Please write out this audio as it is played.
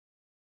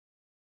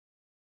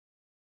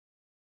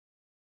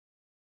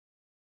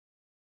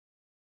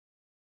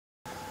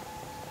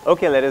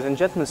Okay, ladies and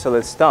gentlemen, so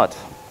let's start.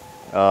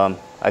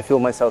 I feel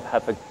myself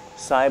half a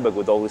cyborg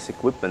with all this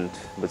equipment,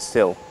 but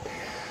still.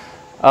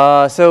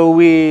 So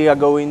we are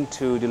going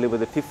to deliver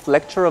the 5th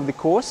lecture of the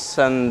course,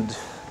 and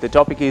the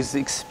topic is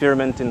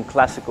experiment in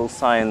classical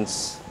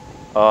science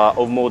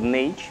of modern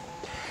age.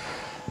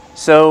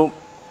 So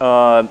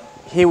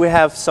here we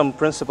have some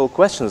principal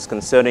questions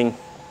concerning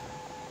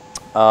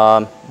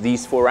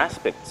these 4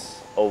 aspects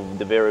of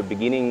the very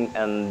beginning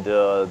and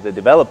the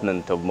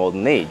development of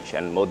modern age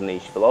and modern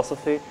age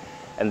philosophy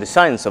and the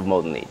science of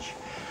modern age.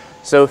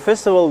 So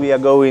first of all, we are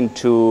going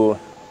to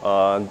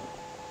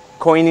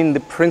coin in the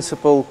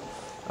principal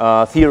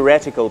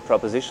theoretical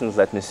propositions,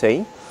 let me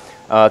say,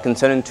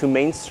 concerning 2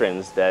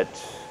 mainstreams that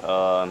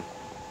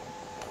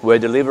were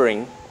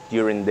delivering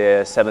during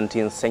the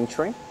 17th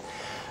century.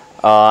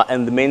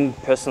 And the main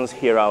persons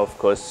here are, of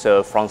course,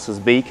 Francis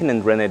Bacon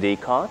and René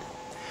Descartes.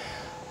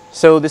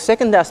 So the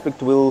second aspect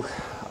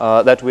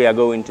that we are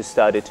going to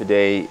study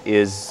today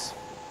is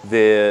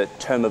the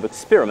term of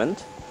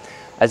experiment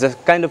as a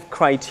kind of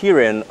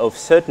criterion of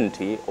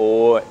certainty,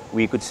 or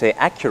we could say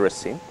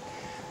accuracy,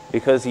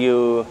 because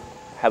you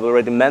have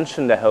already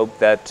mentioned, I hope,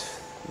 that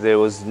there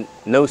was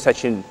no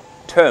such a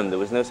term, there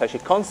was no such a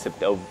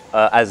concept of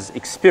as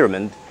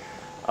experiment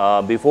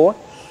before.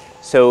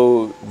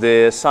 So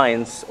the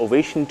science of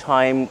ancient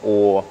time,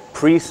 or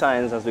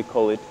pre-science as we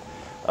call it,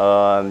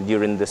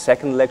 during the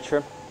second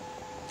lecture,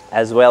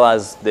 as well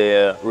as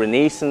the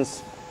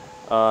Renaissance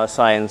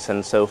science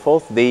and so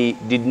forth, they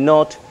did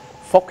not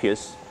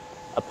focus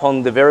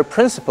upon the very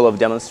principle of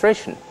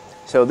demonstration.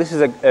 So this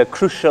is a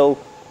crucial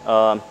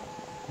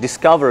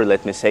discovery,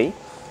 let me say,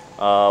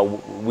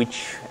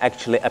 which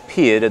actually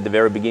appeared at the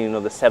very beginning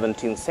of the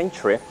 17th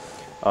century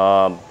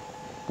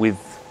with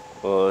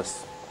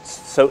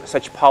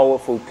such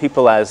powerful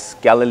people as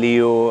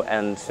Galileo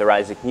and Sir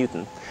Isaac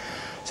Newton.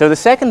 So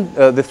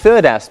the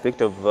third aspect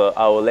of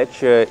our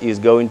lecture is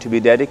going to be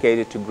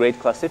dedicated to great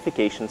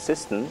classification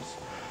systems,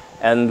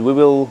 and we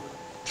will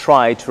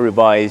try to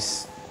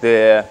revise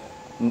the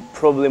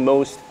probably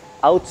most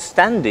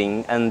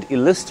outstanding and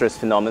illustrious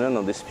phenomenon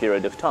of this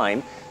period of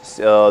time,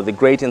 the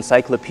great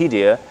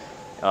Encyclopedia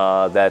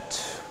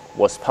that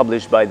was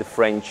published by the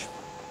French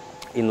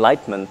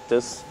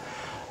Enlightenmentists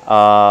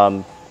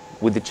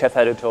with the chief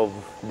editor of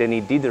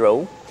Denis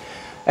Diderot.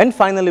 And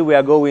finally, we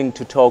are going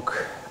to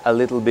talk a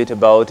little bit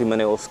about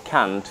Immanuel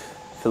Kant,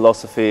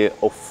 philosophy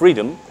of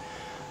freedom.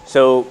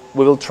 So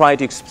we will try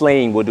to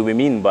explain what do we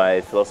mean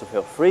by philosophy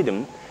of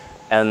freedom,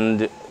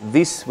 and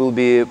this will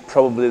be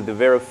probably the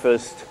very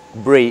first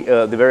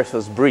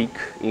brick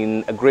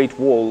in a great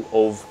wall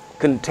of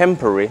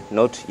contemporary,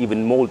 not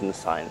even modern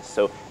science.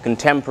 So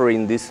contemporary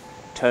in these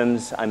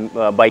terms,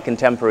 by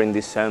contemporary in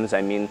these terms,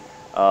 I mean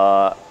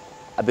a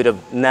bit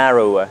of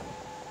narrower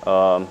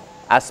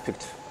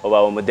aspect of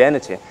our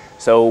modernity.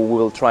 So we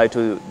will try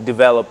to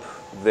develop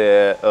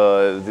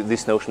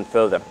this notion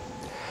further.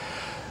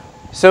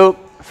 So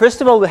first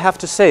of all, we have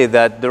to say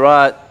that there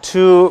are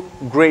 2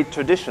 great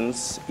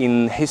traditions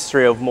in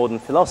history of modern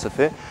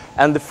philosophy,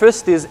 and the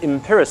first is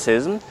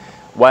empiricism,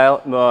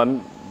 while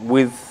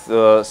with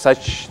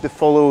such the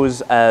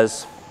followers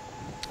as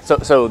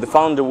so the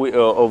founder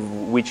of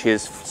which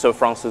is Sir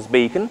Francis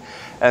Bacon,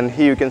 and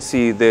here you can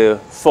see the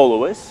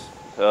followers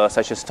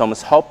such as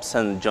Thomas Hobbes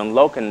and John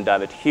Locke and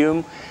David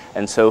Hume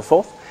and so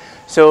forth.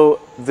 So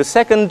the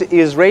second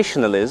is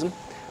rationalism,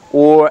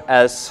 or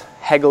as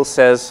Hegel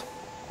says,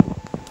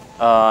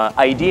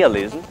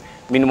 idealism.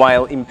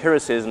 Meanwhile,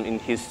 empiricism in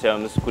his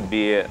terms could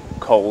be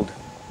called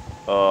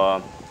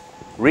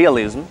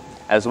realism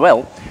as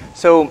well.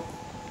 So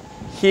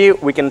here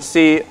we can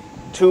see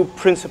 2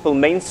 principal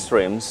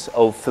mainstreams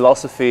of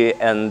philosophy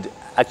and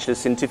actually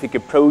scientific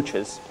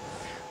approaches,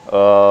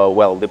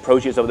 the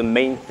approaches of the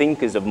main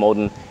thinkers of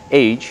modern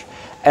age.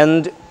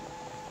 And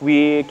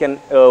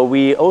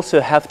we also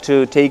have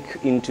to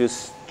take into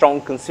strong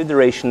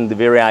consideration the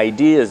very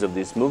ideas of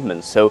these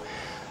movements. So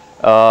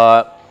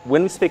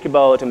when we speak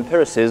about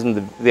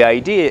empiricism, the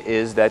idea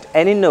is that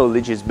any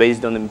knowledge is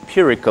based on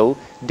empirical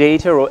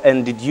data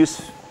and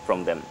deduced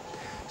from them.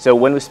 So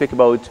when we speak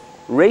about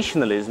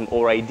rationalism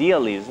or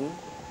idealism,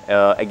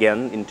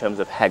 again in terms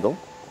of Hegel,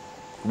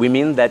 we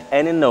mean that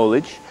any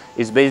knowledge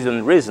is based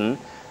on reason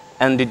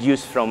and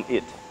deduced from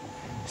it.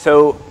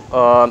 So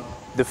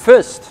the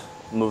first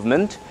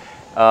movement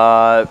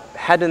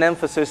had an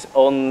emphasis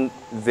on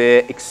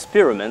the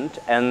experiment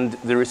and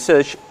the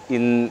research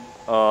in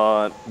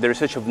the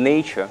research of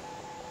nature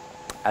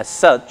as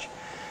such,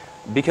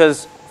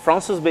 because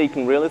Francis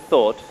Bacon really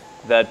thought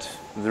that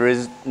there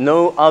is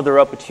no other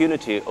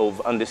opportunity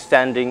of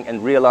understanding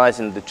and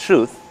realizing the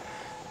truth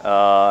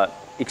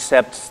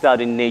except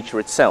studying nature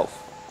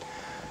itself.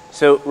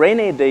 So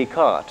René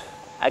Descartes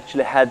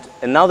actually had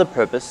another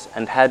purpose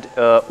and had,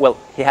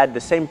 he had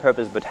the same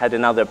purpose but had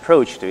another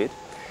approach to it.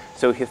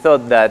 So he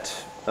thought that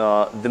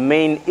the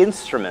main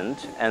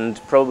instrument and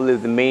probably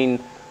the main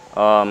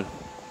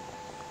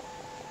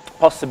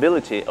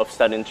possibility of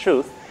studying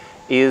truth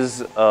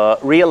is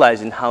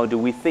realizing how do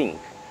we think,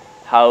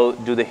 how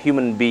do the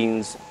human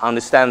beings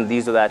understand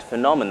these or that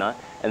phenomena,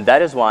 And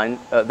that is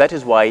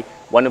why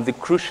one of the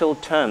crucial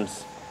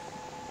terms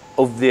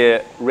of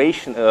the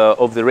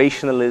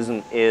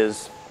rationalism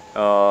is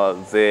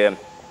the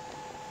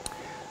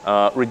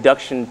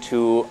reduction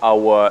to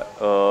our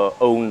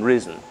own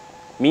reason.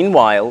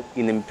 Meanwhile,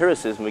 in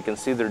empiricism, we can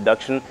see the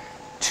reduction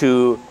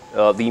to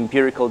the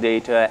empirical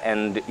data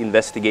and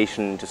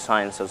investigation into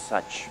science as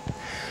such.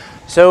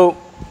 So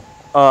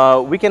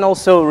we can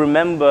also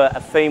remember a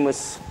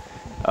famous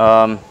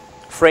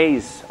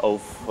phrase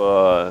of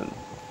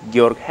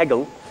Georg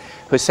Hegel,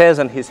 who says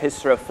in his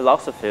History of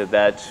Philosophy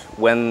that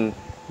when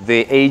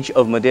the age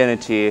of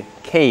modernity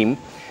came,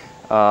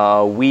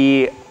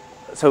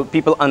 so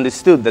people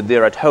understood that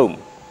they're at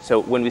home. So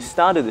when we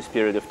started this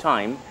period of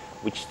time,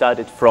 which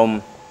started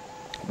from,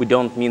 we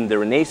don't mean the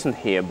Renaissance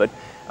here, but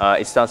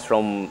it starts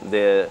from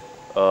the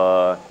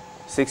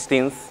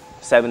 16th,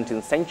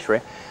 17th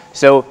century.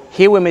 So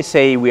here we may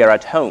say we are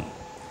at home.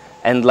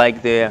 And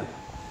like the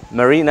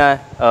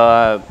mariner,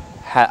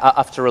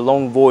 after a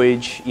long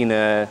voyage in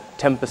a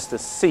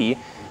tempestuous sea,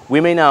 we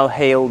may now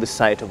hail the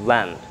sight of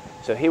land.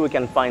 So here we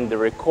can find the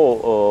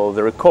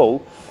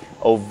recall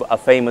of a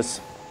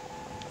famous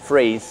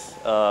phrase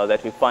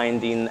that we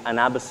find in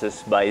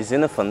Anabasis by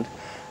Xenophon.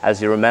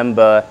 As you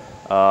remember,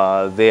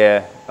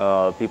 there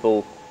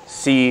people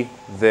see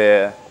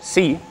the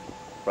sea,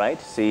 right?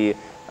 See,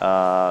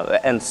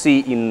 and sea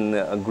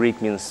in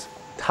Greek means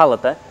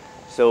thalata.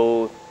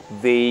 So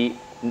they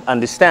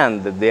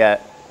understand that they are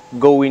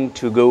going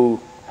to go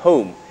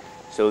home.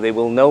 So they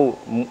will know,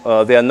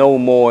 they are no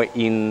more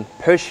in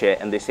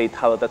Persia, and they say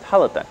thalata,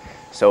 thalata.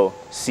 So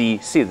see,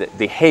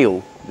 they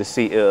hail the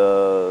sea,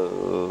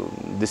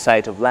 the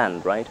sight of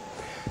land, right?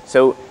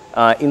 So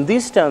in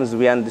these terms,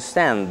 we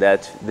understand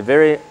that the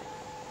very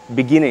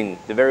beginning,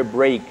 the very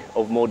break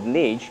of modern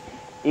age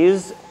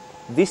is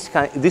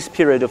this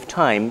period of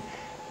time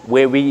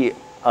where we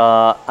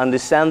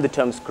understand the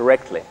terms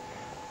correctly.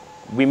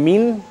 We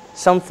mean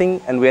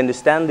something and we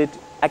understand it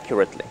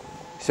accurately.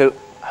 So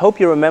I hope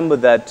you remember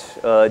that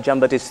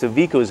Giambattista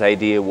Vico's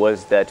idea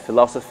was that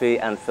philosophy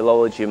and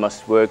philology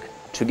must work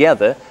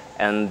together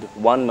and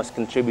one must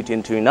contribute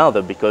into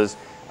another, because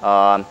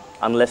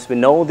unless we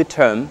know the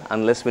term,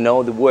 unless we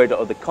know the word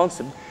or the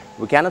concept,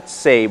 we cannot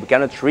say, we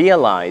cannot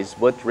realize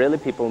what really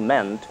people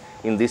meant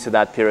in this or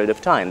that period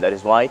of time. That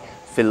is why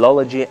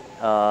philology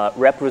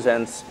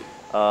represents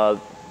the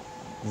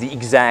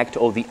exact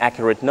or the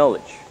accurate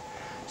knowledge.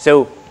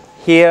 So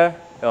here,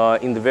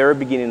 in the very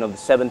beginning of the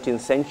 17th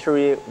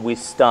century, we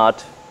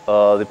start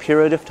the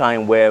period of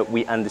time where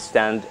we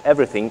understand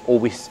everything, or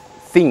we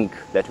think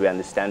that we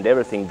understand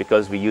everything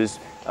because we use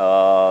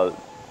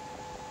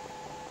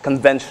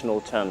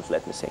conventional terms,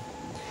 let me say.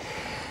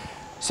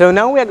 So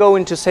now we are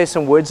going to say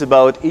some words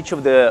about each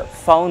of the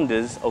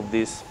founders of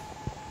these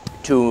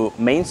two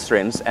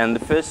mainstreams, and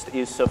the first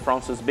is Sir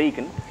Francis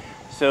Bacon.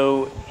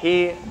 So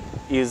he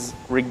is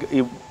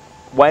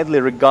widely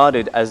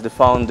regarded as the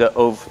founder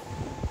of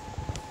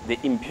the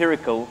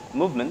empirical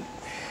movement.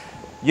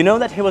 You know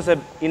that he was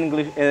an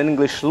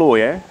English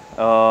lawyer,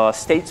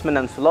 statesman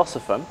and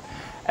philosopher,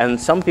 and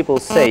some people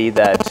say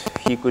that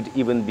he could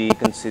even be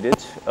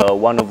considered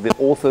one of the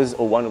authors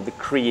or one of the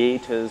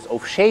creators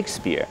of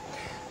Shakespeare.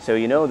 So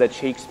you know that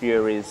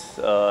Shakespeare is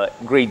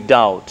great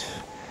doubt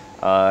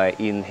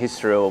in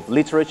history of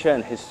literature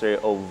and history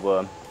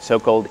of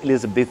so-called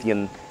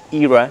Elizabethan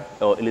era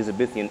or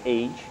Elizabethan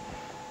age,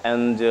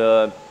 and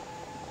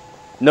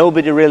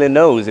nobody really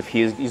knows if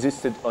he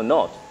existed or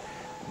not.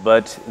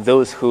 But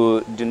those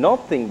who do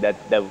not think that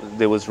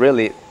there was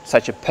really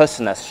such a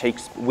person as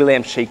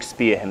William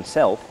Shakespeare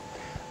himself,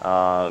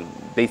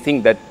 they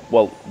think that,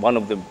 well, one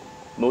of the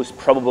most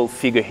probable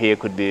figure here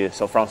could be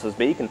Sir Francis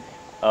Bacon.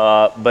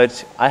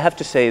 But I have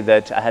to say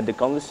that I had the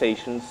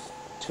conversations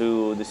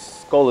to the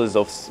scholars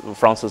of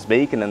Francis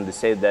Bacon, and they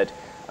say that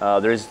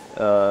there is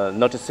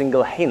not a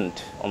single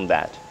hint on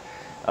that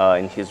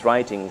in his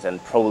writings,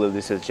 and probably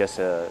this is just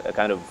a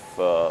kind of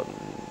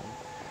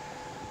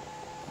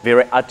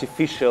very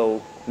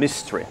artificial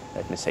mystery,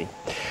 let me say.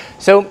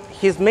 So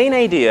his main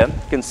idea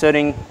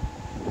concerning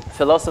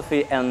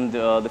philosophy and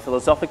the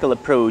philosophical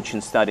approach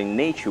in studying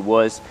nature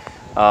was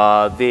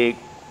the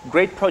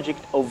great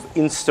project of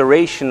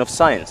instauration of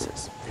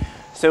sciences.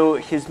 So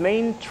his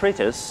main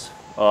treatise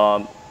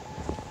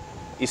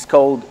is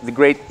called The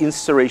Great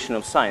Instauration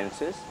of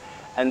Sciences,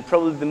 and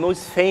probably the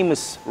most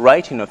famous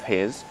writing of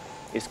his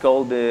is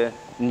called the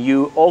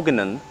New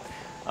Organon.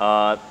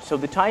 So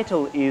the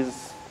title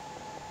is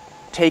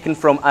taken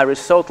from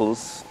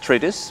Aristotle's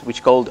treatise,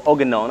 which called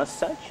Organon as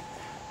such,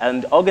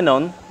 and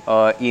Organon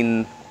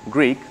in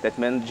Greek, that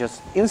meant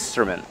just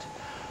instrument.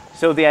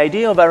 So the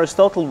idea of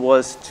Aristotle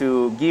was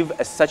to give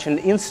such an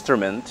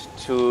instrument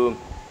to,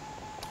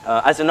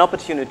 as an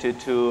opportunity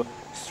to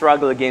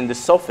struggle against the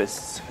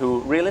sophists,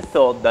 who really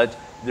thought that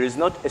there is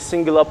not a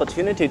single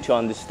opportunity to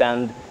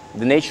understand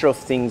the nature of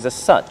things as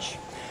such.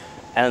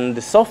 And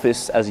the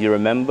sophists, as you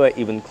remember,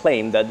 even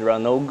claimed that there are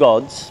no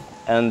gods,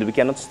 and we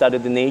cannot study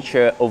the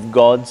nature of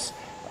gods,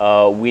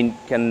 nor we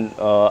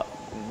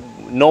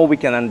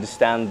can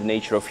understand the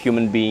nature of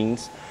human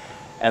beings.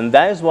 And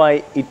that is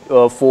why it,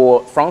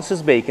 for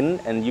Francis Bacon,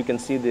 and you can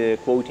see the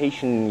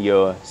quotation in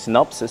your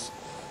synopsis,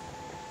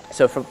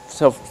 so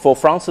for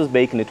Francis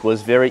Bacon it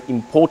was very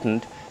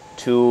important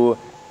to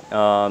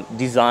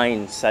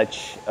design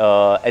such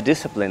a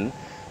discipline,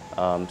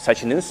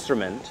 such an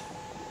instrument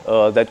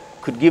that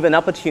could give an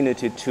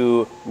opportunity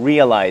to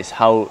realize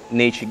how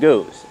nature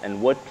goes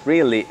and what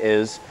really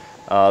is,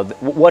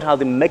 what are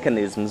the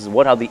mechanisms,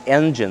 what are the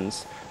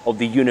engines of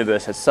the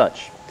universe as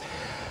such.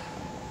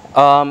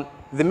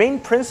 The main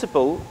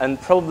principle and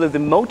probably the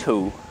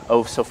motto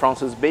of Sir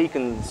Francis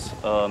Bacon's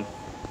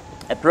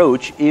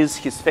approach is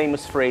his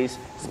famous phrase,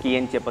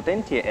 scientia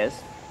potentia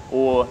est,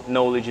 or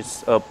knowledge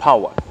is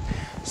power.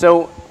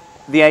 So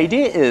the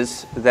idea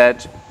is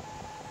that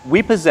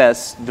we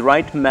possess the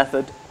right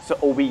method,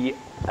 or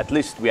at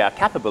least we are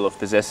capable of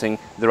possessing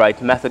the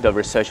right method of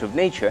research of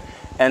nature,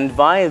 and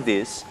via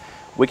this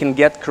we can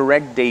get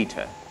correct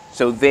data,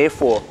 so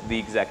therefore the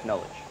exact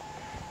knowledge.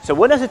 So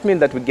what does it mean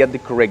that we get the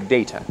correct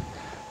data?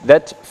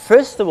 That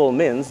first of all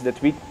means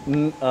that we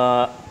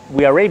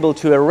are able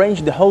to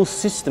arrange the whole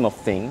system of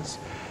things,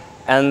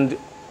 and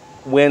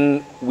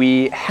when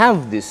we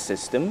have this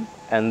system,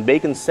 and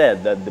Bacon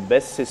said that the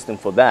best system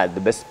for that,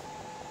 the best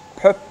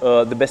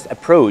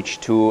approach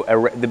to,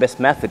 the best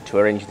method to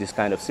arrange this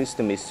kind of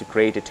system is to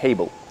create a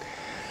table.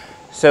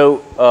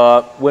 So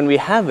when we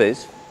have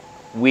it,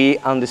 we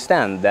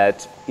understand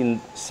that in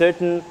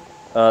certain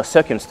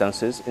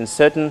circumstances, in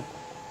certain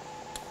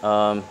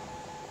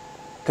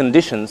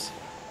conditions,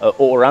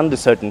 or under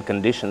certain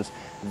conditions,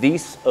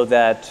 this or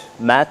that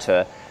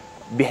matter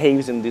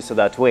behaves in this or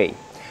that way.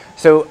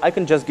 So I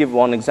can just give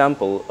one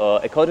example.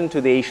 According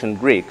to the ancient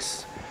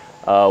Greeks,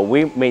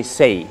 we may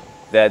say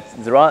that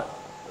there are,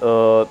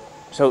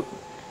 so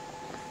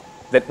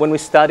that when we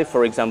study,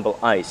 for example,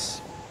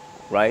 ice,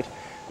 right,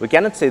 we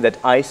cannot say that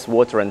ice,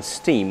 water, and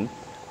steam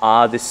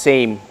are the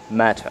same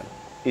matter.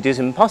 It is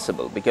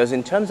impossible, because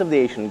in terms of the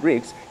ancient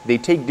Greeks, they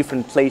take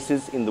different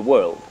places in the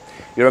world.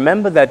 You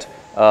remember that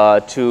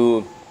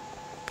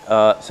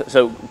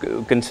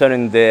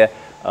concerning the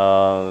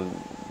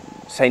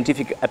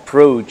scientific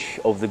approach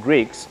of the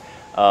Greeks,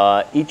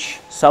 each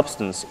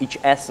substance, each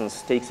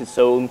essence takes its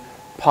own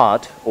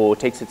part or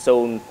takes its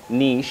own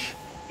niche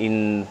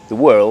in the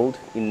world,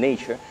 in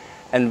nature,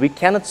 and we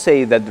cannot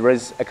say that there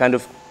is a kind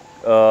of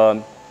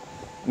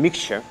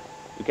mixture.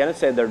 We cannot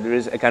say that there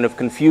is a kind of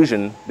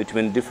confusion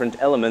between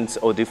different elements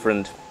or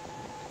different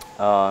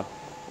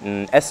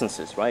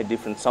essences, right?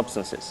 Different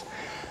substances.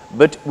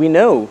 But we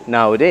know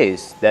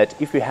nowadays that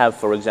if we have,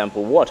 for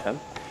example, water,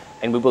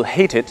 and we will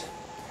heat it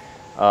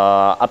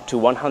up to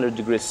 100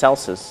 degrees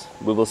Celsius,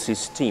 we will see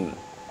steam.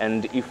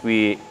 And if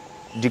we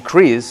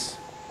decrease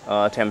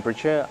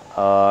temperature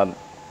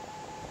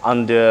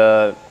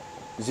under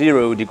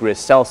 0 degrees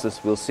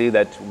Celsius, we'll see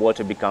that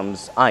water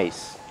becomes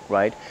ice,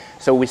 right?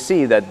 So we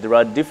see that there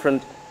are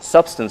different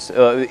substances,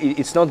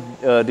 it's not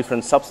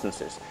different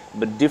substances,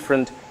 but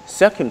different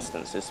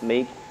circumstances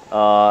make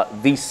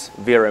this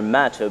very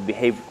matter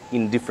behave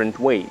in different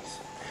ways.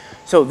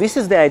 So this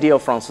is the idea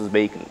of Francis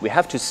Bacon. We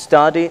have to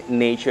study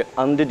nature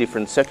under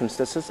different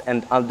circumstances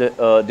and under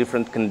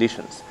different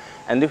conditions.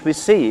 And if we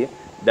see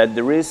that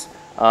there is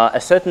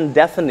a certain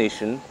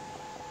definition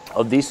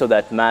of this or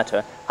that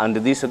matter under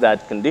this or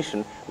that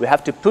condition, we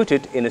have to put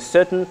it in a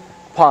certain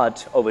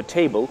part of a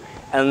table,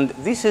 and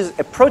this is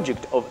a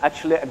project of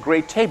actually a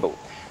great table.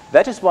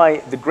 That is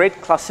why the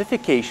great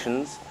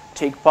classifications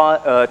take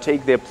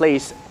their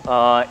place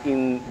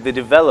in the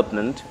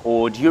development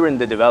or during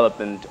the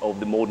development of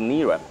the modern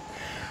era.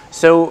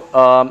 So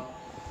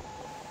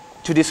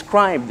to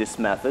describe this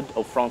method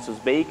of Francis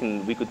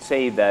Bacon, we could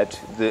say that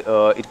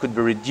it could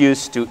be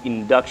reduced to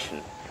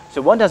induction.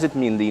 So what does it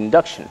mean, the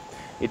induction?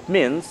 It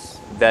means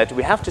that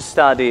we have to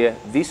study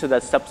this or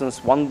that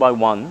substance one by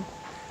one,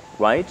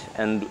 right?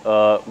 And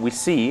we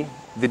see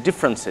the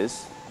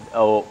differences,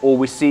 or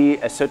we see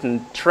a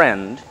certain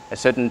trend, a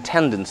certain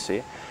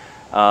tendency,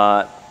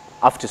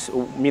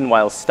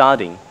 meanwhile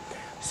studying.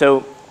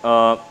 So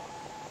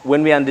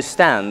when we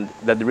understand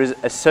that there is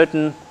a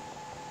certain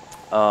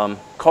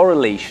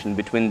correlation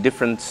between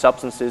different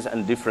substances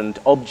and different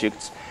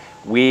objects,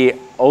 we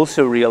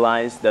also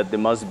realize that there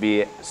must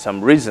be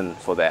some reason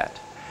for that.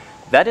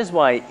 That is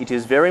why it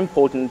is very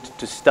important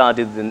to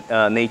study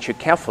the nature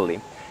carefully.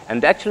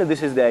 And actually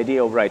this is the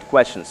idea of right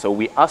question. So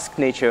we ask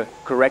nature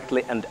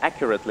correctly and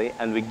accurately,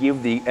 and we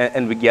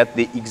get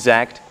the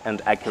exact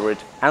and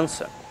accurate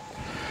answer.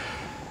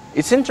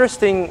 It's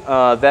interesting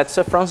that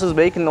Sir Francis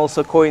Bacon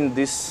also coined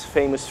this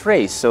famous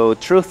phrase, so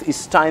truth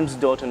is time's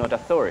daughter, not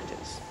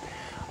authorities.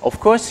 Of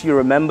course, you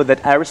remember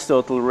that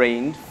Aristotle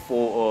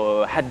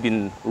had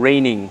been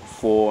reigning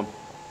for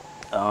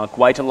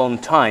quite a long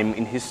time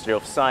in history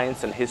of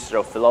science and history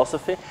of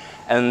philosophy.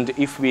 And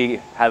if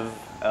we have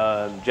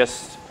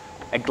just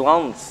a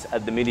glance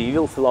at the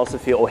medieval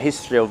philosophy or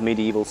history of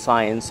medieval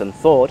science and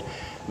thought,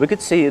 we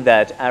could see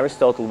that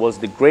Aristotle was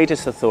the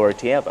greatest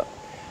authority ever.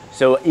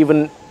 So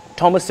even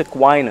Thomas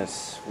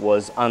Aquinas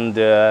was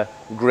under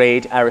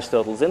great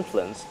Aristotle's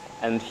influence,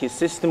 and his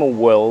system of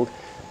world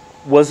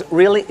was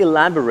really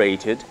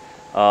elaborated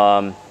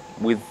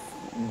with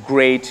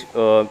great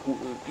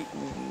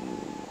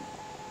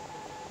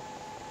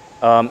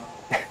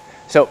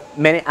so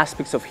many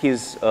aspects of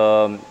his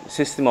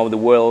system of the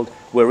world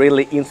were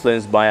really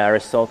influenced by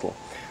Aristotle.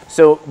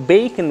 So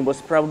Bacon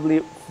was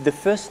probably the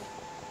first,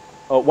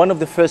 one of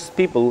the first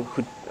people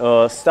who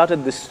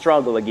started the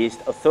struggle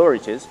against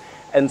authorities,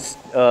 and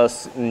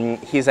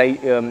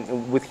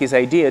with his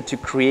idea to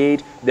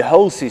create the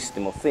whole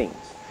system of things.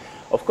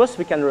 Of course,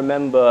 we can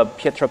remember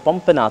Pietro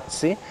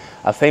Pomponazzi,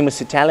 a famous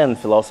Italian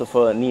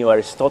philosopher,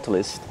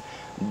 neo-Aristotelist,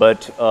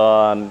 but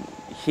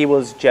he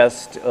was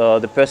just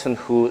the person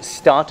who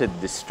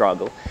started this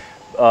struggle.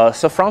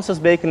 So Francis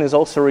Bacon is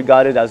also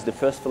regarded as the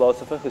first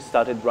philosopher who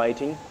started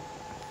writing,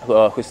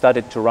 who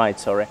started to write,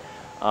 sorry,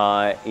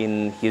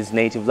 in his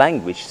native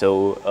language.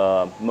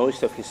 So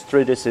most of his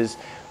treatises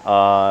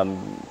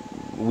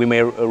we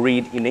may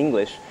read in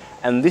English.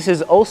 And this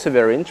is also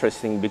very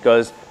interesting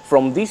because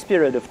from this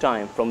period of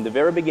time, from the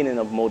very beginning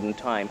of modern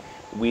time,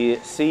 we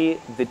see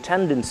the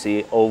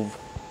tendency of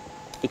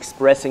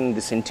expressing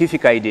the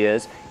scientific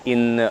ideas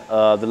in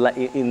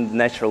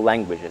natural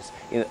languages,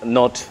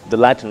 not the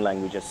Latin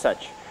language as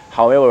such.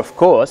 However, of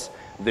course,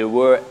 there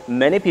were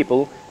many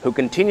people who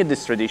continued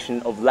this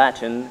tradition of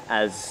Latin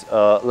as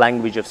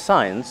language of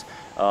science.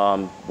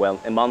 Well,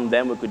 among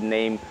them we could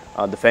name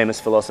the famous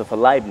philosopher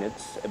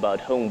Leibnitz,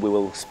 about whom we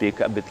will speak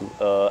a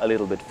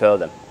little bit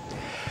further.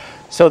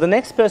 So the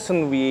next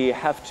person we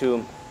have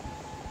to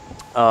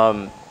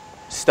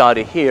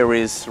study here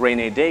is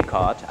René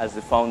Descartes, as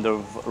the founder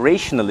of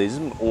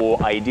rationalism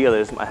or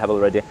idealism,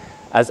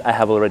 as I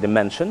have already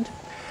mentioned.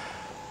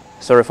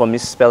 Sorry for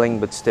misspelling,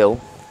 but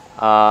still.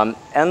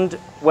 And,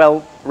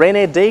 well,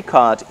 René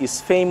Descartes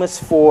is famous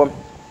for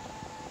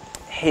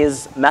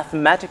his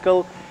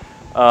mathematical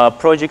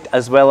project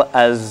as well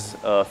as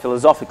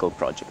philosophical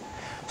project.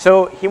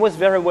 So he was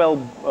very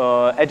well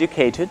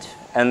educated,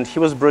 and he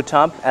was brought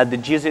up at the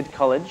Jesuit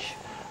college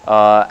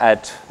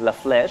at La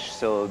Flèche,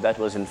 so that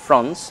was in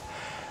France.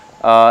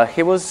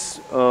 He was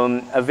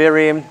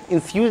very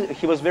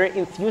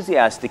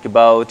enthusiastic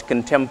about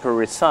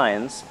contemporary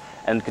science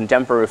and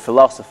contemporary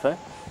philosophy.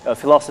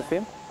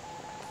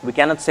 We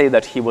cannot say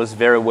that he was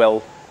very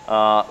well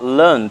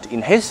learned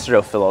in history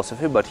of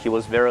philosophy, but he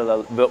was very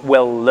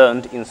well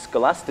learned in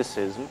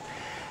scholasticism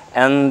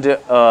and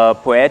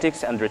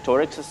poetics and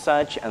rhetorics as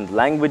such, and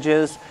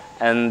languages,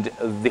 and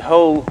the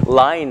whole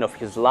line of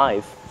his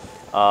life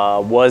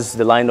was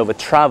the line of a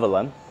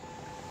traveler.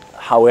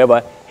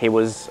 However, he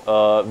was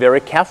very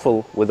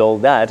careful with all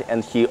that,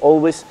 and he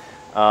always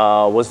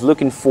was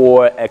looking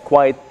for a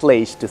quiet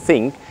place to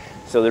think.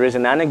 So there is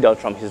an anecdote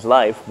from his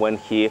life when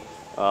he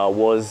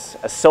was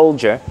a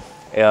soldier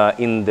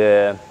in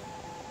the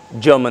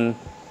German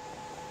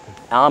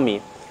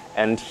army,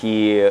 and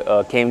he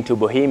came to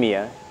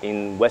Bohemia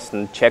in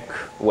Western Czech,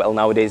 well,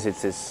 nowadays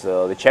it's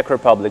the Czech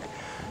Republic.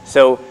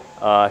 So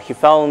he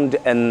found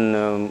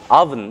an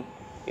oven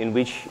in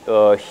which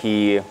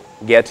he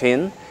get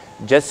in,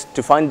 just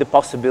to find the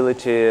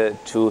possibility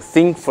to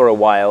think for a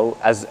while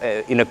as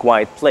in a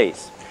quiet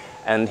place.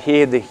 And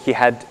he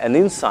had an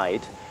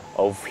insight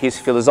of his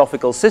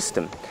philosophical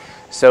system.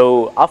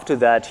 So after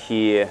that,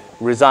 he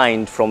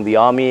resigned from the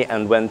army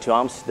and went to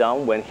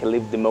Amsterdam, when he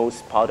lived the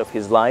most part of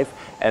his life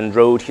and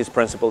wrote his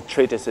principal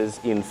treatises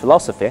in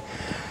philosophy.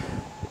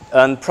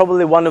 And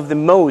probably one of the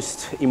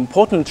most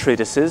important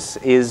treatises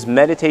is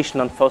Meditation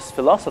on First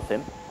Philosophy.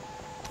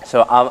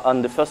 So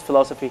under first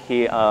philosophy,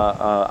 he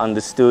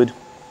understood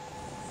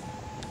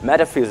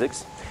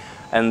metaphysics,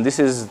 and this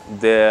is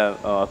the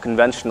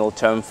conventional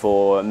term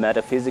for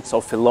metaphysics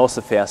or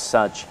philosophy as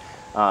such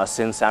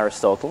since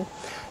Aristotle.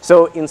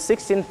 So in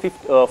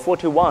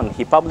 1641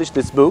 he published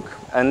this book,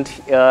 and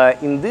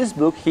in this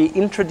book he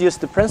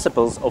introduced the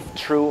principles of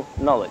true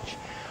knowledge.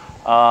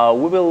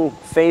 We will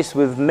face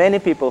with many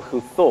people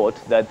who thought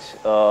that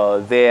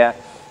their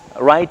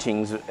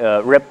writings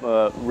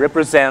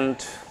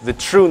represent the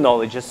true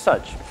knowledge as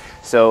such.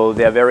 So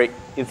they are very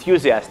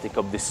enthusiastic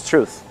of this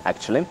truth,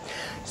 actually.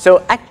 So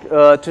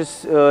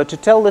to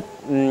tell that,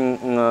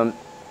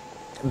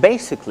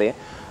 basically,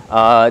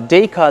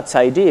 Descartes'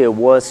 idea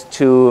was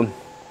to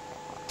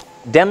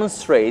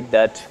demonstrate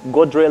that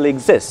God really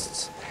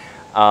exists.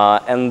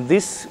 And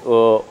this,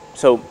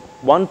 so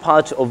one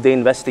part of the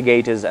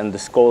investigators and the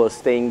scholars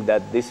think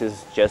that this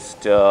is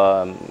just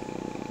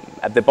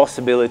at the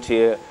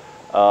possibility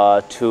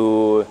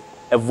to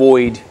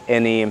avoid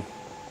any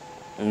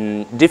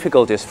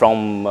difficulties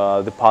from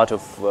the part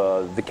of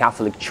the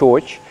Catholic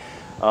Church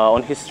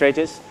on his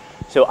treatise.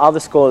 So other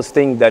scholars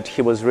think that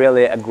he was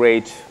really a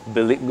great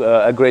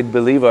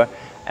believer,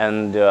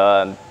 and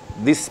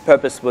this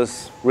purpose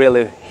was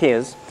really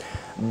his.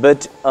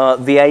 But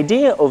the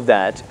idea of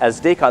that, as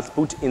Descartes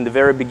put in the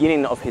very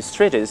beginning of his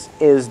treatise,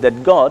 is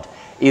that God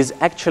is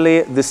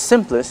actually the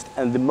simplest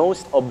and the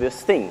most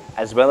obvious thing,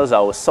 as well as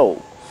our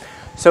soul.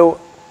 So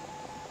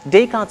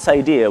Descartes'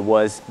 idea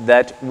was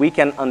that we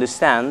can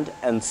understand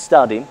and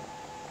study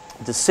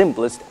the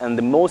simplest and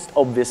the most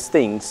obvious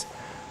things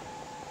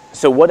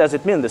So what does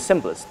it mean, the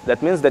simplest?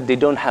 That means that they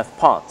don't have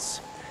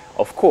parts.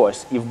 Of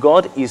course, if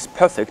God is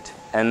perfect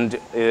and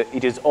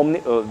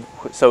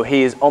so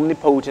he is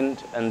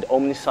omnipotent and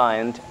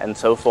omniscient and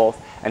so forth,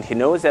 and he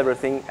knows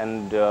everything,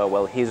 and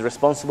well, he is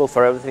responsible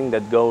for everything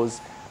that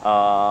goes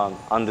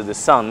under the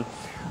sun,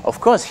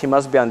 of course he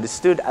must be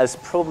understood as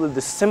probably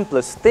the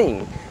simplest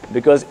thing,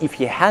 because if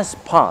he has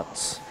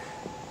parts,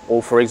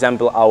 or for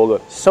example our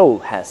soul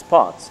has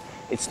parts,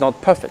 it's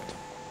not perfect.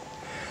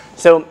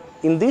 So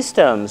in these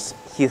terms,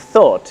 he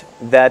thought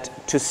that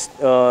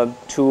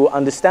to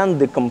understand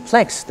the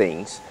complex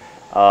things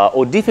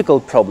or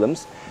difficult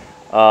problems,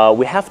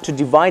 we have to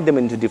divide them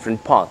into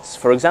different parts.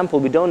 For example,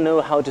 we don't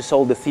know how to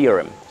solve the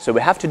theorem, so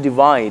we have to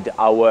divide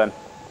our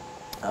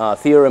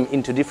theorem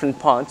into different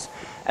parts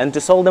and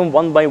to solve them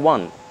one by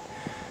one.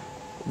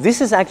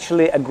 This is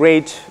actually a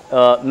great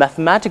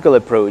mathematical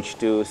approach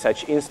to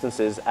such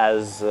instances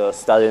as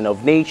studying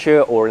of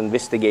nature or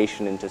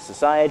investigation into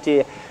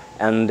society.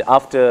 And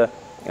after,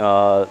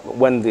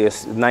 when the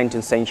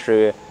 19th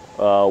century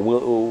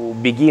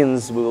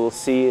begins, we will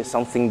see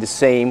something the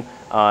same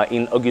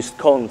in Auguste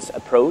Comte's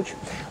approach.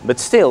 But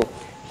still,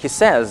 he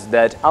says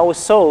that our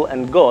soul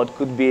and God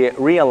could be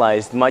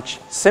realized much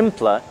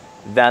simpler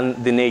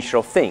than the nature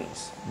of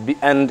things.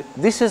 And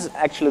this is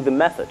actually the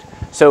method.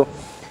 So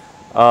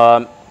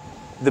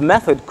the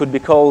method could be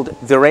called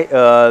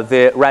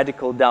the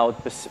radical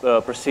doubt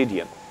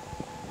procedure.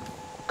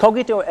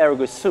 Cogito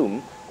ergo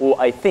sum, or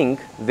I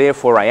think,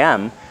 therefore I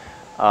am,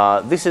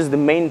 this is the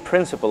main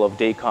principle of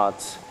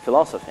Descartes'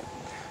 philosophy.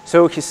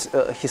 So he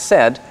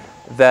said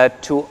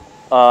that to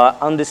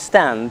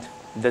understand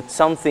that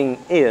something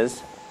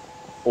is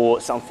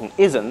or something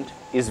isn't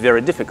is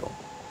very difficult,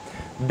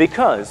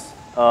 because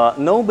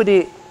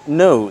nobody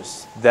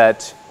knows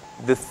that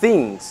the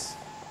things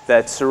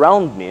that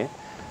surround me,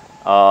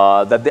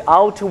 that the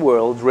outer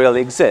world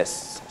really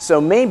exists.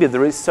 So maybe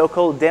there is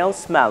so-called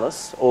Deus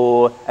Malus,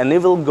 or an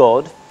evil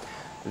God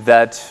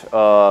that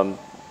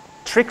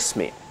tricks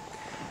me.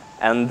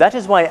 And that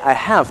is why I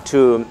have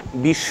to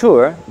be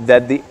sure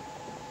that the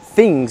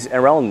things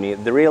around me,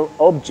 the real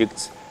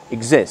objects,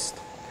 exist.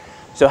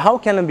 So how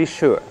can I be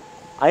sure?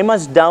 I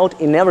must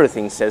doubt in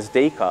everything, says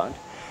Descartes,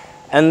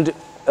 and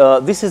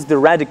this is the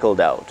radical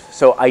doubt.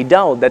 So I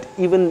doubt that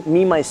even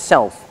me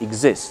myself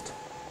exist.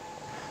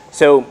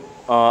 So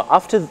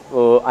after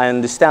I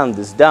understand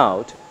this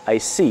doubt, I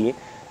see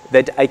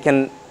that I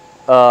can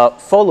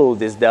follow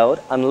this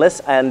doubt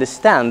unless I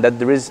understand that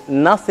there is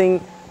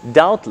nothing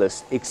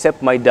doubtless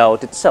except my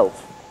doubt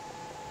itself.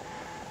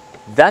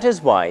 That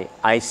is why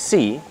I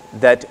see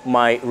that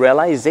my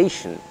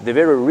realization, the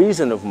very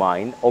reason of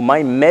mine, or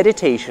my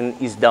meditation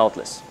is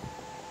doubtless.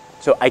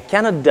 So I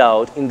cannot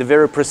doubt in the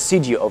very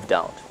procedure of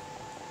doubt.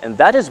 And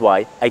that is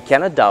why I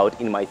cannot doubt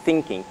in my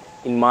thinking,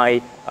 in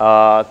my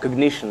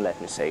cognition, let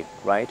me say,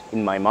 right,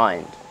 in my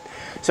mind.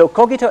 So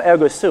cogito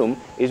ergo sum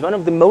is one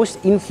of the most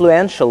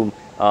influential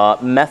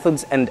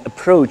methods and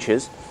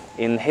approaches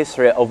in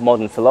history of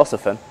modern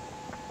philosophy.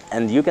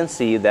 And you can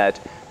see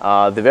that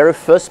the very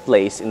first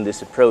place in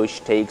this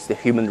approach takes the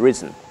human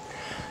reason.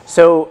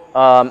 So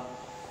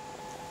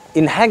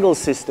in Hegel's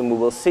system, we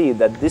will see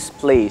that this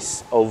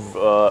place of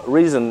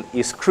reason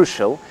is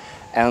crucial,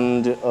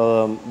 and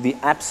the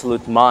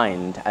absolute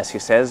mind, as he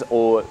says,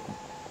 or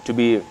to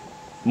be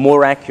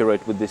more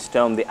accurate with this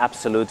term, the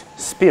absolute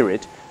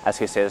spirit, as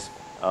he says,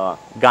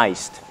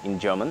 Geist in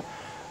German,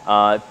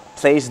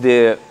 plays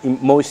the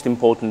most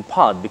important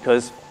part,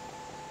 because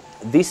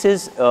this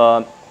is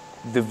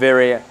the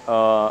very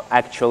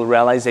actual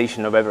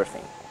realization of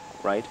everything,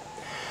 right?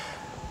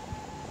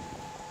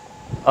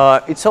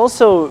 It's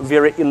also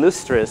very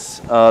illustrious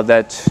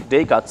that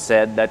Descartes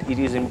said that it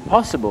is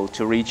impossible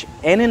to reach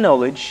any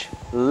knowledge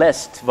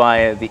lest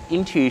via the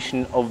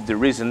intuition of the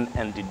reason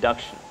and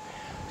deduction.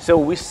 So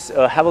we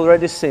have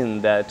already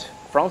seen that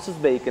Francis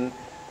Bacon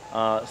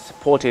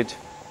supported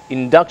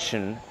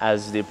induction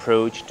as the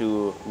approach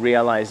to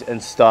realize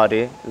and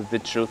study the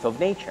truth of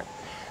nature.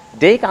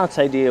 Descartes'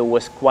 idea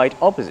was quite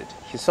opposite.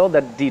 He saw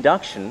that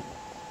deduction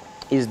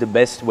is the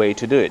best way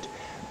to do it.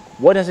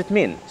 What does it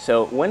mean?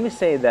 So when we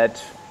say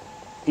that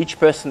each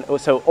person,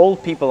 so all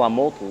people are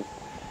mortal,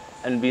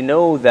 and we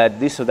know that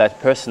this or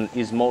that person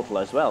is mortal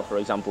as well, for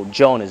example,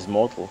 John is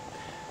mortal,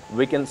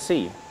 we can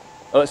see,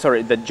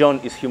 that John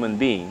is human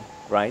being,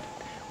 right?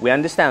 We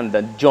understand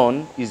that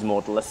John is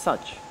mortal as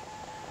such.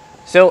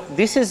 So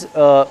this is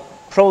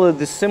probably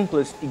the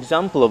simplest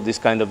example of this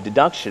kind of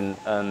deduction,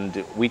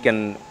 and we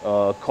can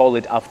call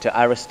it after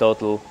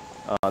Aristotle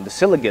the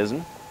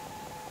syllogism,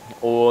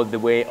 or the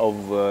way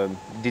of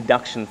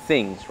deduction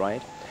things,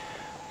 right?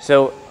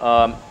 So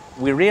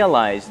we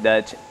realize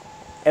that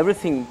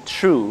everything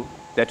true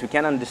that we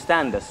can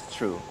understand as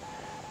true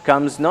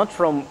comes not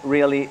from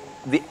really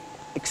the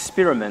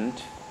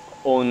experiment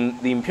on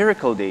the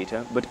empirical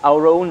data, but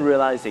our own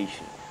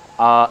realization,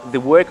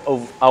 the work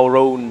of our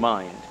own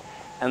mind.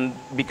 And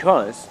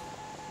because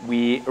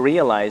we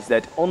realize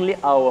that only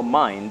our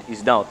mind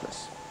is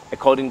doubtless,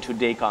 according to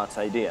Descartes'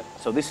 idea.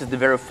 So this is the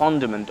very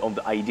fundament of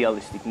the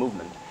idealistic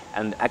movement,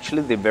 and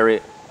actually the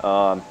very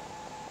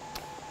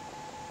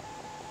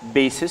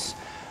basis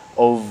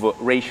of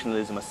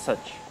rationalism as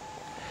such.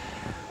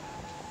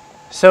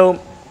 So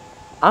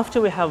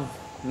after we have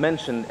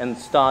mentioned and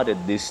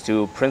started these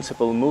two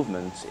principal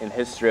movements in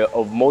history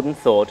of modern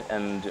thought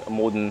and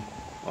modern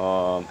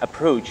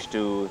approach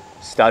to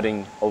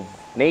studying of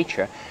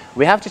nature,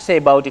 we have to say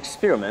about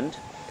experiment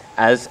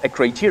as a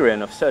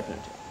criterion of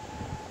certainty.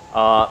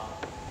 Of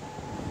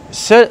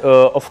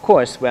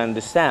course, we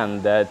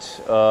understand that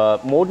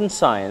modern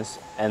science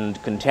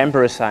and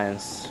contemporary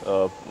science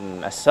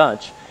as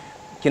such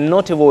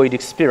cannot avoid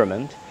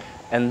experiment,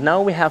 and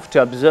now we have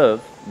to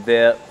observe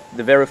the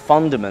very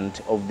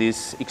fundament of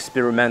this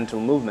experimental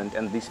movement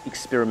and this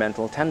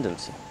experimental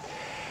tendency.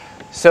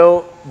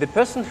 So the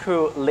person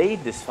who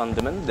laid this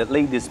fundament, that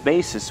laid this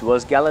basis,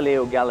 was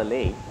Galileo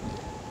Galilei,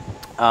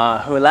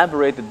 who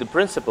elaborated the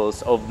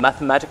principles of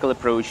mathematical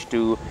approach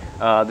to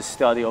the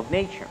study of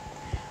nature.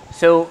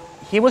 So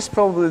he was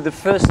probably the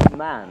first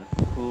man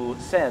who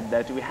said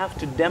that we have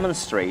to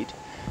demonstrate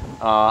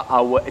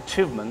our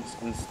achievements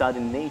in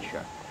studying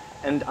nature.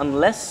 And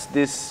unless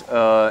this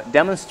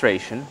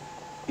demonstration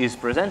is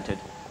presented,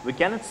 we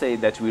cannot say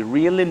that we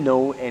really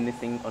know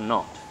anything or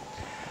not.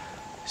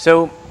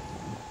 So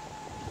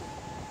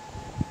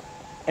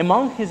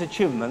among his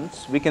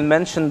achievements, we can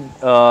mention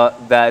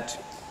that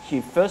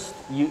he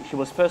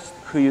was first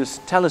who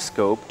used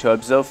telescope to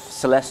observe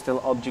celestial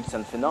objects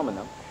and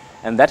phenomena,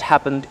 and that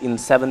happened in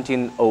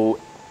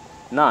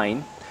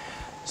 1709.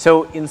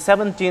 So in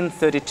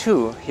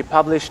 1732, he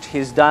published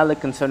his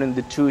dialogue concerning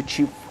the two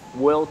chief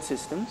world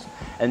systems,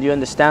 and you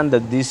understand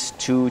that these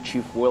two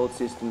chief world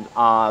systems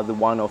are the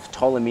one of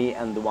Ptolemy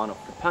and the one of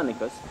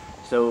Copernicus.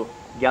 So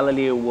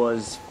Galileo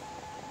was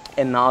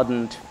an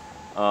ardent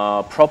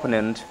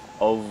proponent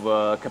of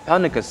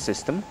Copernicus'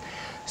 system.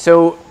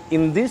 So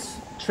in this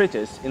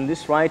treatise, in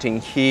this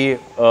writing, he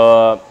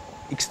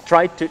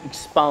tried to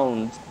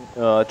expound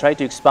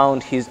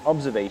his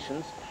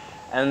observations,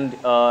 and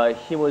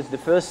he was the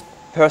first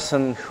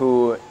person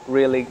who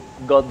really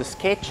got the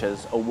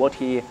sketches of what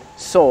he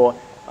saw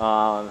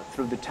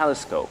through the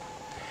telescope.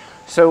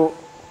 So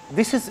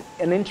this is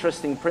an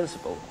interesting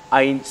principle.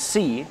 I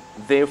see,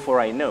 therefore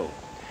I know.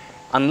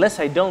 Unless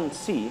I don't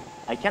see,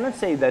 I cannot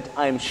say that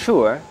I'm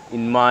sure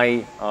in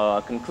my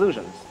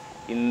conclusions,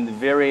 in the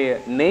very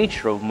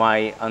nature of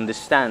my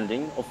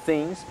understanding of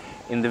things,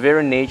 in the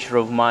very nature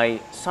of my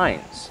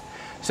science.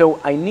 So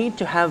I need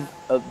to have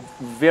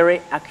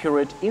very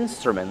accurate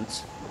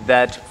instruments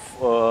that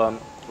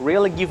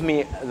really give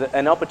me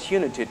an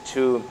opportunity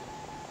to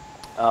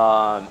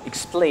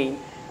explain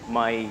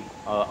my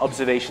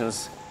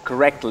observations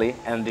correctly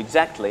and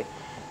exactly.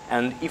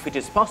 And if it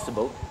is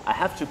possible, I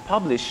have to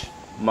publish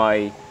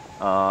my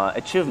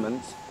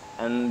achievements,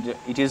 and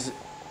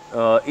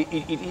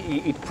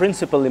it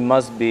principally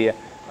must be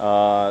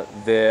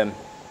the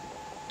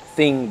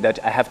thing that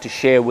I have to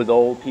share with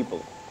all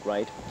people,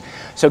 right?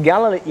 So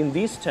Galileo, in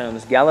these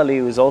terms,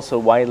 Galileo is also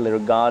widely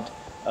regarded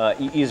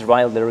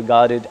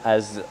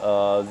as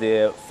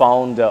the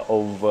founder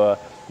of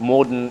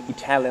modern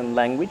Italian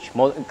language,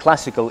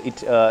 classical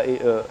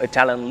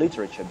Italian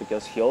literature,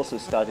 because he also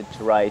started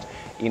to write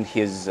in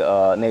his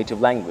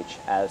native language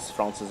as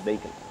Francis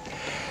Bacon.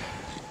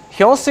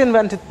 He also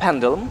invented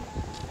pendulum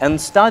and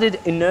studied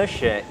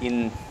inertia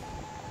in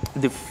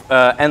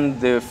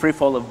and the free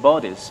fall of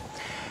bodies.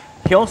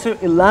 He also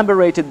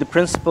elaborated the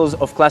principles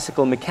of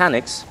classical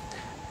mechanics,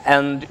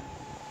 and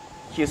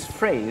his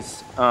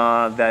phrase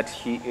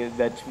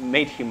that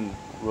made him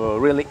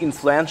really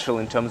influential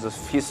in terms of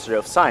history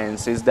of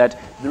science is that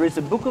there is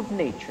a book of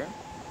nature.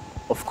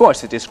 Of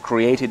course, it is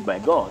created by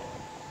God,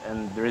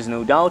 and there is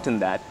no doubt in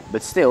that,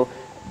 but still,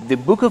 the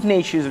book of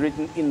nature is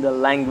written in the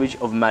language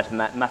of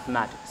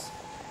mathematics.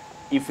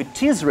 If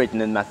it is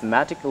written in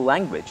mathematical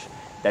language,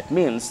 that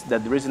means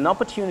that there is an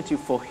opportunity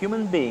for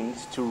human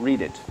beings to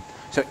read it.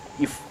 So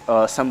if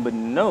somebody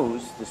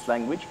knows this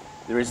language,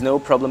 there is no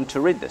problem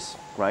to read this,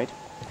 right?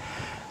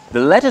 The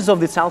letters of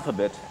this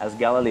alphabet, as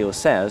Galileo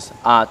says,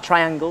 are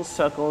triangles,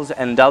 circles,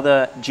 and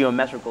other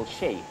geometrical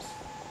shapes.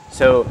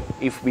 So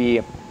if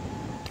we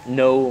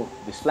know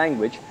this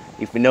language,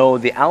 if we know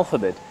the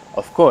alphabet,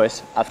 of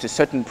course, after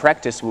certain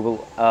practice, we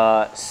will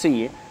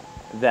see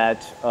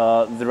that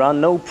there are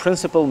no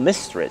principal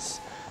mysteries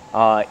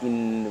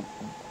in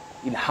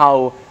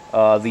how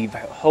the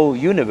whole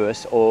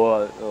universe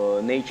or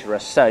nature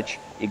as such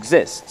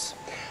exists.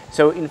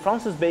 So in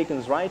Francis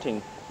Bacon's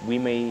writing, we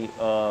may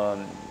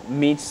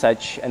meet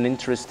such an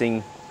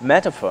interesting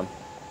metaphor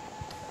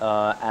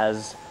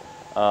as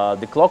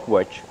the clock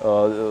watch.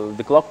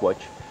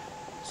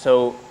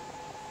 So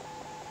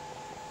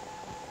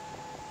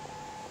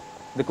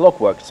the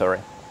clockwork, sorry.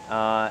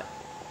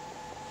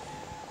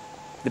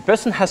 The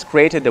person has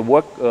created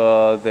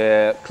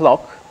the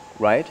clock,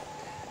 right?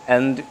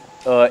 And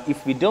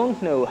if we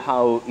don't know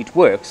how it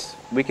works,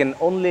 we can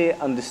only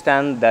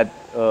understand that,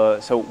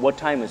 so what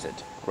time is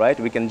it, right?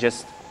 We can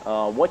just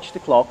watch the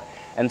clock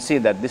and see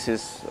that this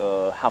is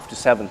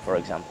 6:30, for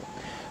example.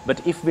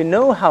 But if we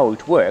know how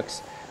it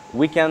works,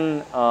 we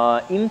can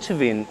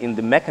intervene in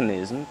the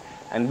mechanism,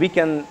 and we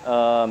can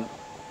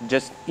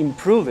just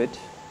improve it,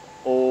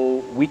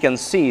 or we can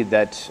see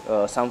that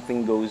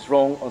something goes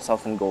wrong or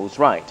something goes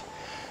right.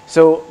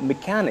 So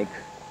mechanic,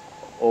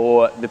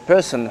 or the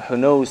person who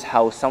knows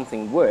how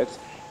something works,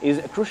 is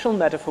a crucial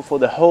metaphor for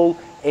the whole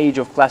age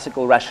of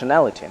classical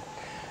rationality.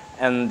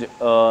 And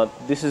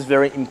this is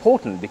very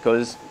important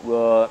because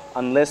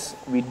unless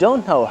we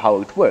don't know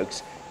how it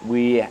works,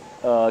 we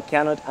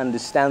cannot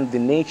understand the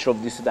nature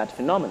of this or that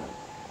phenomenon.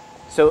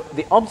 So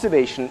the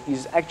observation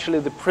is actually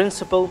the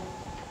principal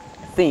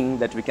thing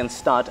that we can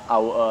start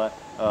our,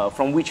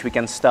 from which we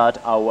can start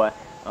our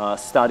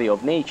study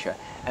of nature.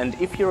 And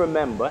if you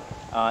remember,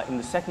 in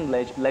the second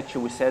lecture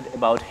we said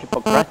about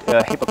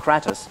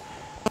Hippocrates,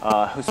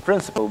 whose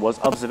principle was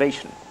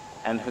observation,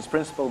 and whose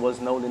principle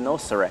was noli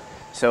nocere,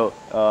 so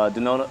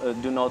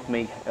do not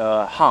make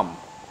harm,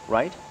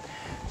 right?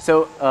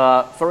 So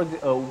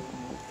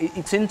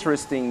it's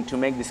interesting to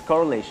make this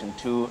correlation,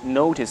 to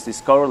notice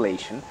this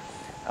correlation,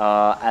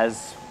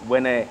 as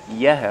when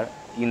Hegel,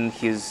 in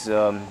his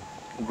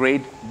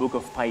great book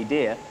of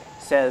Paideia,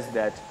 says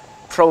that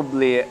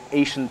probably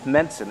ancient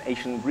medicine,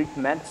 ancient Greek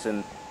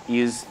medicine,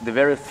 is the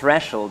very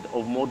threshold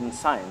of modern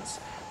science.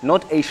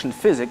 Not ancient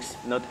physics,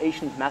 not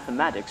ancient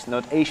mathematics,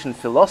 not ancient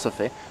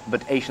philosophy,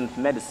 but ancient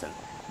medicine.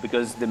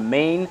 Because the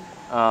main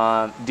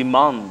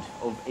demand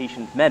of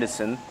ancient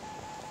medicine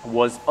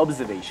was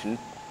observation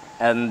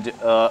and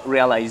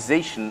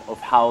realization of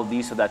how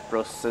this or that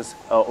process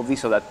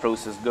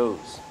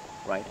goes,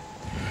 right?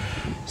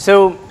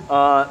 So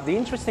the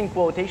interesting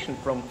quotation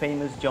from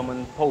famous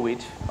German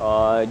poet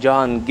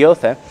Johann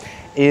Goethe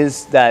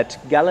is that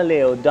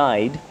Galileo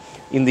died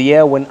in the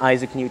year when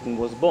Isaac Newton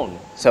was born.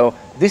 So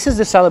this is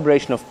the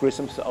celebration of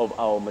Christmas of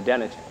our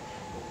modernity.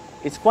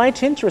 It's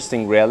quite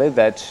interesting, really,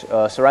 that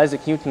Sir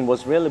Isaac Newton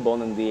was really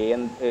born in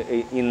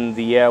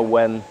the year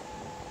when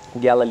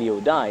Galileo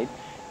died.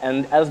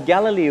 And as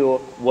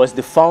Galileo was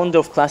the founder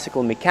of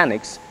classical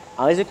mechanics,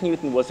 Isaac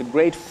Newton was a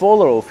great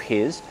follower of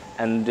his,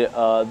 and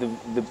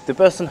the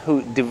person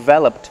who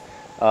developed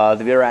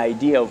the very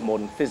idea of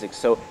modern physics.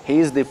 So he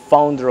is the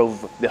founder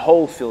of the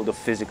whole field of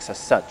physics as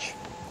such.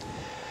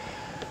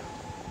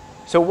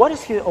 So what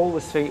is he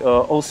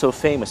also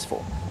famous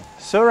for?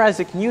 Sir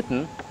Isaac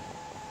Newton,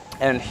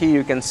 and here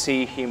you can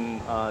see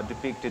him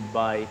depicted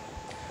by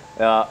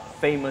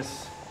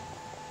famous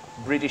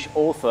British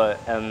author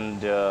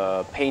and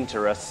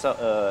painter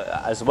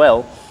as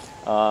well,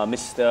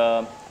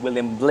 Mr.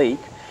 William Blake.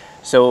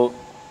 So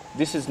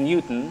this is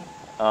Newton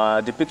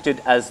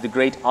depicted as the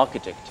great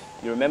architect.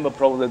 You remember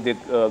probably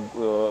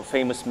the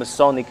famous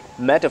Masonic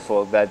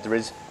metaphor that there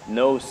is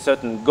no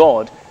certain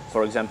God,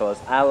 for example, as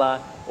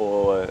Allah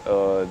or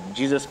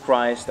Jesus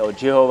Christ or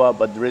Jehovah,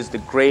 but there is the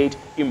great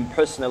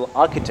impersonal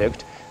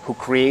architect who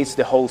creates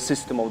the whole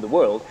system of the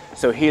world.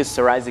 So here's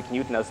Sir Isaac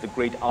Newton as the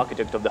great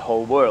architect of the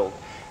whole world.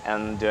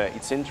 And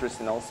it's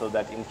interesting also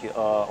that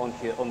on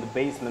the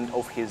basement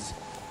of his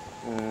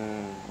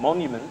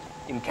monument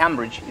in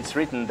Cambridge, it's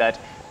written that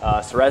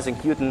Sir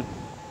Isaac Newton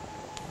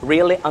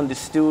really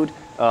understood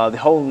the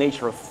whole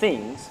nature of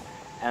things,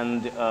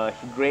 and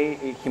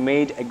he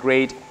made a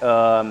great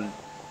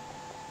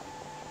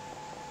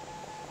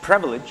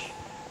privilege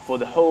for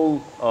the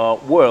whole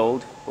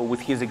world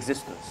with his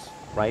existence,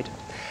 right?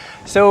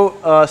 So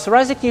Sir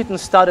Isaac Newton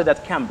started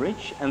at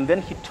Cambridge, and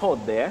then he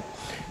taught there.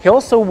 He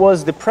also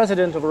was the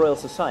president of the Royal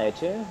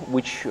Society,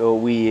 which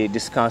we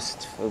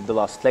discussed in the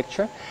last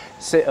lecture,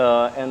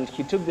 and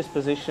he took this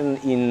position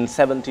in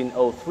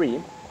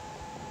 1703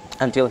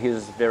 until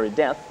his very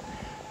death.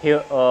 He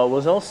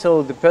was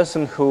also the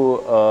person who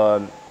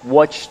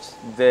watched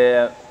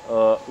the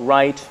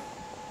right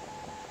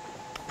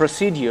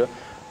procedure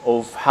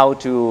of how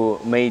to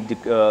make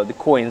the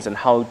coins and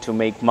how to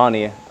make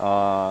money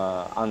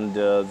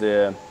under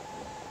the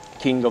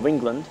King of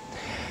England.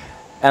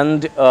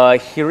 And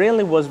he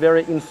really was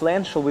very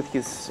influential with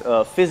his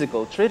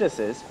physical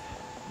treatises,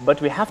 but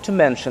we have to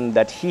mention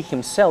that he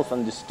himself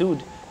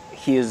understood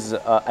his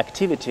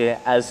activity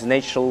as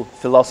natural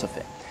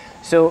philosophy.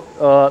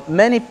 So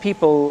many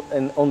people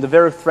on the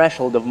very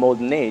threshold of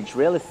modern age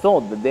really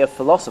thought that they are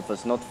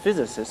philosophers, not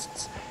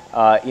physicists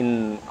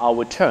in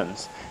our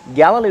terms.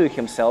 Galileo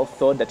himself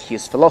thought that he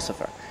is a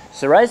philosopher.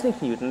 Sir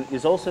Isaac Newton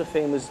is also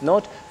famous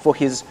not for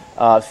his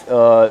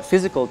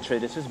physical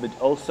treatises, but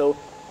also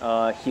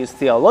his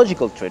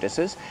theological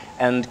treatises.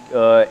 And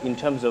in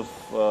terms of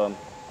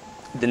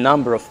the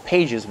number of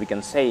pages, we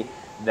can say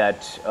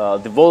that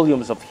the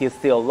volumes of his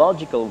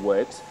theological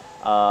works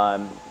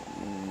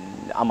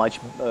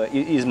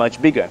is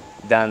much bigger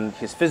than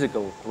his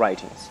physical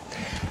writings.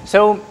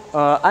 So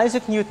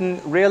Isaac Newton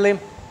really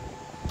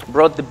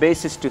brought the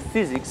basis to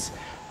physics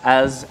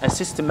as a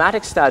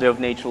systematic study of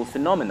natural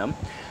phenomena,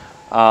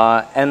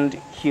 and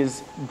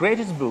his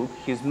greatest book,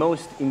 his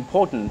most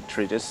important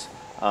treatise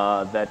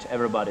that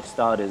everybody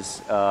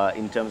studies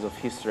in terms of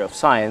history of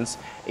science,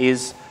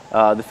 is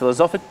the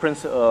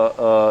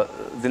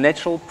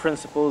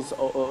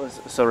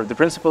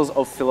principles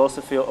of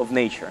philosophy of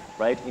nature,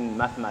 right, in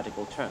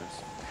mathematical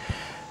terms.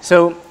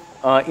 So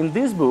in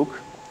this book,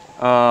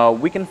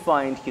 we can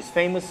find his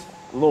famous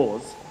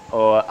laws,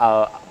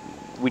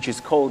 which is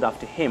called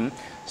after him,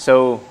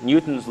 so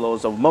Newton's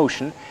laws of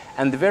motion,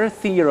 and the very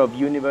theory of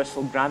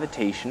universal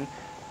gravitation.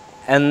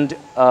 And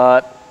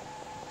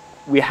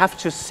we have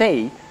to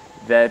say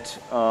that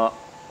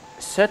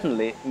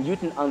certainly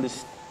Newton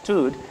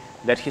understood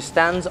that he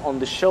stands on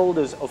the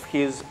shoulders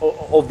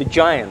of the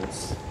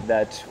giants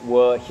that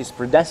were his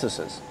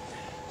predecessors.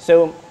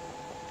 So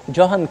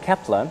Johann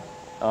Kepler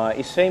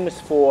is famous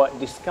for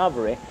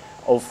discovery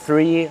of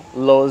 3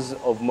 laws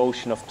of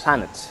motion of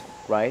planets,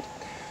 right?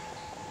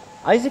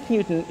 Isaac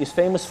Newton is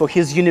famous for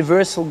his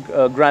universal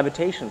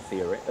gravitation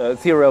theory,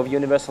 theory of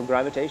universal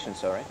gravitation,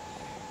 sorry.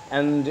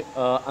 And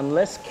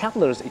unless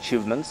Kepler's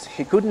achievements,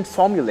 he couldn't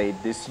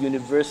formulate this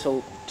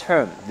universal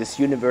term, this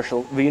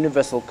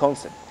universal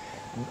concept,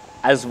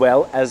 as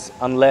well as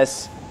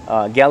unless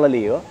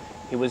Galileo,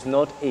 he was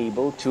not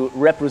able to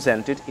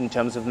represent it in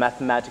terms of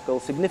mathematical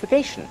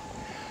signification.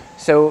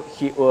 So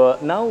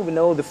now we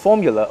know the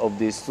formula of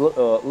this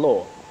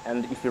law,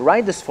 and if we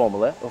write this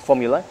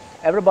formula,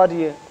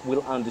 everybody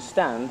will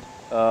understand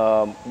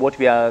what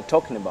we are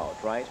talking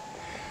about, right?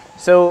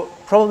 So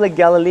probably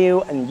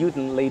Galileo and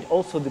Newton laid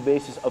also the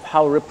basis of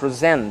how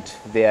represent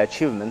their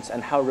achievements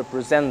and how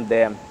represent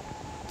their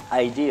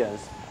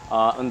ideas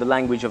in the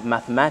language of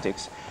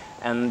mathematics.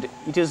 And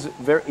it is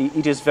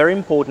very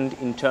important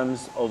in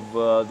terms of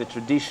the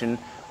tradition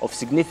of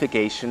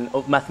signification,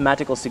 of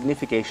mathematical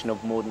signification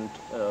of modern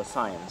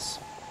science.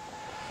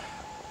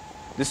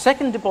 The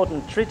second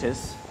important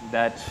treatise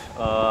that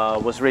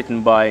was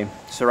written by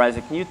Sir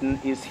Isaac Newton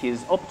is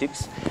his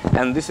Optics,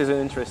 and this is an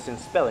interesting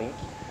spelling.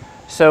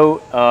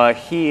 So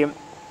he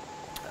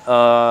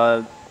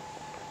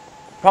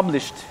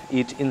published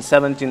it in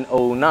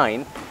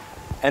 1709,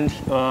 and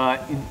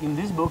in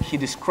this book he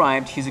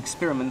described his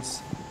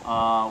experiments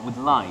with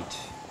light.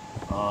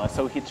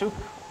 So he took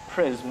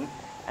prism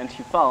and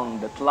he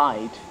found that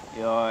light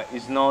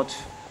is not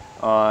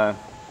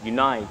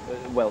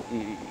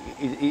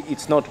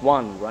it's not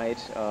one, right,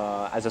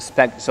 as a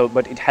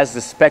but it has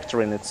the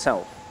spectrum in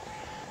itself.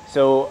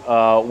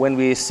 So when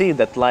we see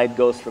that light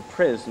goes through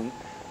prism,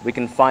 we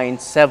can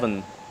find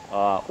 7,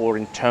 or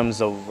in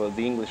terms of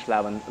the English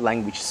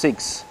language,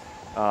 6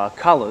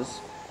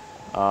 colors,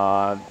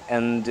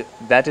 and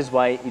that is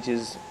why it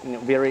is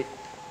very.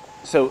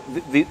 So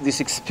this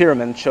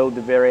experiment showed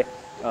the very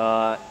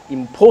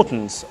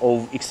importance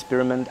of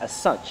experiment as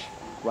such,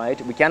 right?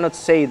 We cannot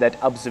say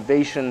that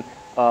observation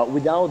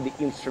without the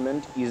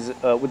instrument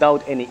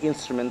without any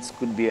instruments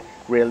could be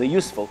really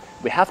useful.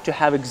 We have to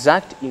have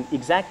exact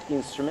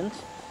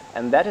instruments,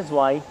 and that is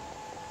why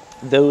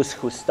those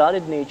who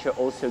studied nature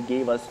also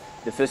gave us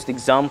the first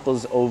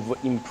examples of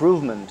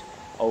improvement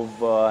of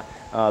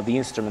the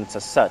instruments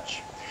as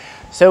such.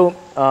 So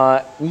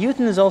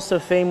Newton is also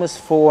famous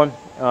for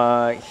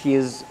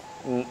his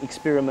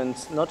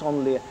experiments not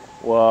only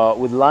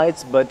with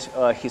lights but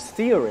his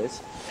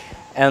theories,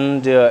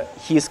 and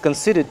he is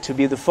considered to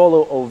be the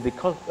follower of the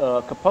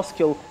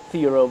corpuscular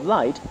theory of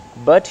light,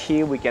 but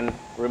here we can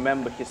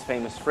remember his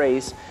famous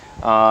phrase,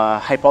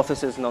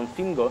 hypothesis non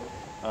fingo,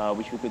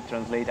 which we could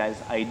translate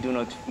as I do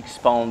not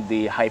expound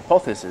the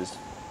hypothesis.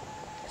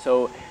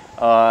 So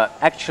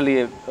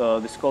actually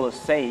the scholars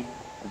say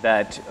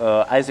that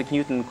Isaac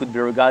Newton could be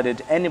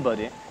regarded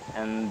anybody,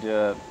 and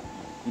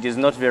it is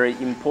not very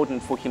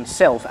important for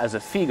himself as a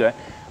figure,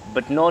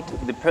 but not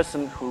the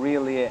person who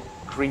really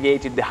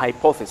created the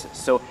hypothesis.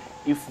 So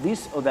if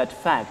this or that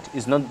fact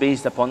is not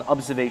based upon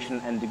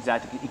observation and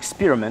exact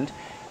experiment,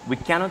 we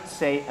cannot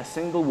say a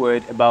single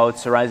word about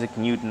Sir Isaac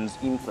Newton's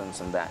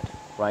influence on that,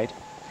 right?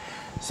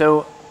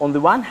 So on the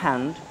one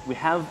hand, we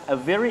have a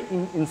very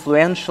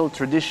influential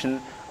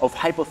tradition of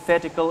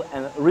hypothetical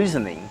and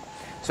reasoning.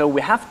 So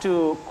we have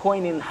to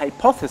coin in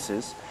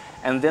hypothesis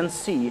and then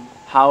see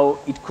how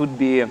it could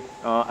be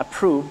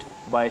approved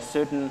by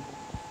certain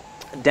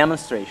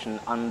demonstration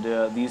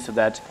under these or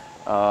that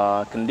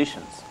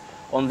conditions.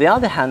 On the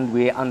other hand,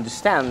 we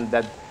understand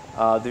that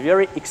the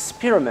very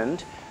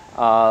experiment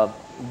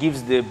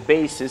gives the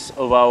basis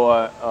of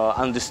our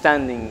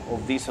understanding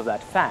of this or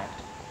that fact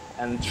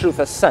and truth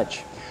as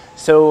such.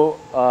 So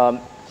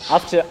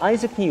after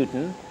Isaac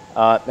Newton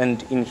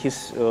and in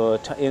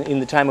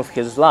the time of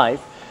his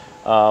life,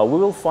 we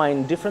will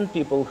find different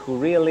people who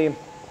really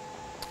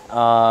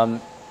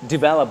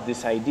develop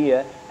this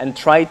idea and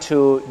try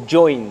to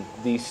join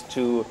these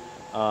two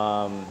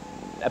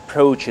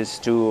approaches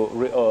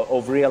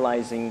of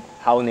realizing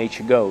how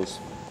nature goes.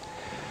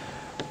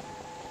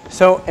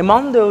 So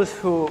among those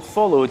who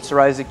followed Sir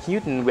Isaac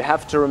Newton, we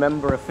have to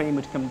remember a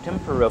famous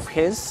contemporary of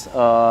his,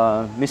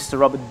 Mr.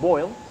 Robert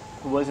Boyle,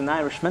 who was an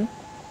Irishman,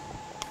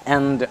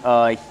 and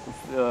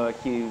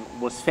he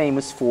was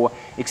famous for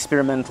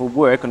experimental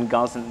work on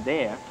gas and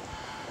air.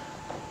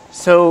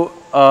 So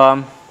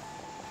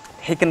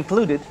he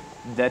concluded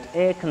that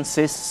air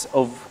consists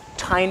of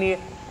tiny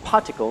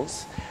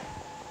particles,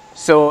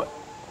 so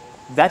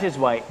that is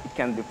why it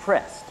can be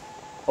pressed.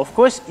 Of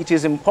course, it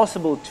is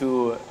impossible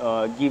to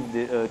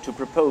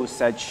propose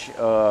such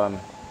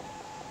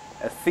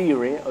a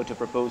theory or to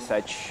propose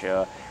such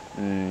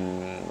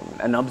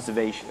an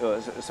observation,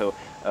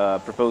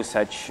 propose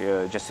such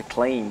just a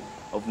claim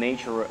of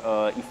nature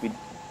if we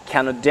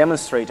cannot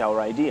demonstrate our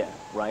idea,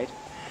 right?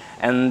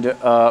 And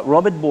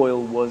Robert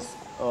Boyle was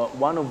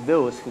one of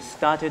those who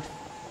started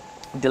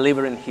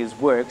delivering his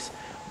works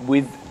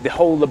with the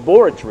whole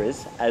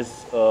laboratories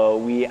as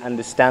we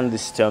understand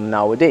this term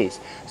nowadays.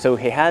 So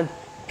he had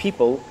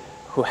people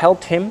who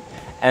helped him,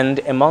 and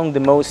among the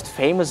most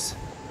famous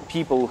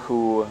people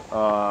who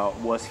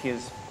was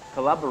his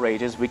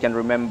collaborators, we can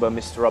remember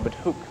Mr. Robert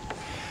Hooke.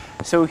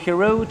 So he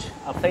wrote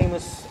a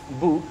famous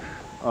book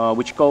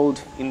which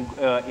called in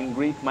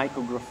Greek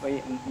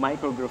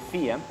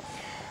Micrographia.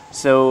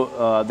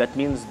 So that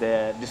means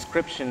the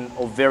description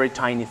of very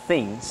tiny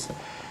things.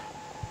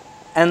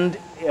 And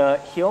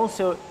he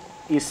also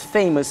is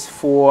famous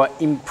for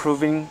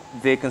improving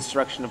the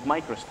construction of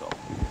microscope.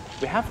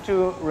 We have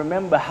to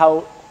remember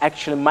how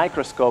actually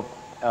microscope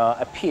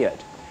appeared.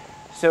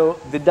 So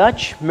the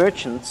Dutch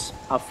merchants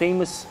are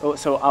famous,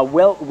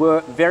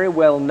 were very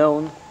well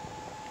known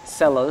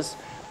sellers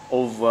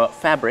of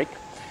fabric.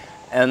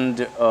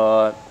 And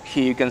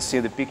here you can see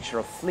the picture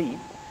of flea.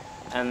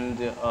 And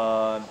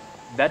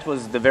that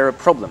was the very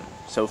problem.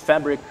 So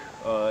fabric,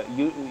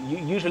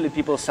 usually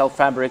people sell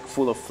fabric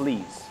full of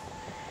fleas.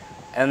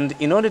 And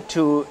in order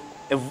to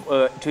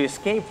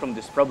escape from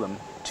this problem,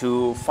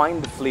 to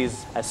find the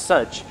fleas as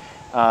such,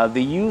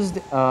 they used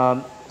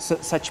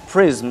such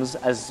prisms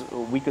as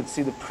we could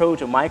see the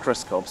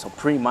proto-microscopes or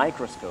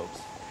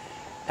pre-microscopes.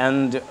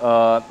 And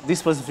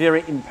this was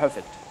very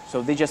imperfect.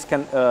 So they just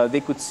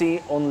they could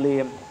see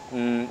only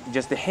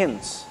just the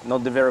hints,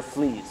 not the very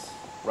fleas,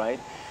 right?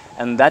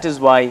 And that is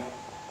why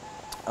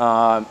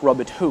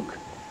Robert Hooke,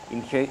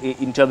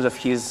 in terms of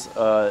his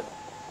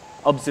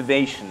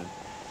observation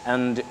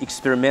and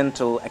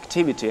experimental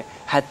activity,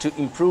 had to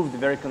improve the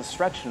very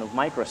construction of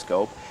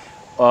microscope,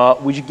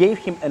 which gave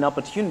him an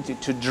opportunity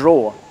to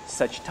draw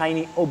such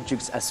tiny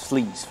objects as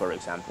fleas, for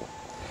example.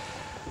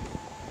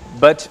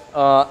 But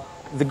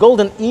the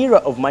golden era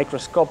of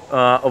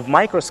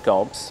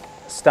microscopes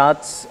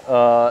starts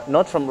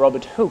not from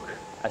Robert Hooke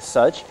as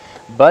such,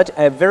 but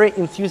a very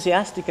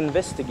enthusiastic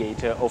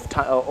investigator of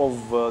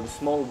the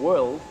small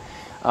world,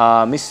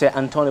 Mr.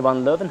 Antoine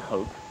van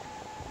Leeuwenhoek,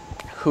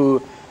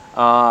 who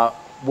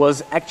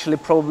was actually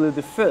probably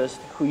the first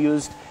who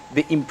used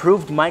the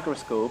improved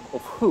microscope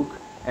of Hooke,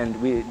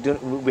 and we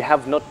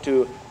have not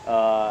to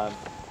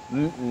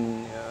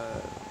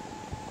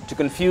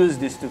confuse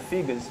these two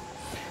figures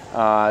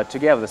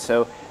together.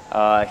 So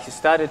he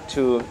started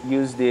to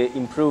use the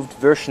improved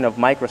version of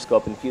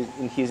microscope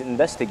in his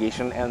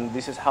investigation, and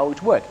this is how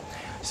it worked.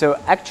 So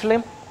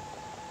actually,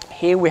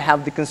 here we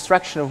have the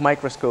construction of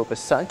microscope as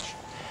such.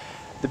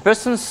 The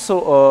person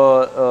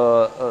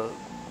so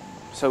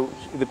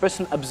the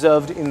person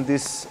observed in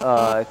this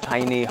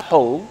tiny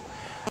hole,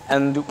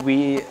 and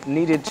we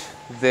needed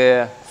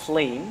the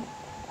flame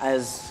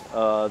as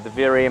the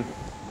very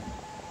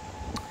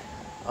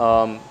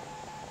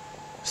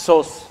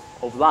source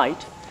of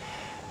light.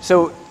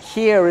 So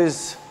here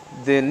is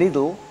the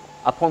needle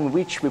upon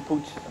which we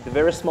put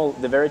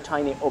the very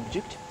tiny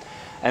object.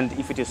 And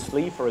if it is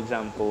flea, for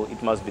example,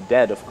 it must be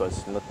dead, of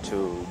course, not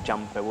to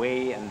jump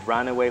away and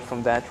run away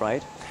from that,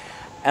 right?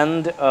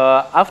 And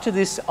after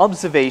this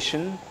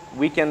observation,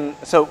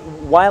 so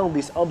while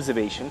this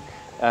observation,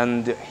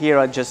 and here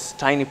are just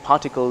tiny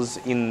particles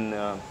in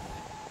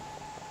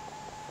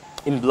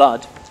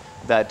blood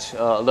that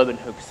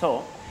Leeuwenhoek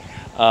saw.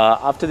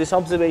 After this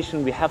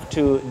observation, we have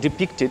to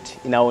depict it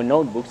in our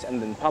notebooks and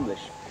then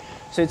publish.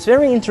 So it's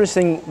very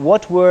interesting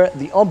what were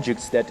the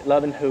objects that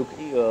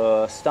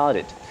Leeuwenhoek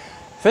started.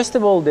 First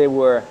of all, there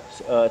were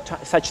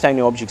such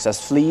tiny objects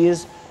as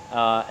fleas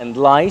and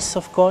lice,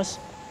 of course.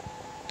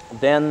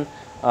 Then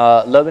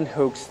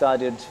Leeuwenhoek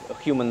studied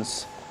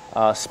humans'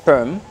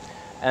 sperm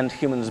and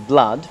humans'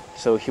 blood.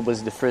 So he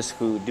was the first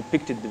who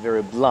depicted the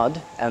very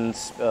blood and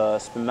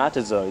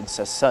spermatozoids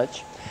as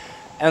such.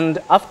 And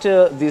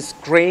after this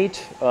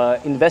great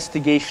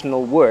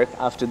investigational work,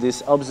 after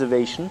this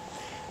observation,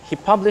 he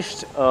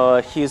published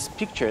his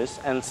pictures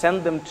and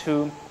sent them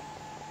to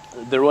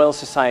the Royal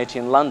Society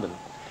in London.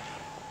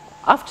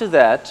 After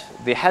that,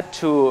 they had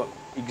to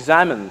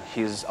examine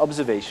his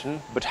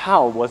observation, but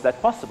how was that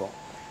possible?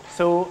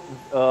 So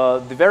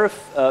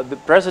the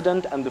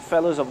president and the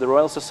fellows of the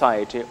Royal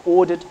Society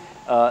ordered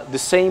the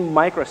same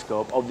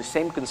microscope of the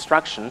same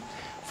construction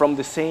from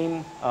the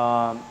same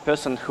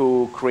person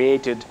who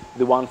created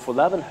the one for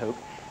Leeuwenhoek.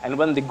 And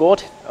when they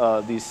got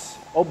this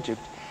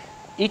object,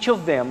 each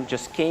of them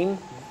just came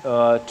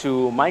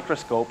to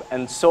microscope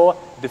and saw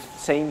the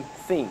same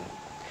thing.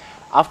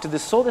 After they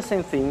saw the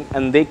same thing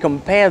and they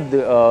compared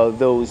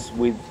those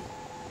with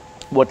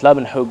what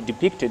Leeuwenhoek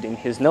depicted in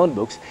his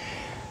notebooks,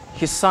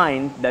 he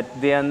signed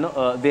that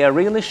they are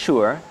really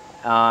sure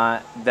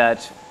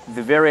that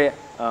the very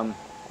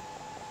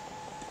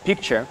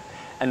picture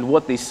and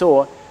what they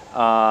saw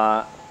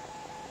are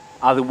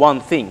the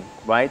one thing,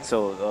 right?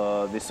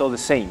 So they saw the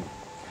same.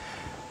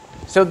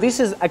 So this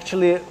is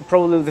actually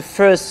probably the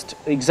first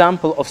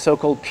example of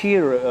so-called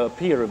peer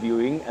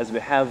reviewing as we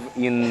have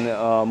in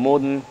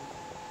modern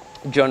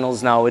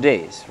journals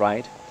nowadays,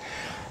 right?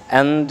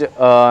 And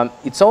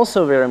it's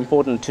also very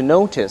important to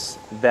notice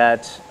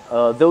that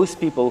those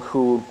people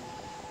who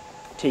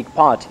take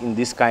part in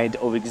this kind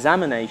of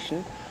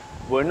examination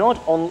were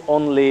not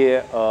only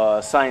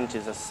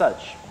scientists as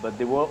such, but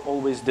they were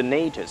always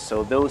donators.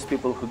 So those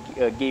people who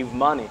gave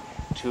money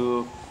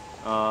to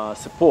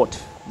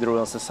support the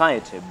Royal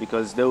Society,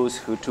 because those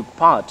who took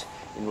part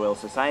in Royal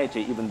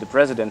Society, even the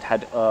president,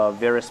 had a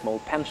very small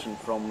pension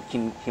from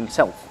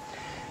himself.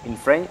 In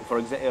French,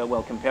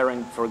 well,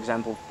 comparing, for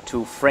example,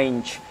 to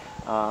French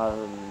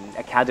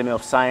Academy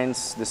of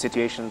Science, the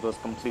situation was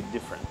completely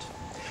different.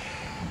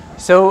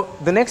 So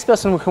the next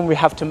person whom we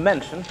have to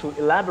mention, who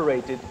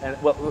elaborated and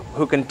well,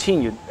 who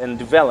continued and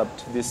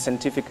developed this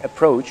scientific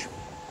approach,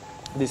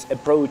 this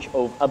approach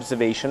of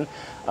observation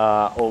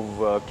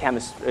of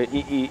chemistry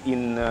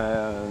in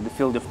the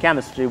field of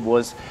chemistry,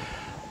 was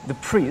the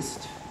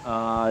priest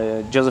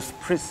Joseph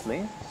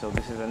Priestley. So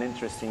this is an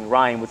interesting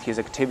rhyme with his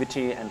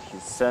activity and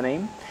his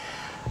surname.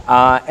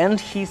 And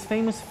he's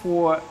famous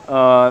for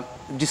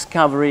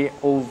discovery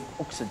of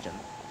oxygen.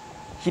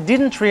 He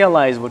didn't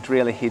realize what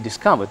really he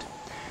discovered,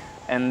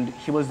 and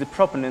he was the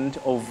proponent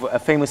of a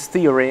famous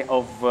theory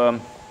of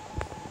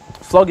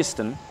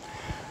phlogiston.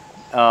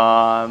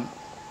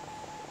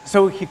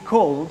 So he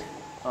called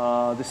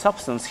the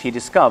substance he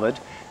discovered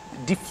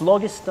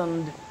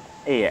dephlogistoned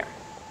air.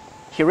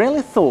 He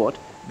really thought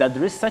that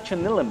there is such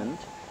an element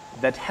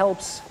that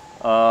helps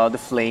the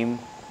flame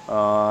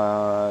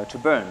to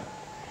burn.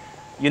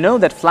 You know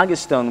that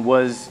phlogiston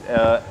was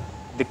the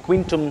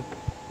quantum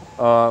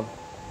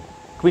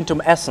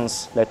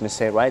essence, let me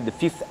say, right? The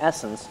fifth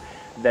essence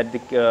that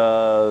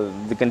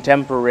the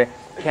contemporary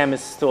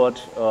chemists thought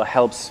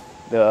helps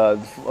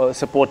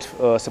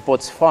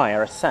supports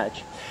fire as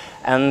such.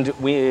 And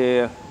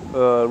we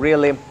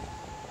really,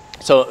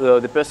 so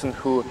the person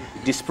who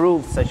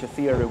disproved such a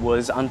theory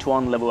was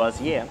Antoine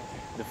Lavoisier,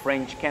 the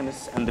French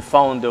chemist and the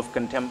founder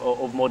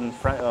of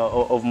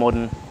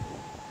modern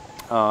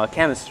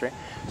chemistry.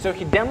 So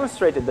he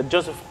demonstrated that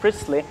Joseph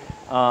Priestley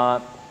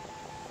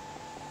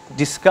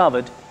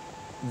discovered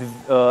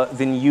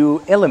the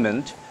new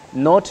element,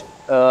 not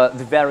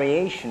the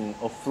variation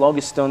of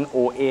phlogiston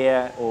or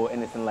air or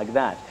anything like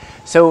that.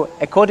 So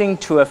according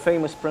to a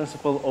famous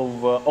principle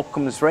of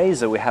Occam's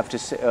razor, we have to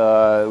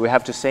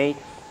say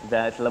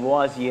that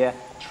Lavoisier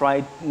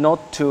tried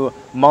not to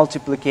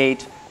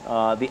multiplicate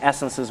the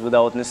essences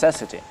without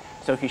necessity.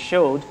 So he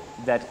showed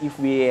that if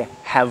we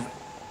have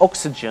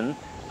oxygen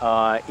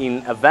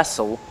in a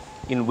vessel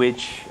in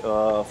which,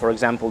 for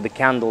example, the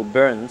candle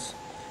burns,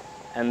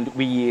 and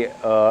we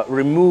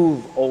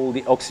remove all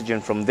the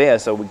oxygen from there,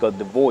 so we got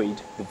the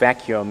void, the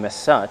vacuum as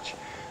such,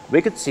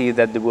 we could see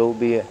that there will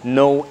be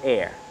no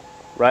air,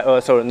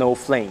 right? Sorry, no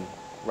flame,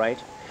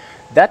 right?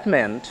 That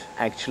meant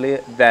actually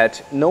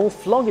that no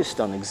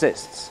phlogiston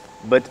exists,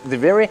 but the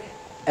very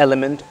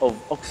element of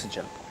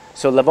oxygen.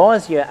 So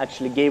Lavoisier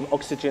actually gave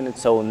oxygen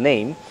its own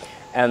name,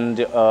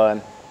 and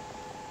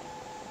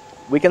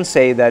we can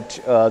say that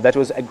that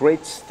was a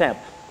great step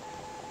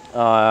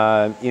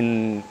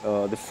in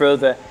the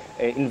further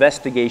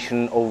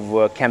investigation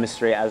of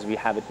chemistry as we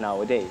have it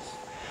nowadays.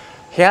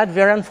 He had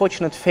very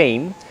unfortunate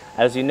fame.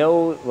 As you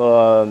know,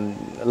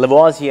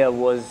 Lavoisier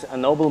was a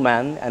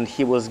nobleman, and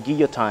he was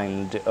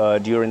guillotined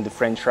during the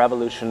French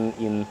Revolution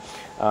in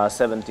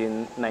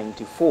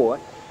 1794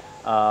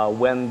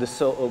 when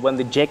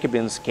the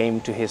Jacobins came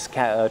to his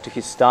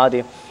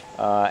study,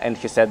 and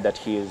he said that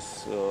he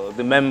is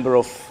the member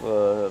of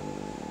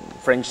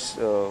French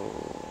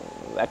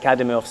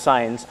Academy of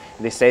Science.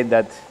 They said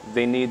that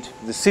they need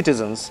the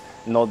citizens,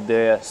 not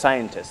the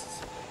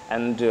scientists,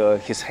 and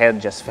his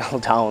head just fell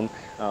down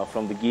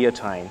from the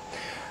guillotine.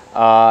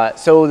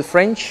 So the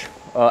French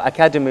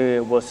Academy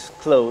was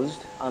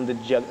closed under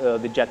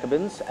the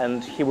Jacobins,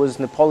 and he was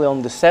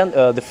Napoleon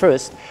I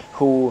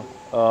who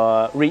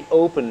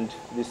reopened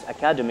this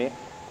academy,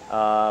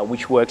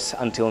 which works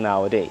until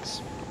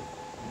nowadays.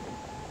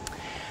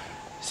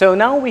 So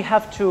now we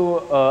have to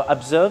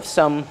observe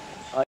some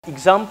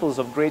examples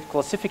of great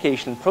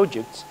classification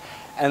projects,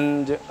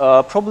 and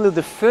probably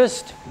the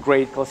first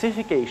great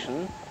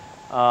classification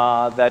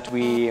that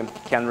we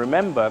can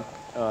remember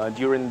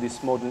during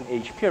this modern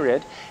age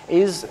period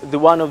is the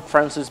one of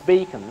Francis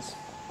Bacon's,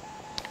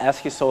 as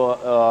he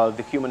saw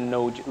the human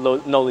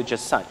knowledge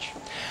as such.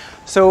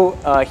 So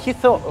he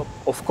thought,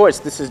 of course,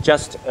 this is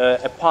just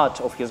a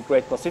part of his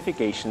great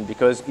classification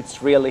because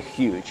it's really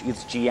huge,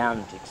 it's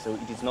gigantic, so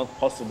it is not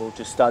possible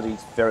to study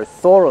it very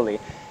thoroughly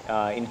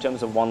in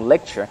terms of one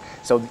lecture.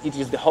 So it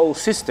is the whole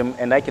system,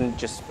 and I can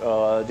just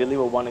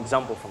deliver one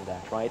example from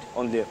that, right,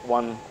 on the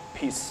one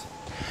piece.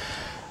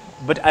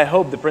 But I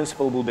hope the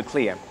principle will be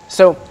clear.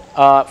 So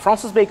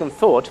Francis Bacon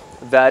thought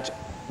that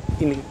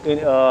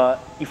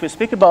if we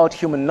speak about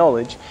human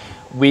knowledge,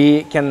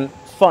 we can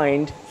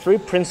find three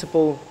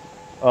principal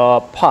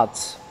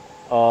parts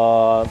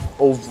of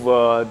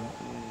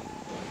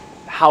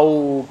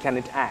how can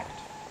it act,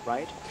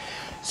 right?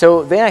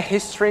 So they are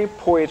history,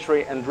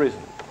 poetry, and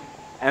reason.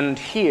 And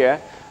here,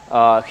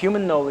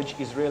 human knowledge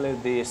is really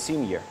the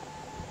senior.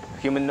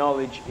 Human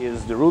knowledge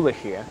is the ruler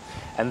here.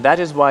 And that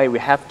is why we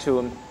have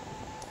to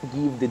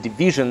give the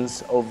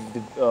divisions of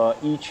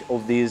each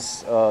of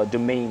these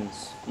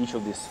domains, each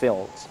of these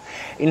fields.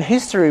 In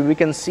history, we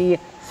can see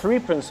three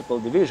principal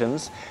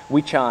divisions,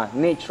 which are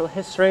natural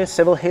history,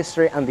 civil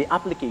history, and the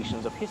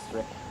applications of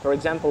history. For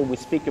example, we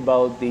speak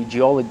about the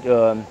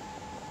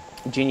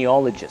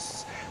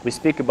genealogists. We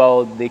speak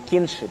about the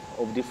kinship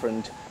of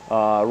different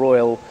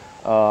royal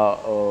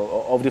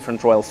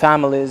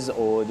families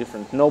or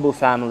different noble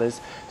families.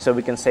 So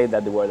we can say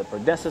that they were the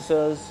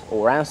predecessors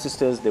or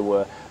ancestors. They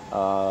were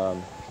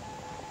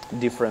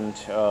different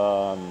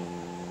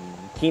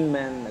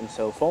kinmen and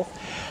so forth.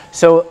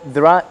 So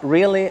there are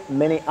really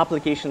many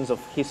applications of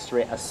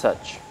history as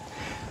such.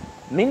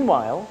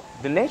 Meanwhile,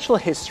 the natural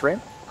history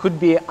could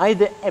be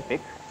either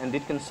epic, and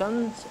it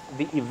concerns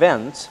the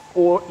events,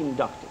 or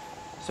inductive.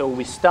 So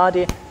we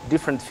study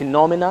different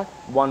phenomena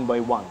one by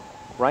one,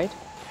 right?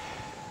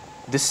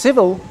 The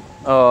civil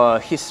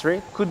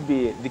history could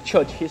be the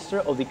church history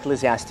or the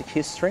ecclesiastic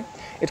history.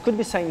 It could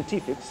be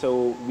scientific,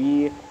 so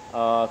we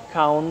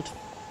count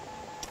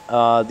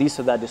these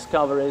or that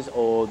discoveries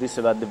or these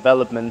or that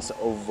developments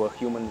of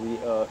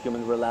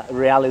human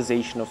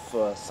realization of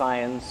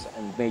science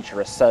and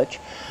nature as such.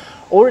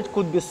 Or it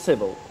could be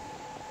civil,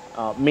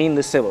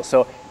 mainly civil.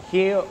 So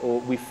here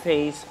we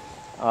face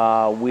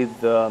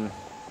with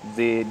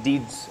the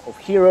deeds of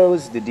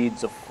heroes, the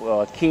deeds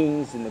of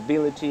kings, the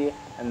nobility,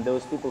 and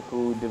those people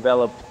who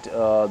developed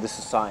the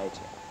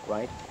society,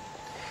 right?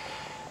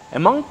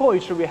 Among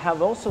poetry, we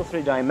have also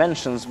three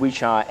dimensions,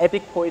 which are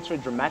epic poetry,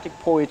 dramatic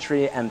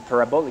poetry, and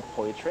parabolic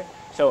poetry.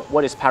 So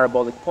what is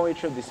parabolic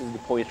poetry? This is the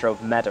poetry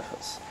of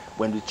metaphors.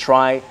 When we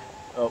try,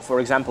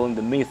 for example, in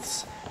the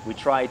myths, we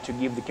try to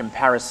give the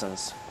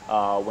comparisons.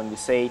 When we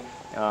say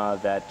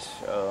that,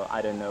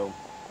 I don't know,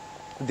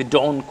 the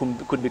dawn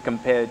could be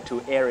compared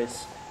to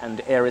Eris,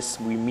 and Eris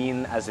we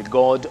mean as a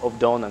god of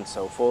dawn and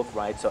so forth,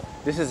 right? So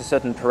this is a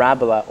certain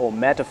parabola or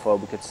metaphor,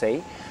 we could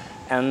say.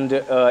 And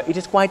it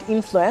is quite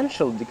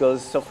influential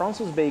because Sir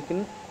Francis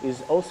Bacon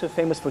is also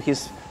famous for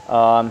his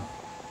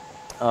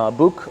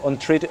book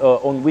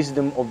on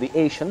wisdom of the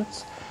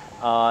ancients,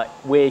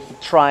 where he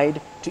tried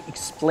to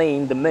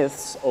explain the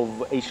myths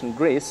of ancient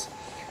Greece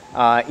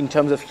in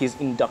terms of his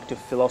inductive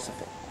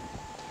philosophy.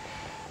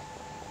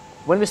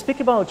 When we speak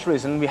about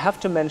reason, we have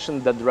to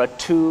mention that there are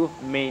two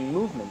main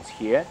movements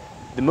here,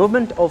 the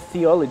movement of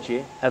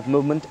theology and the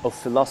movement of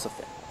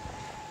philosophy.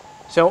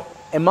 So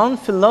among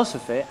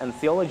philosophy and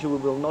theology we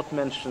will not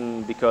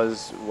mention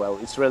because, well,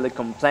 it's really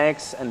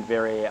complex and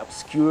very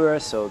obscure,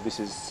 so this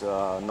is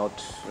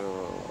not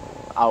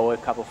our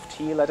cup of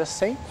tea, let us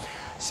say.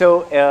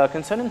 So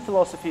concerning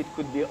philosophy, it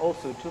could be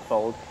also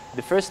twofold.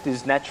 The first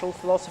is natural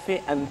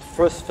philosophy and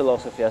first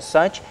philosophy as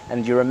such,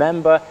 and you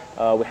remember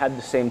we had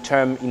the same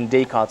term in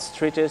Descartes'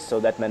 treatise,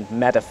 so that meant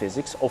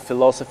metaphysics or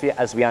philosophy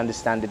as we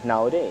understand it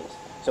nowadays.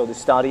 So the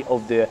study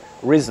of the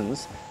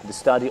reasons, the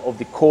study of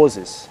the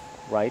causes,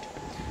 right?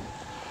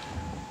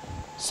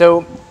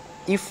 So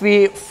if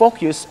we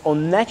focus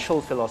on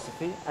natural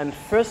philosophy and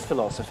first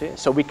philosophy,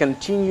 so we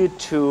continue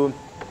to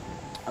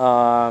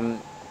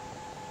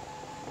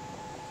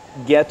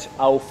get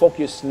our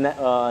focus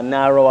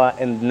narrower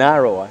and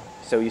narrower,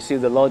 so you see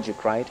the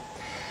logic, right?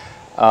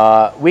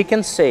 We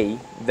can say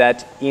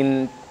that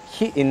in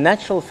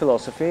natural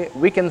philosophy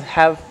we can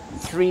have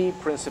three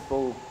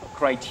principal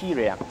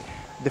criteria.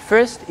 The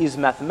first is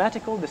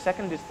mathematical, the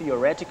second is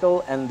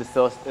theoretical, and the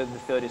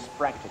third is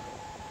practical.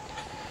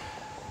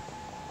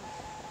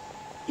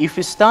 If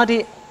we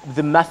study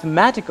the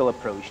mathematical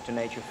approach to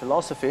nature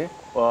philosophy,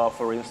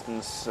 for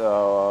instance,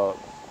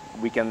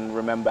 we can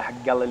remember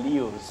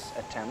Galileo's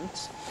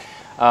attempts.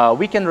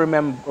 We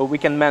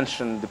can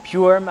mention the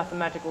pure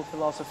mathematical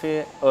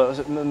philosophy,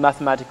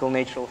 mathematical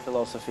natural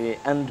philosophy,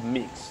 and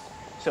mixed.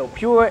 So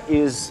pure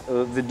is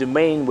the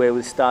domain where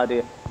we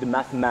study the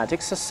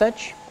mathematics as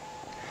such,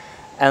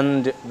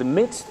 and the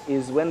mixed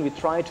is when we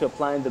try to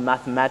apply the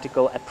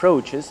mathematical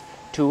approaches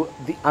to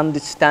the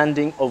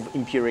understanding of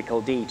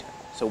empirical data.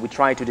 So we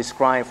try to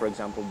describe, for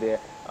example, the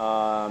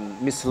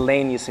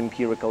miscellaneous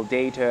empirical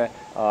data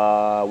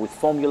with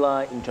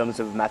formula in terms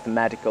of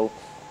mathematical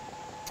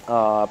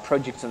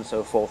projects and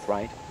so forth,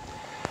 right?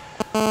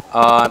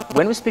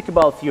 When we speak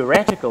about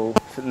theoretical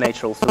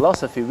natural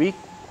philosophy, we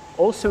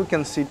also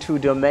can see two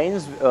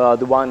domains,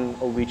 the one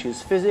of which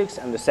is physics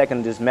and the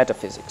second is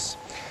metaphysics.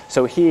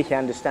 So here he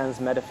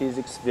understands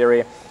metaphysics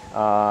in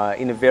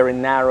a very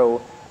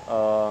narrow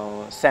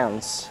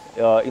sense,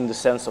 in the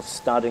sense of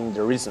studying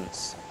the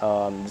reasons,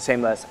 the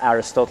same as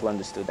Aristotle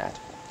understood that.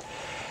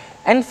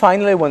 And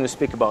finally, when we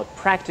speak about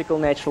practical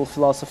natural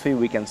philosophy,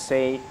 we can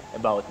say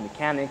about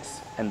mechanics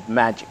and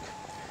magic.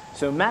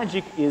 So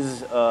magic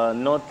is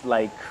not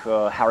like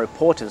Harry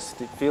Potter's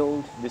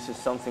field. This is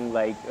something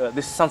like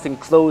this is something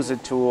closer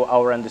to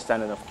our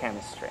understanding of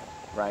chemistry,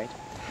 right?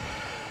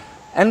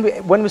 And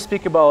when we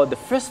speak about the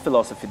first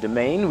philosophy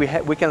domain,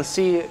 we can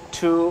see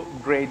two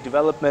great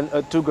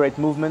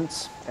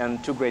movements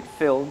and two great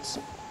fields,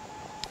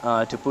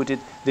 to put it,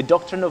 the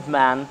doctrine of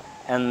man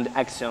and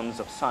axioms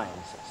of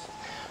sciences.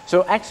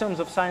 So axioms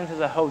of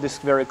sciences, I hope this is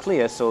very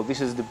clear. So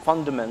this is the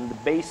fundament, the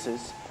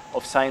basis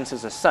of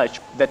sciences as such,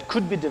 that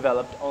could be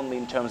developed only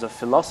in terms of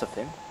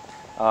philosophy.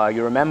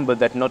 You remember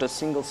that not a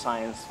single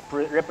science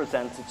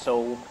represents its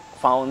own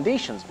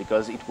foundations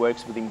because it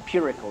works with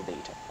empirical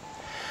data.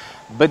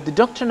 But the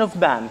doctrine of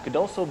man could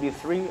also be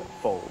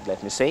threefold,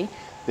 let me say.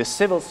 The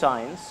civil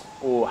science,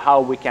 or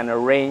how we can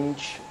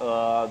arrange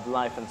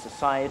life and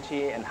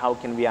society, and how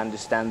can we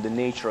understand the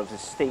nature of the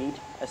state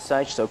as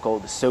such,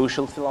 so-called the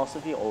social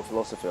philosophy or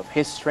philosophy of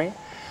history.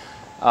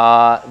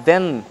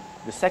 Then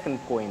the second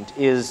point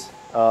is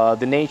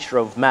the nature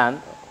of man.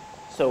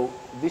 So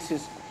this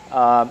is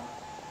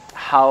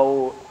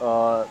how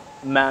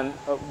man,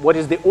 what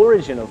is the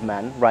origin of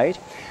man, right?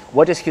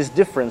 What is his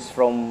difference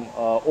from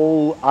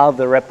all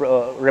other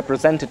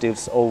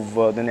representatives of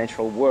the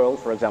natural world,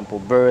 for example,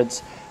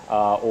 birds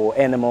or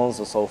animals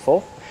or so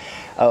forth,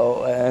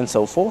 and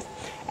so forth.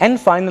 And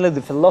finally,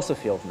 the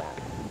philosophy of man.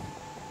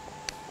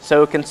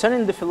 So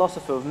concerning the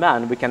philosophy of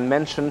man, we can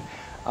mention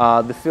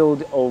the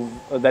field of,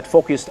 that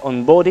focused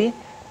on body,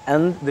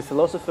 and the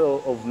philosophy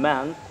of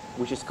man,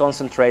 which is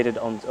concentrated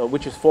on,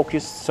 which is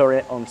focused,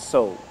 on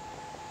soul.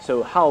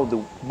 So how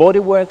the body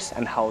works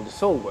and how the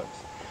soul works.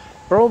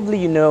 Probably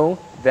you know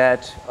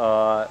that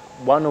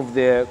one of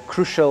the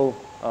crucial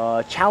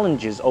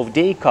challenges of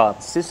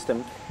Descartes'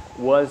 system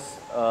was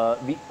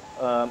the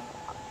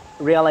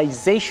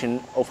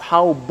realization of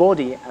how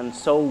body and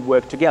soul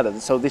work together.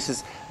 So this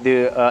is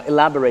the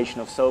elaboration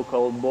of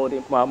so-called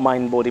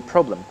mind-body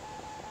problem.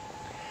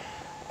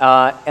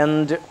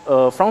 And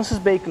Francis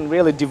Bacon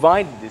really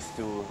divided these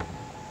two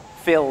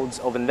fields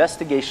of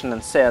investigation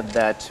and said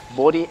that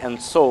body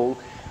and soul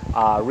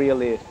are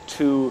really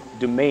two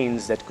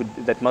domains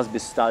that must be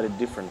studied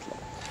differently.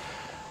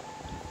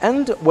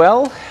 And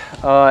well,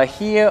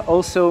 here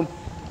also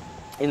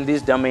in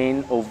this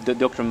domain of the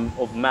doctrine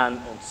of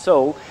man and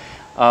soul,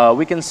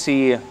 we can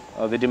see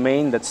the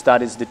domain that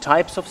studies the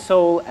types of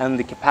soul and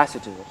the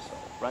capacities of soul,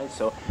 right?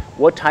 So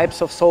what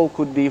types of soul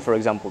could be, for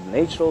example, the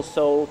natural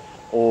soul,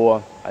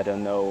 or I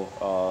don't know,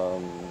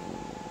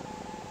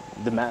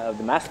 the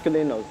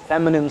masculine or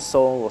feminine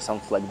soul or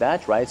something like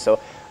that, right? So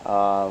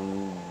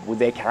with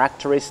their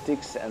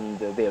characteristics and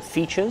their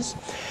features.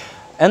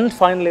 And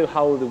finally,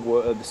 how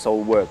the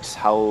soul works,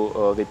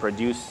 how they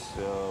produce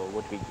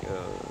what we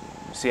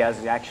see as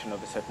the action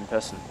of a certain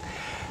person.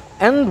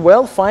 And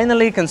well,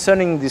 finally,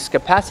 concerning these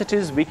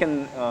capacities, we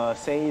can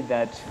say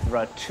that there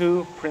are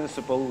two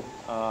principal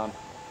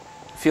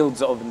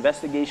fields of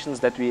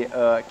investigations that we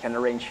can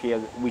arrange here,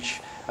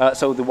 which,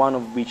 so the one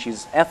of which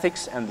is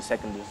ethics and the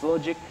second is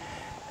logic.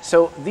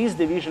 So this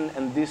division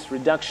and this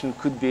reduction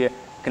could be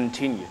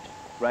continued,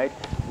 right?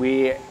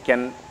 We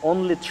can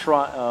only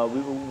try,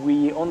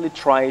 we only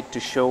try to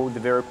show the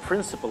very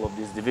principle of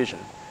this division,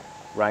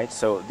 right?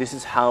 So this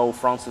is how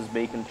Francis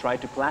Bacon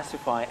tried to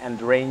classify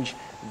and arrange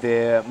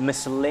the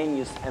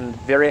miscellaneous and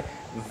very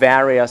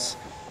various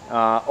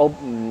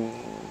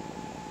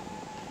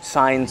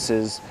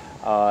sciences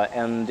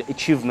and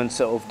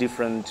achievements of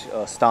different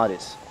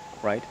studies,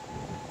 right?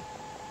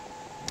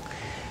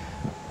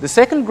 The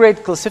second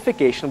great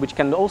classification, which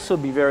can also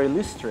be very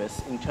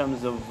illustrious in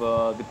terms of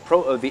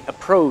the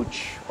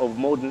approach of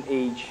modern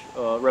age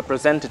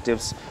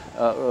representatives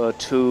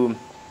to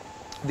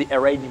the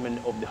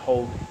arrangement of the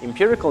whole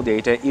empirical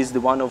data, is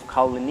the one of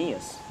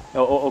Linnaeus,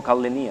 or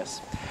Linnaeus.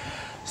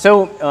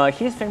 So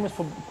he is famous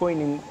for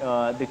coining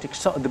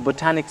the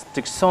botanic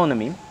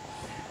taxonomy,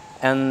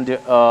 and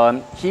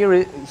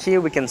here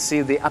we can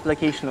see the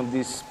application of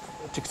this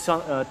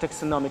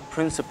taxonomic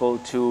principle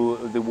to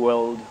the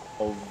world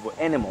of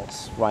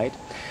animals, right?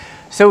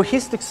 So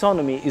his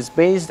taxonomy is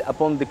based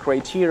upon the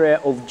criteria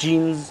of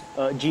genes,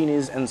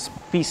 genus and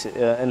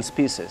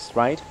species,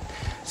 right?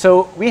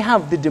 So we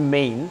have the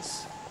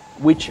domains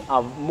which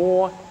are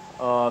more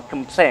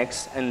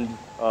complex and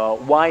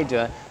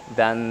wider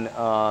than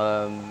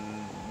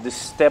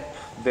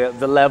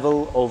the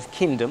level of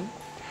kingdom.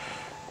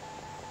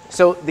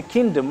 So the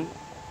kingdom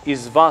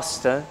is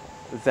vaster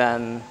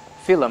than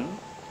phylum.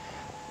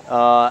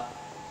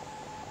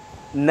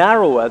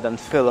 Narrower than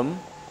phylum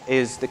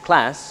is the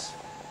class,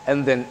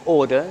 and then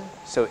order,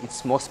 so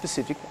it's more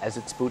specific as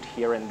it's put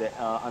here in the,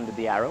 under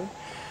the arrow.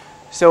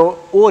 So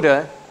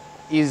order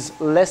is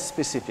less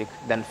specific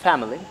than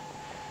family.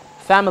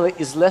 Family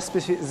is less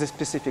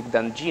specific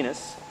than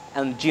genus,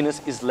 and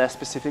genus is less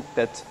specific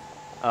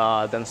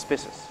than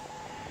species.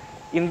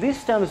 In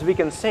these terms, we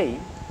can say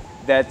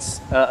that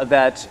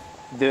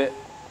the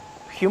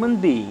human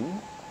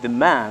being, the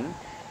man,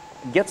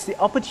 gets the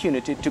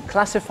opportunity to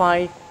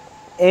classify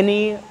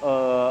any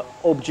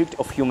object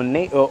of human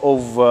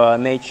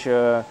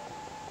nature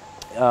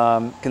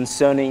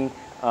concerning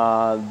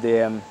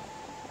the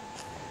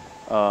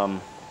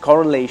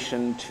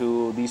correlation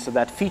to these or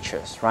that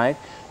features, right?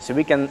 So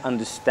we can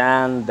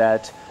understand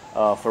that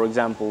For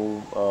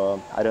example,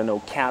 I don't know,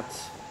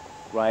 cats,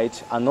 right?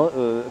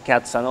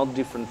 Cats are not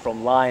different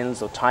from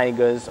lions or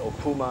tigers or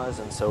pumas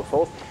and so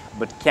forth,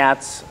 but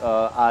cats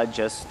are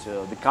just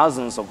the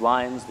cousins of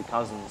lions, the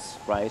cousins,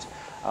 right,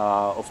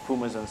 of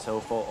pumas and so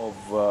forth,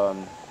 of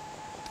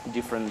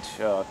different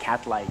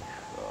cat-like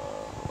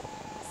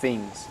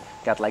things,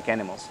 cat-like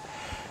animals.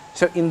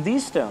 So in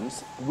these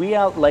terms, we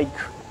are like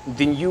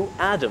the new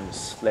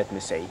Adams, let me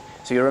say.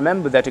 So you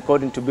remember that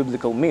according to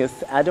biblical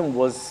myth, Adam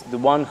was the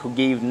one who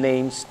gave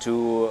names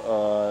to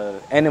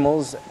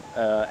animals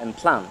and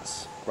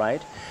plants,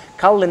 right?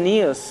 Carl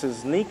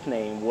Linnaeus'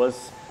 nickname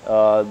was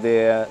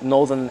the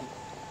Northern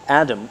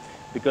Adam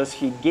because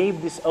he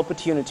gave this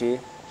opportunity,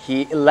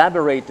 he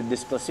elaborated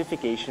this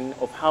classification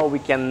of how we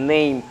can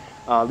name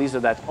these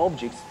or that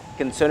objects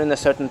concerning a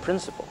certain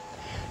principle.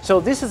 So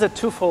this is a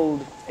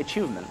twofold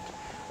achievement.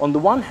 On the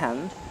one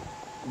hand,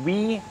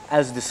 we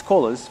as the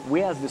scholars,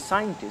 we as the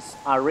scientists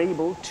are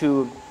able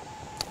to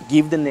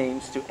give the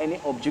names to any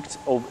objects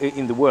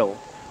in the world.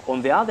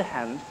 On the other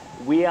hand,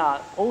 we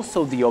are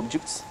also the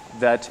objects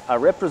that are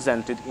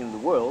represented in the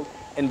world,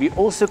 and we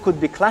also could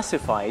be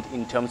classified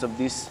in terms of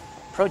this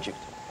project.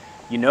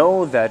 You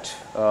know that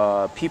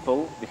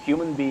people, the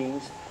human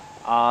beings,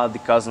 are the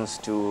cousins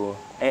to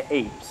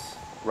apes,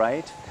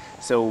 right?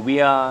 So we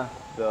are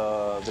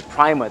the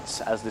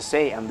primates, as they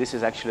say, and this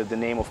is actually the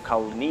name of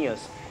Carl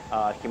Linnaeus.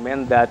 He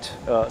meant that,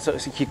 so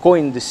he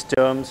coined these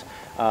terms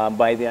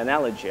by the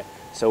analogy.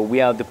 So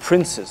we are the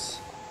princes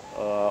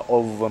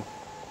of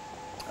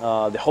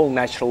the whole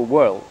natural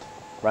world,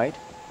 right?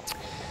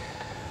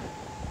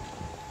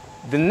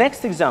 The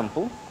next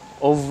example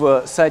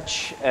of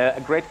such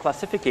a great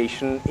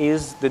classification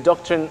is the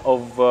doctrine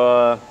of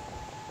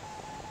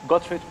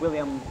Gottfried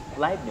Wilhelm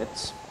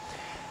Leibniz.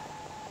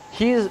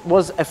 He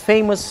was a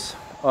famous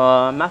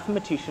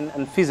mathematician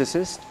and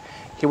physicist.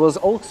 He was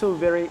also a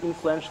very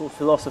influential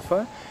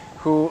philosopher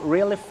who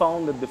really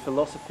founded the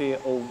philosophy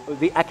of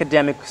the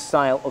academic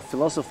style of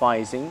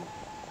philosophizing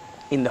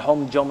in the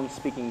home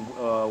German-speaking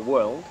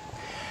world.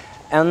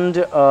 And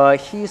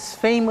he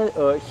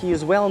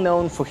is well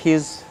known for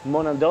his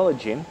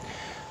monadology,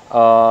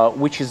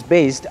 which is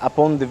based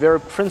upon the very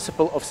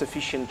principle of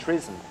sufficient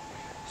reason.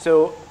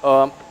 So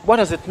what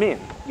does it mean?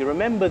 You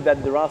remember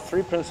that there are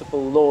three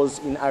principal laws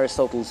in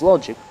Aristotle's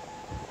logic.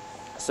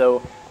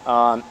 So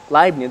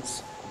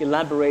Leibniz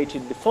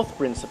elaborated the fourth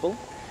principle,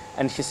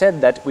 and he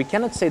said that we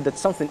cannot say that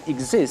something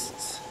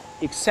exists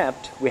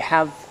except we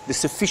have the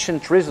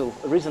sufficient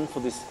reason for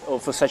this, or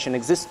for such an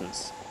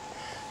existence.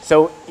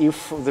 So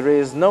if there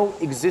is no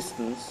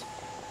existence,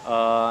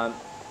 there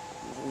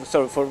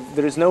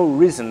is no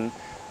reason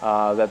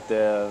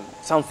that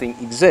something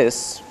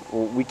exists,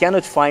 we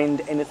cannot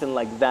find anything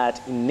like that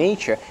in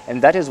nature,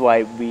 and that is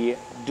why we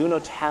do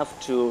not have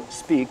to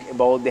speak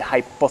about the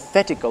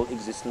hypothetical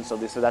existence of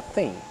this or that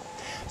thing.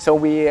 So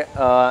we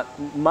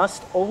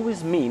must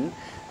always mean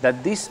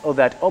that this or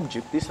that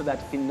object, this or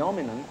that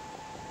phenomenon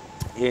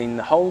in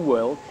the whole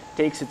world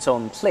takes its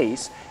own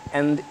place,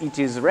 and it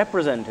is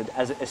represented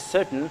as a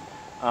certain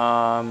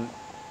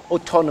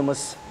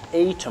autonomous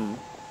atom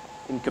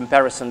in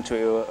comparison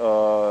to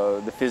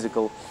the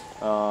physical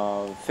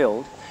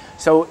field.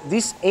 So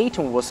this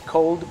atom was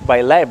called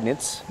by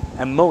Leibniz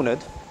a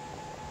monad,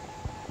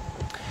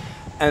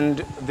 and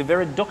the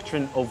very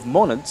doctrine of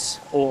monads,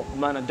 or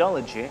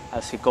monadology,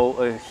 as he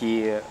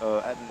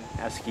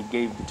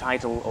gave the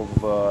title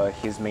of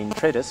his main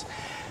treatise,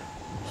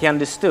 he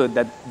understood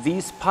that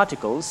these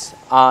particles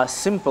are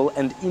simple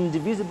and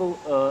indivisible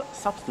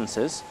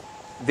substances,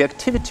 the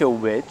activity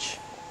of which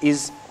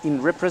is in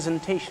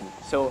representation.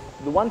 So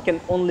the one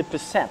can only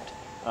perceive,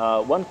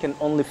 one can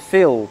only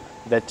feel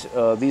that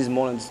these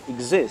monads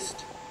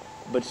exist,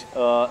 but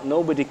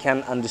nobody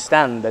can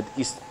understand that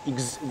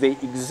they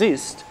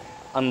exist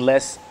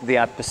unless they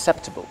are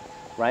perceptible,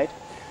 right?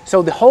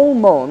 So the whole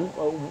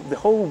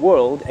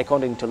world,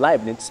 according to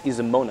Leibniz, is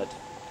a monad.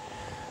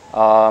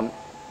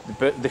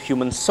 The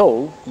human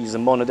soul is a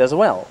monad as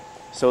well.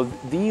 So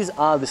these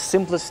are the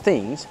simplest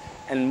things,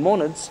 and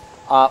monads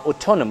are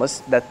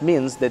autonomous. That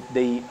means that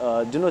they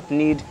do not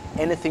need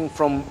anything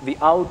from the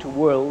outer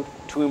world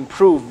to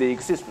improve their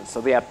existence,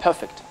 so they are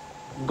perfect.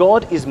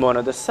 God is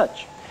monad as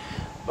such.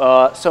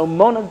 So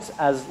monads,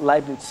 as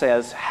Leibniz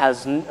says,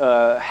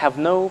 have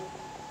no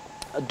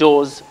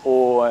doors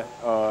or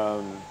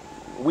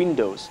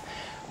windows,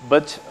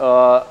 but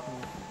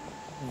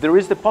there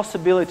is the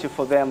possibility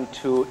for them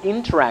to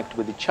interact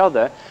with each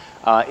other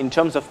in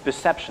terms of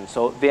perception,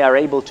 so they are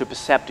able to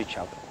perceive each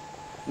other.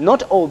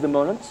 Not all the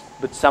monads,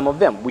 but some of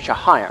them, which are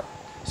higher.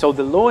 So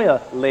the lower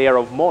layer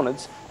of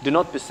monads do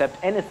not perceive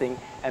anything,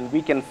 and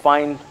we can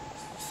find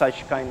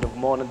such kind of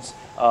monads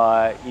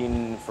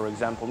in, for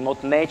example,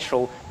 not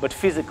natural, but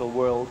physical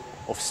world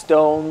of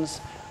stones,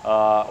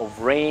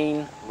 of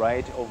rain,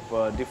 right,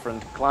 of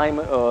different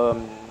climate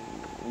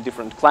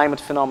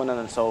phenomena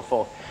and so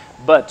forth.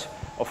 But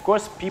of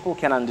course, people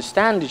can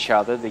understand each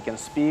other. They can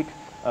speak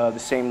the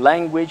same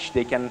language.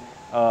 They can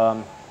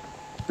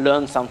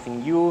learn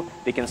something new,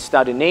 they can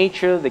study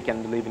nature, they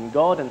can believe in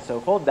God and so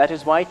forth. That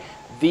is why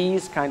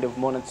these kind of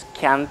monads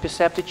can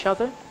perceive each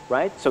other,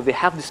 right? So they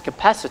have this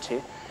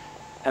capacity,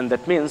 and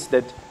that means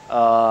that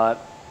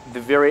the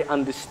very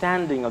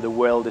understanding of the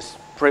world is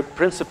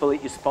principally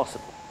is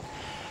possible.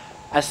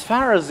 As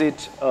far as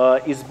it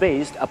is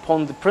based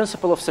upon the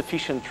principle of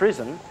sufficient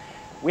reason,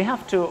 we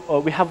have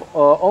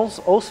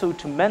also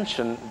to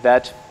mention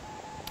that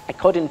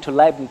according to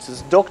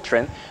Leibniz's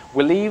doctrine,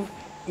 we live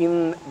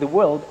in the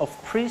world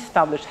of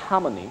pre-established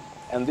harmony,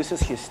 and this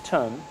is his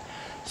term.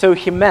 So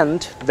he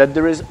meant that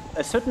there is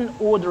a certain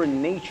order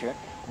in nature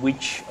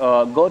which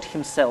God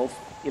himself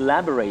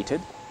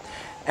elaborated,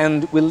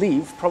 and we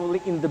live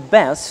probably in the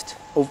best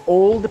of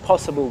all the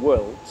possible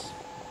worlds.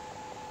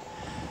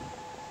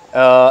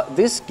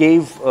 This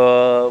gave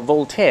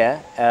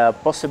Voltaire a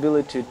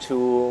possibility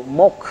to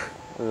mock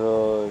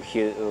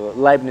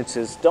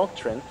Leibniz's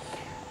doctrine,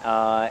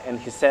 and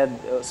he said,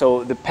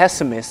 so the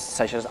pessimists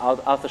such as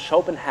Arthur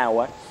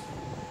Schopenhauer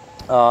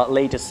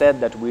later said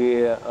that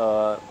we,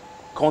 on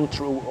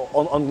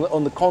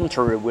the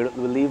contrary, we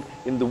live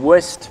in the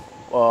worst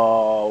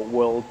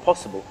world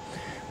possible.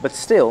 But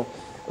still,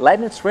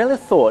 Leibniz really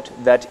thought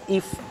that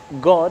if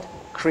God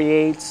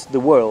creates the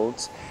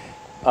worlds,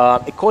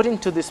 according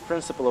to this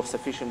principle of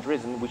sufficient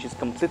reason, which is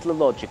completely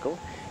logical,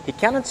 he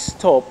cannot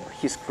stop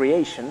his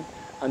creation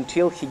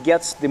until he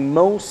gets the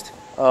most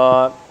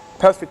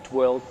perfect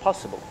world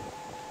possible,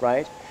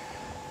 right?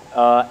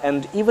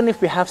 And even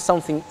if we have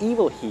something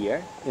evil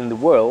here in the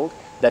world,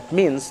 that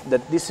means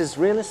that this is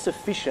really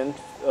sufficient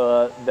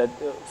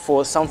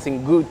for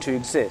something good to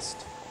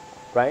exist,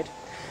 right?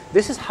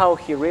 This is how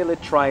he really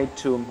tried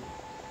to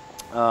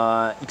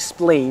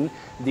explain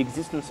the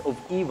existence of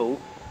evil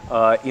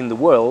in the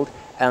world,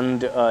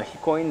 and he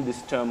coined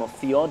this term of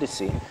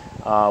theodicy,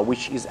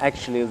 which is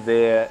actually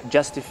the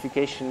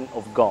justification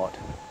of God,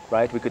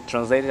 right? We could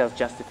translate it as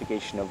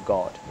justification of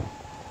God.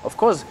 Of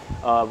course,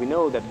 we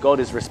know that God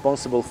is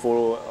responsible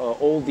for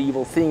all the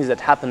evil things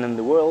that happen in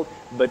the world,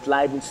 but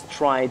Leibniz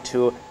tried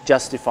to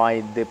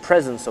justify the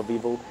presence of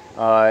evil,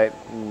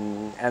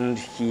 and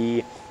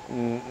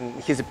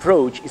his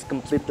approach is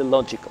completely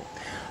logical.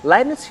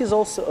 Leibniz is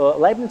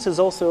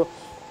also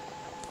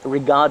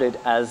regarded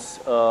as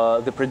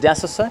the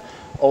predecessor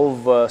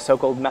of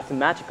so-called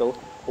mathematical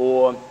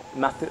or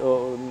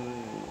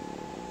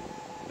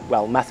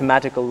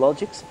mathematical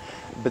logics,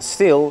 but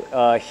still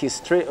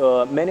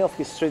many of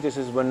his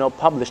treatises were not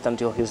published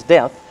until his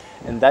death,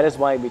 and that is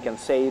why we can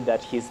say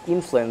that his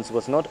influence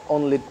was not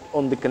only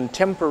on the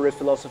contemporary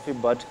philosophy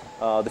but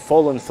the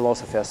fallen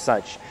philosophy as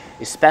such,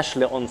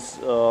 especially on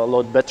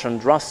Lord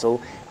Bertrand Russell,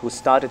 who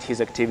started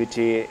his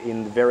activity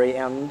in the very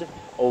end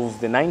of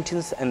the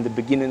 19th and the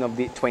beginning of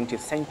the 20th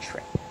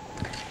century.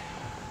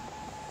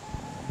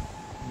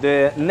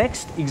 The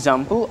next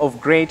example of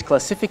great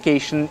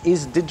classification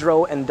is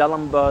Diderot and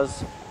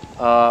D'Alembert's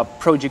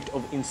project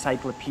of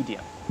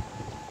Encyclopedia.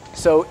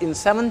 So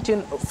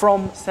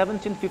from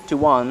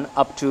 1751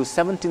 up to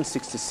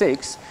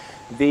 1766,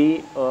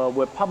 they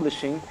were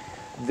publishing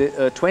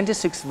the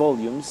 26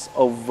 volumes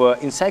of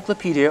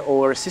Encyclopedia,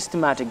 or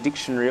Systematic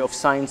Dictionary of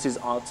Sciences,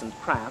 Arts and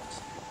Crafts,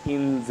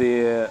 in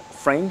the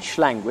French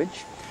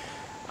language,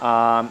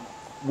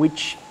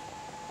 which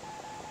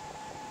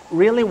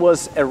really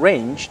was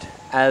arranged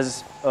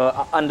as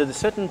under the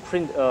certain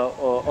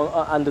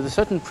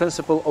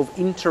principle of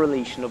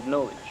interrelation of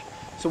knowledge.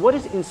 So what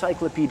is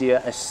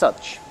encyclopedia as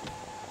such?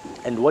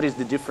 And what is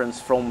the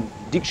difference from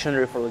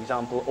dictionary, for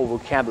example, or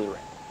vocabulary,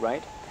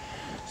 right?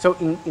 So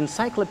in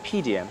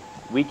encyclopedia,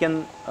 we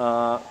can,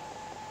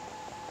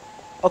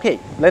 okay,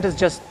 let us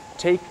just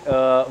take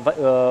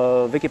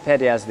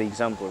Wikipedia as the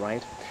example,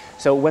 right?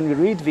 So when we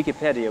read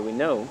Wikipedia, we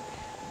know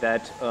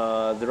that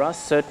there are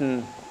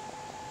certain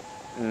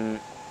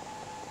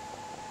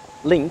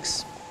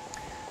links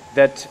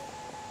that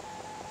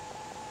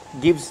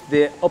gives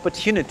the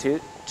opportunity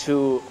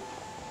to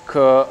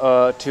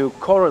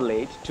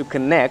correlate, to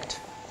connect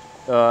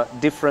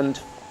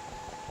different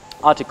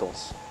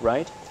articles,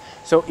 right?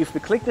 So if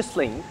we click this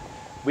link,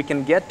 we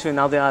can get to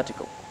another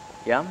article,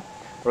 yeah?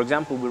 For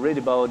example, we read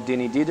about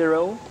Denis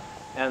Diderot,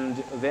 and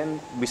then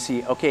we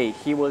see, okay,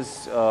 he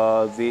was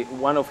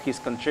one of his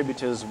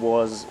contributors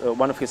was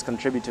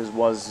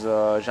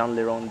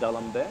Jean-Léron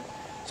d'Alembert.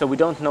 So we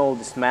don't know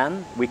this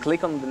man. We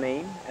click on the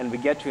name and we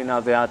get to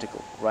another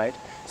article, right?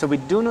 So we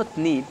do not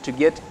need to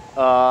get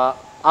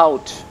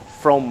out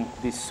from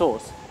this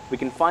source. We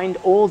can find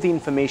all the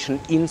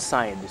information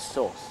inside this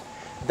source.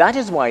 That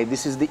is why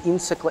this is the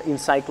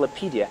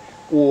encyclopedia,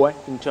 or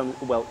in terms,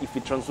 well, if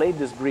we translate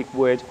this Greek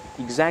word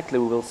exactly,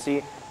 we will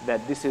see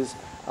that this is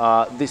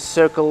this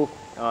circle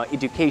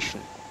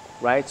education,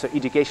 right? So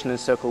education in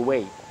circle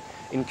way,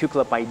 in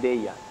kukla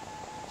paideia.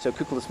 So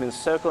kuklos means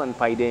circle and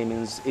paideia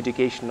means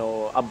education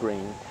or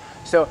upbringing.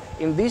 So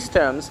in these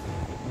terms,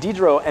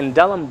 Diderot and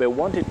D'Alembert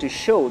wanted to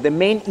show, the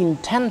main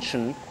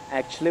intention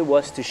actually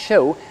was to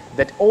show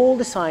that all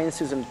the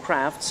sciences and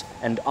crafts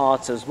and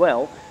arts as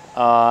well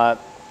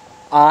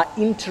are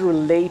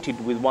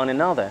interrelated with one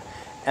another,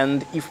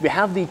 And if we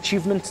have the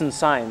achievements in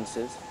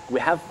sciences,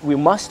 we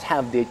must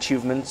have the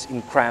achievements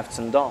in crafts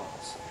and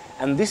arts.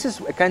 And this is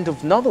a kind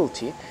of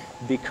novelty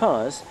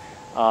because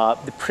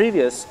the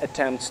previous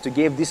attempts to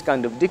give this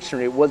kind of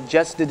dictionary was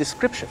just the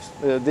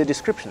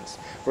descriptions.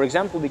 For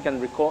example, we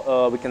can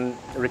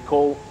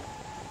recall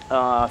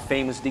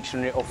famous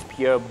dictionary of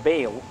Pierre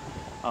Boyle,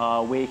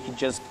 where he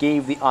just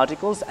gave the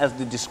articles as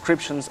the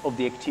descriptions of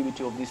the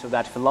activity of this or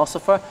that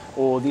philosopher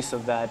or this or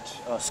that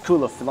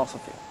school of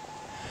philosophy.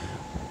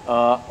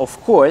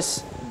 Of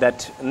course,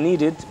 that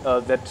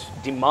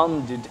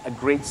demanded a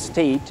great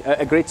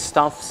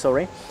staff,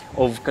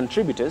 of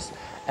contributors,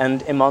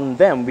 and among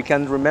them we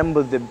can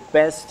remember the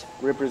best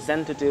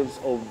representatives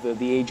of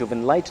the Age of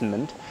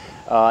Enlightenment,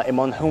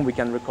 among whom we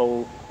can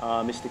recall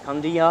Mr.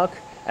 Condillac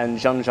and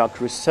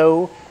Jean-Jacques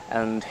Rousseau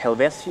and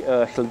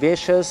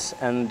Helvetius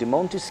and de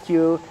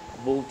Montesquieu,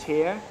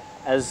 Voltaire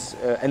as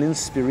an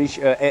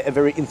inspiration, a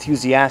very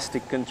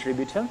enthusiastic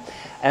contributor,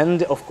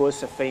 and of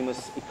course a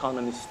famous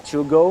economist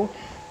Turgot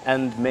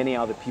and many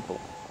other people,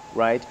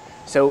 right?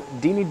 So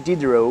Denis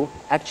Diderot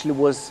actually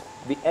was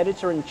the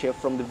editor-in-chief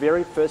from the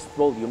very first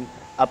volume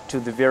up to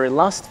the very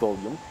last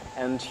volume,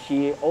 and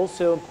he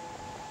also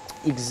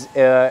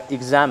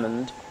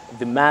examined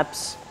the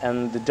maps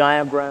and the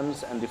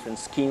diagrams and different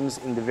schemes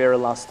in the very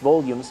last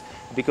volumes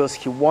because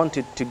he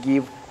wanted to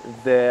give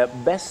the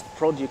best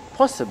project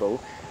possible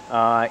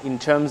in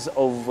terms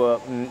of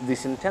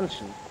this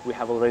intention we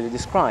have already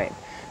described.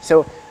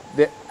 So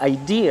the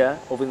idea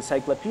of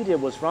encyclopedia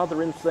was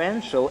rather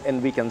influential,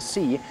 and we can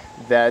see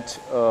that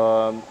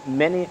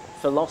many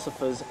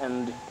philosophers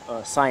and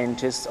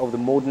scientists of the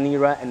modern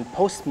era and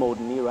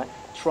postmodern era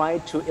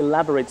tried to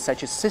elaborate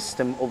such a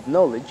system of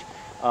knowledge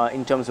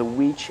in terms of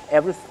which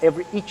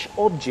each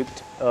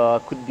object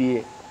could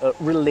be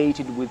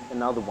related with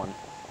another one,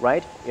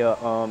 right?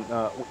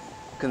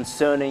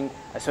 Concerning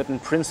a certain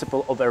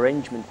principle of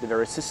arrangement, the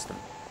very system.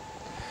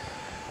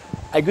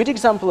 A good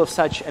example of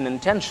such an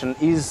intention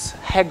is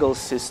Hegel's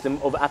system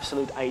of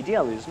absolute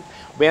idealism.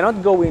 We are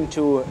not going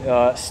to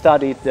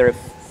study it very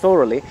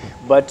thoroughly,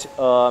 but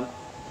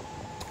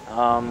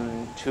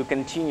to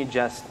continue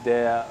just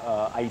the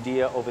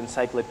idea of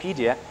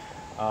encyclopedia,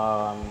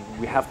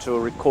 we have to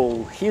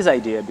recall his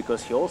idea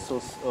because he also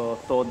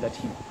thought that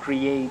he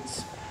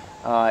creates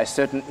a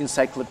certain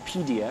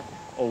encyclopedia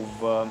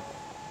of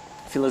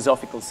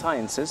philosophical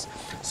sciences.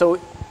 So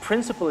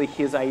principally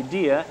his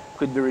idea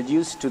could be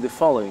reduced to the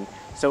following.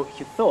 So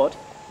he thought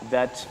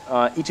that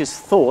it is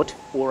thought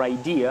or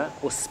idea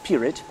or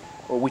spirit,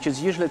 or which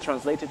is usually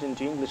translated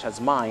into English as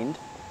mind,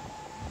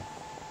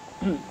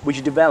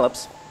 which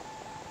develops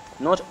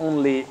not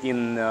only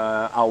in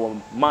our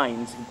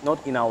minds,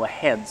 not in our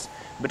heads,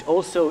 but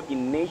also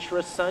in nature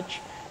as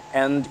such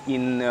and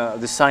in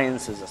the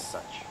sciences as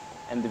such,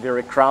 and the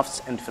very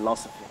crafts and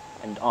philosophy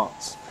and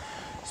arts.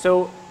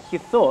 So he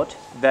thought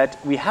that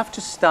we have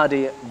to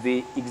study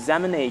the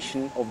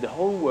examination of the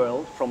whole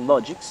world from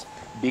logics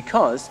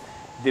because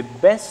the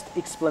best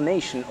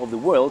explanation of the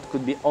world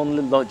could be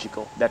only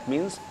logical. That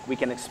means we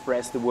can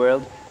express the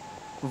world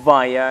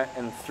via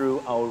and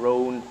through our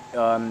own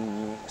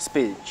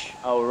speech.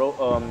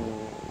 So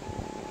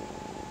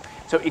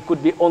it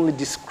could be only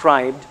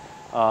described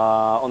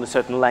on a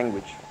certain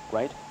language,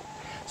 right?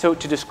 So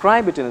to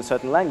describe it in a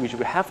certain language,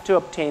 we have to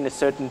obtain a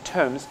certain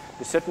terms,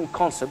 a certain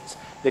concepts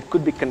that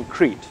could be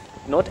concrete,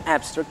 not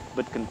abstract,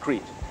 but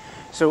concrete.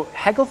 So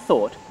Hegel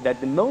thought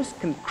that the most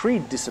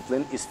concrete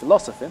discipline is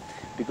philosophy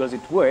because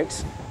it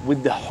works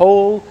with the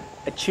whole,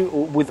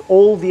 with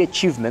all the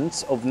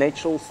achievements of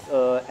natural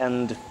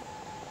and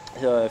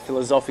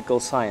philosophical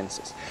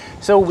sciences.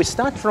 So we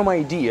start from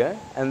idea,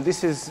 and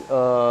this is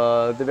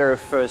the very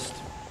first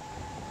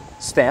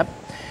step.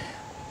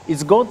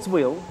 It's God's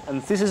will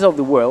and thesis of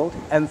the world,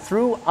 and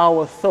through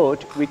our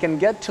thought we can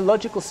get to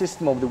logical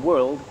system of the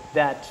world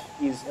that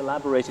is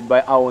elaborated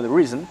by our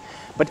reason,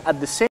 but at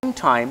the same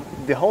time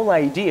the whole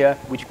idea,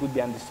 which could be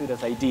understood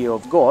as idea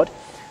of God,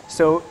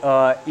 so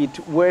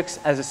it works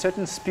as a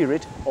certain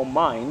spirit or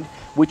mind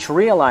which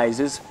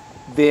realizes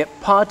the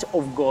part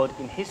of God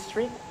in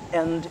history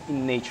and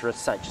in nature as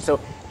such.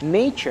 So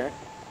nature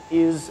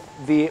is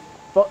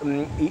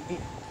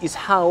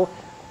how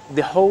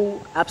the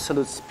whole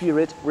absolute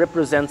spirit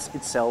represents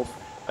itself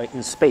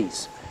in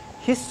space.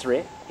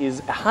 History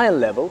is a higher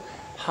level,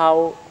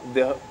 how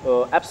the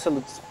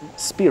absolute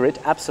spirit,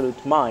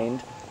 absolute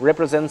mind,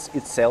 represents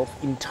itself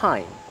in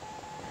time.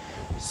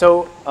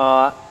 So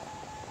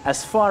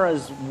as far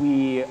as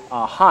we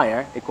are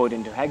higher,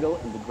 according to Hegel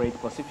and the great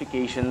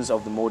classifications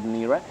of the modern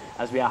era,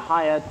 as we are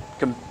higher,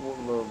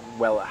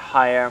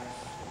 higher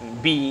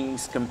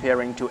beings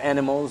comparing to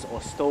animals or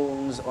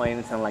stones or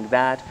anything like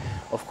that,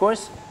 of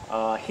course,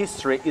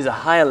 history is a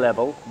higher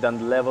level than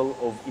the level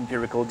of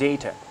empirical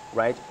data,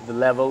 right? The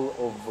level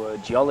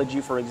of geology,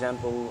 for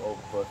example,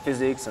 of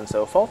physics and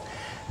so forth.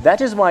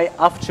 That is why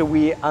after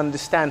we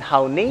understand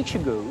how nature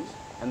goes,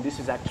 and this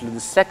is actually the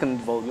second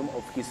volume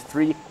of his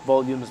 3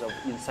 volumes of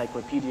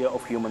Encyclopedia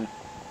of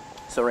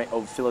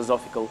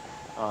philosophical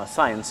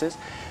sciences,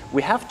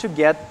 we have to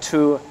get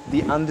to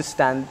the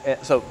understand.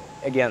 So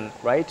again,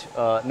 right?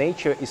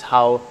 Nature is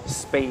how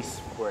space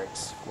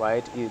works,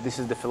 right? This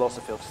is the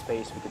philosophy of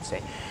space, we could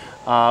say.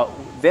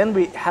 Then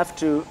we have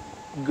to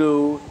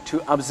go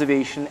to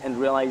observation and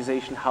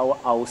realization how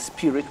our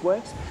spirit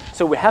works.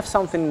 So we have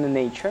something in the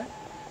nature,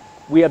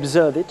 we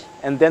observe it,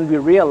 and then we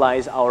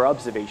realize our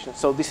observation.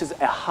 So this is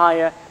a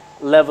higher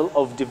level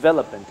of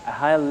development, a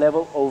higher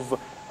level of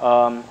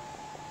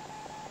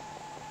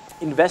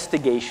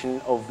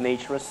investigation of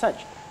nature as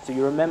such. So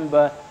you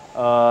remember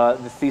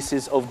the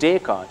thesis of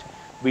Descartes.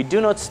 We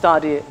do not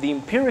study the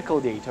empirical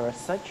data as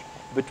such,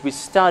 but we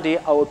study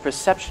our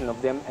perception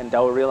of them and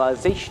our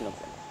realization of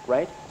them,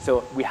 right?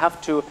 So we have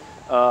to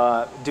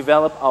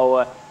develop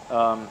our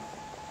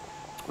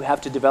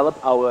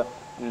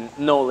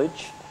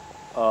knowledge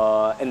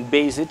and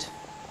base it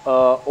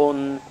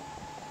on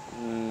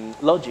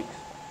logic,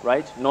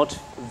 right? Not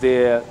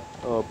the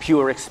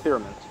pure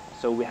experiment.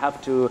 So we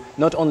have to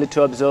not only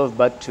to observe,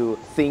 but to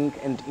think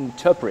and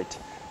interpret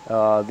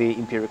the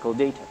empirical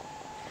data.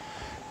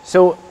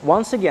 So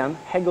once again,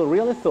 Hegel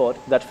really thought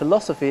that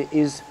philosophy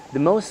is the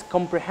most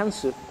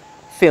comprehensive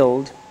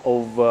field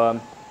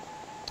of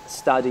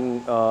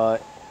studying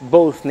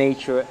both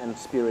nature and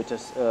spirit,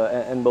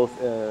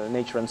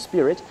 nature and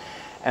spirit,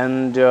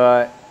 and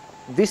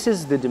this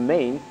is the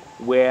domain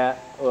where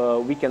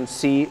we can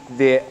see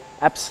the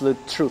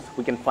absolute truth.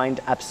 We can find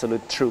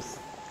absolute truth.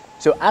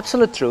 So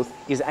absolute truth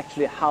is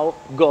actually how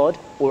God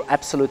or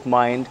absolute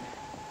mind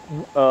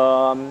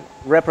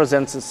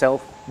represents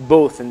itself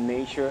both in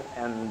nature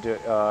and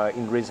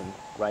in reason,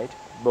 right?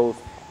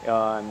 Both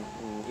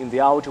in the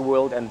outer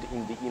world and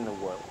in the inner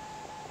world.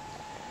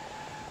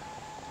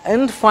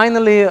 And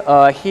finally,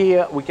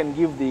 here we can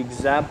give the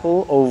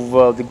example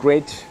of the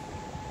great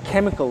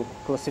chemical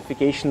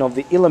classification of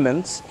the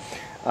elements,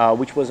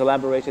 which was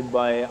elaborated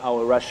by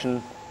our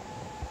Russian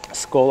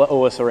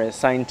scholar,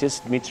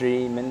 scientist,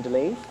 Dmitry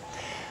Mendeleev.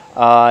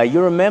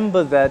 You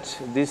remember that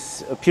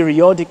this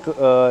periodic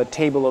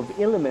table of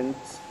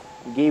elements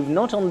gave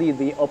not only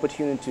the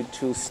opportunity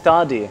to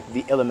study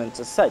the elements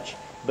as such,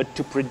 but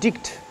to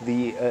predict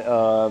the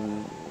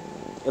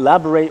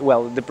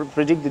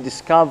predict the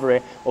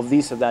discovery of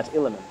these or that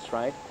elements,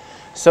 right?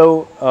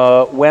 So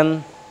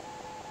when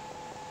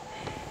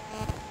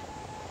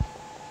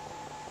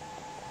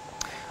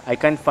I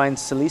can't find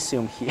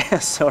silicium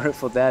here, sorry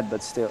for that,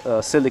 but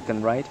still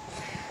silicon, right?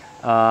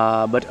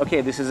 But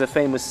okay, this is a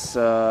famous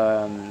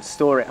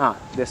story.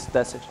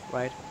 That's it,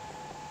 right?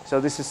 So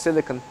this is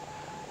silicon,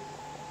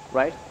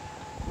 right?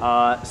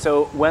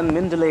 So when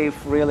Mendeleev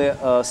really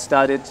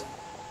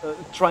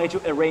tried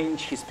to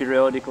arrange his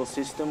periodical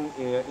system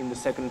in the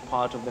second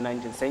part of the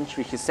 19th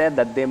century, he said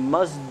that there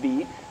must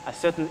be a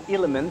certain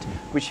element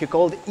which he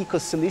called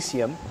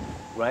ecosilicium,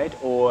 right?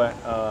 Or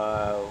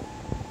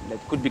that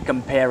could be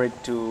compared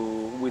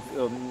to with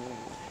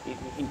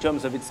in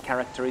terms of its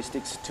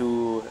characteristics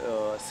to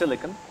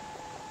silicon,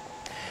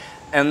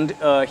 and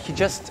he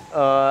just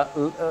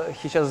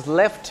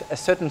left a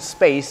certain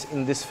space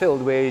in this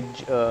field where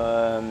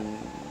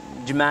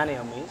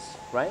germanium is,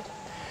 right?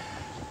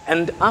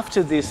 And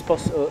after this,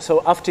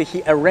 so after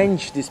he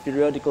arranged this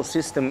periodical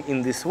system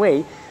in this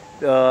way,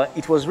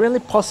 it was really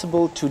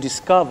possible to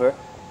discover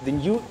the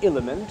new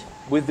element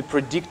with the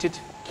predicted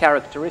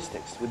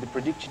characteristics, with the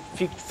predicted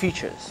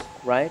features,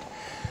 right?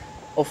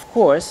 Of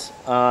course,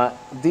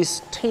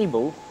 this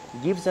table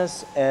gives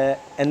us an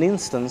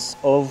instance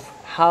of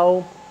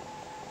how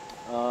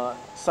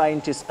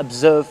scientists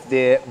observe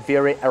the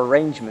very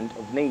arrangement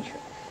of nature.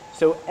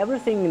 So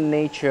everything in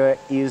nature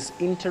is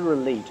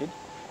interrelated,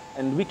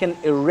 and we can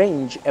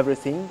arrange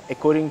everything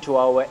according to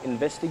our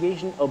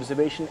investigation,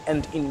 observation,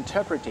 and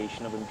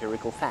interpretation of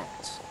empirical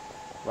facts,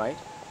 right?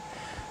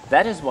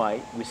 That is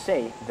why we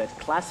say that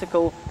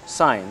classical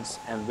science,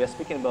 and we're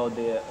speaking about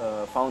the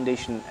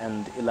foundation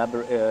and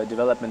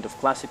development of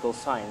classical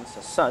science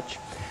as such.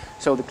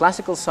 So the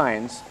classical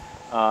science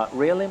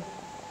really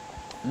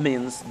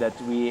means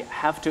that we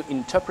have to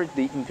interpret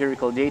the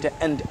empirical data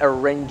and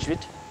arrange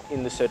it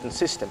in a certain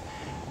system.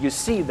 You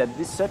see that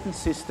this certain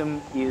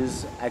system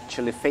is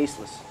actually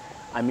faceless.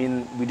 I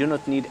mean, we do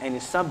not need any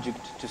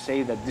subject to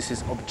say that this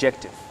is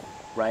objective,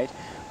 right?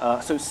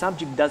 So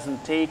subject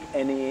doesn't take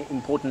any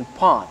important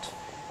part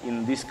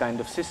in this kind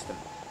of system.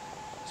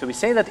 So we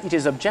say that it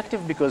is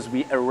objective because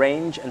we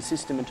arrange and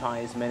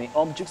systematize many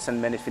objects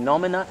and many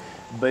phenomena,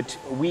 but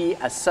we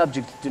as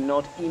subject do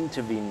not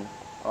intervene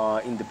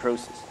in the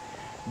process.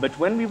 But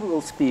when we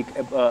will speak,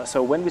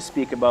 when we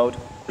speak about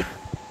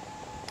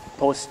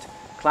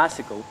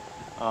post-classical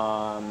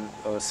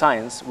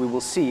science, we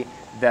will see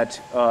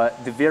that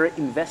the very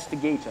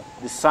investigator,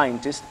 the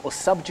scientist or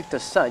subject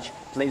as such,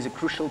 plays a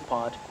crucial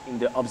part in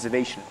the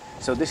observation.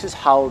 So this is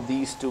how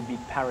these two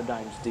big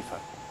paradigms differ.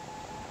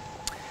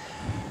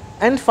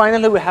 And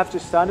finally, we have to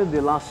start at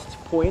the last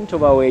point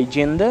of our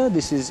agenda.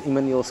 This is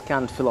Immanuel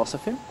Kant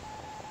philosophy,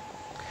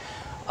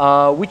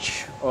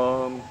 which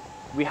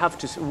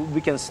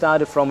we can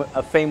start from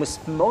a famous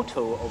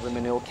motto of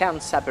Immanuel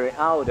Kant, sapere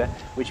aude,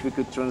 which we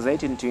could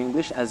translate into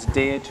English as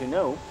dare to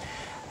know.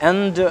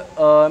 And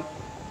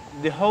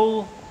the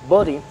whole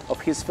body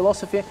of his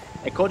philosophy,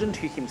 according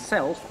to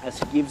himself, as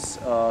he gives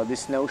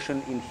this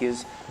notion in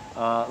his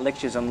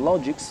lectures on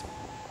logics,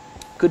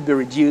 could be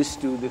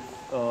reduced to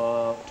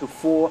to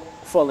four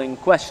following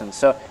questions.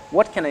 So,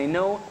 what can I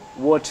know?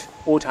 What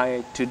ought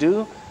I to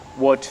do?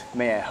 What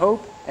may I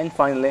hope? And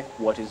finally,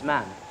 what is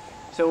man?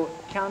 So,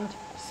 Kant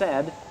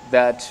said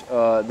that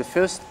the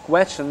first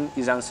question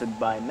is answered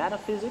by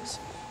metaphysics.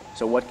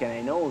 So, what can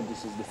I know?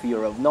 This is the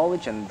theory of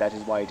knowledge, and that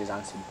is why it is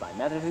answered by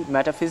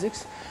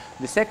metaphysics.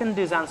 The second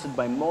is answered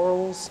by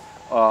morals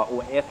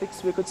or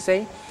ethics, we could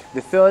say.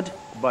 The third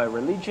by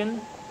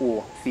religion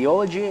or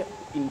theology,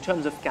 in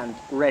terms of Kant,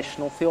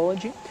 rational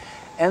theology.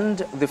 And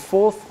the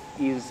fourth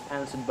is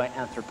answered by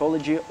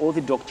anthropology or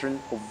the doctrine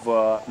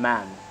of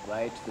man,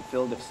 right? The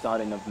field of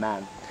studying of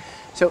man.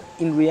 So,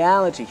 in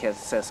reality,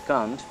 says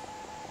Kant,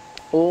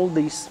 all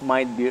these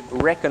might be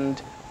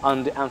reckoned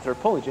under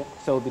anthropology,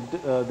 so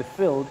the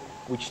field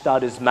which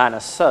studies man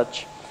as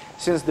such,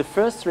 since the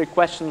first three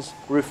questions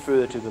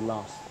refer to the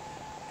last.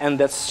 And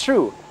that's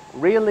true.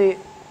 Really,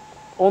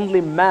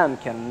 only man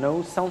can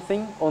know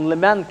something, only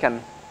man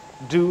can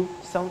do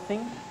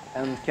something,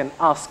 and can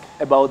ask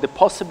about the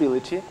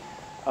possibility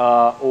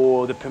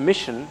or the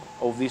permission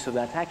of this or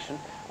that action.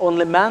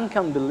 Only man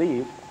can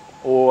believe,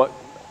 or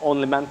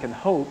only man can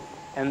hope.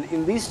 And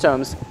in these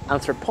terms,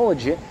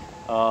 anthropology,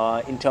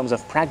 in terms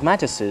of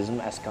pragmatism,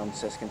 as Kant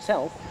says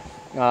himself,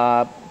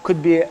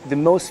 could be the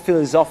most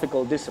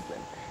philosophical discipline.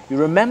 You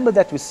remember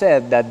that we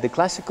said that the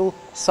classical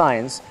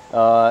science,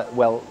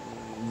 well,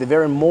 the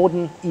very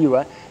modern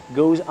era,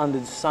 goes under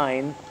the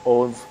sign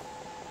of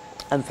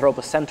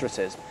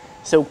anthropocentrism.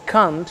 So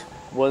Kant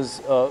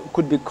was,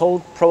 could be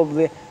called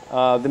probably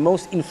the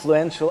most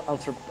influential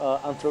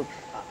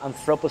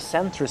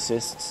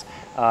anthropocentricists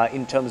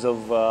in terms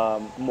of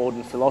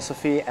modern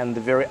philosophy and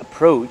the very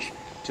approach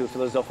to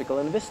philosophical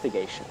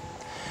investigation.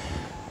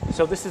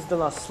 So this is the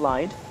last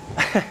slide.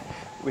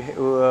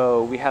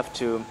 we have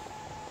to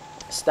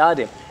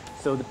study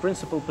so the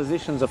principal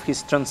positions of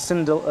his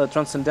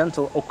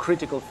transcendental or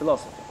critical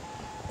philosophy.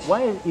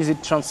 Why is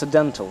it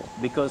transcendental?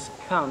 Because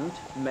Kant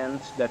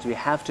meant that we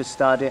have to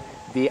study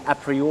the a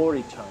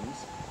priori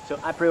terms. So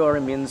a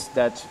priori means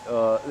that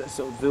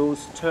so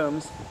those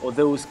terms or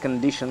those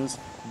conditions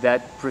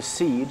that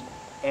precede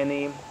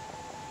any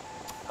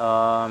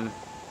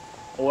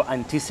or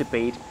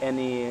anticipate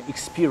any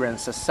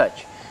experience as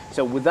such.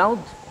 So without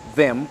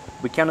them,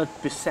 we cannot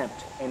perceive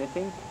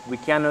anything, we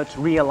cannot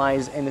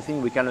realize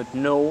anything, we cannot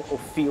know or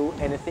feel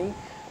anything.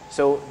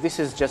 So this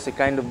is just a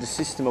kind of the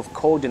system of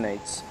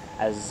coordinates,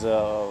 as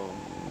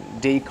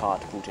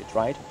Descartes put it,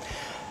 right?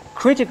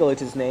 Critical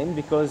it is named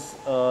because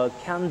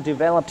Kant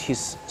developed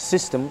his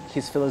system,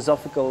 his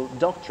philosophical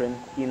doctrine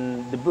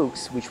in the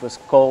books which was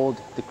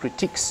called the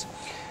Critiques.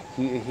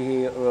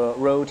 He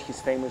wrote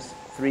his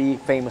three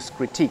famous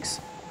critiques.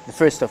 The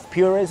first of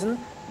pure reason,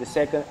 the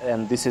second,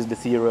 and this is the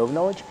theory of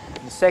knowledge.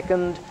 The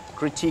second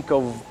critique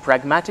of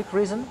pragmatic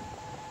reason,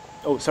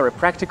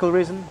 practical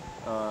reason,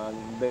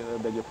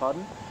 beg your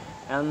pardon.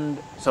 And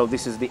so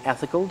this is the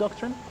ethical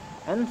doctrine.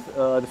 And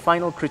the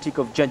final critique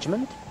of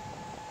judgment,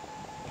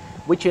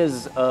 which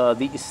is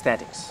the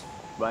aesthetics,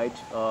 right?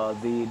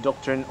 The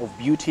doctrine of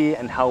beauty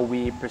and how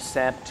we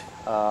perceive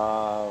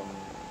art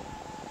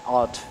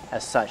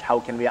as such. How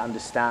can we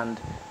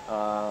understand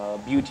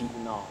beauty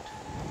in art?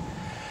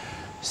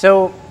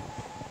 So,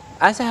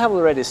 as I have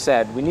already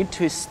said, we need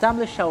to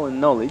establish our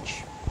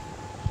knowledge,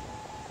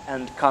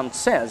 and Kant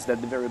says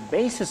that the very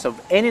basis of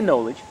any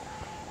knowledge,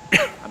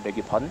 I beg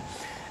your pardon,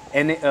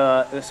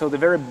 so the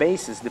very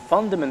basis, the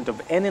fundament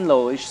of any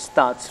knowledge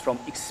starts from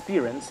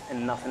experience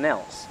and nothing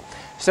else.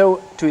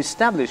 So to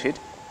establish it,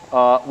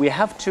 we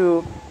have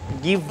to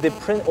give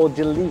or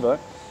deliver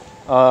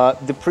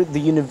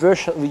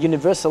the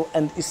universal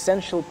and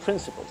essential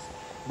principles.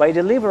 By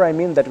deliver, I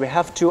mean that we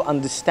have to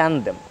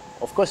understand them.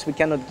 Of course, we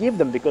cannot give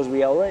them because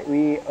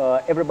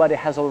everybody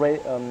has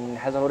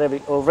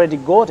already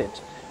got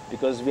it,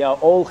 because we are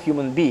all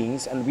human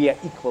beings and we are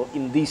equal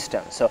in these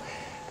terms. So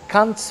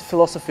Kant's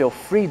philosophy of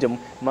freedom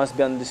must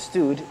be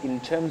understood in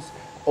terms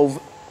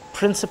of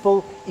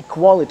principal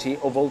equality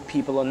of all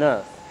people on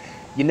earth.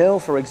 You know,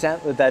 for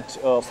example, that,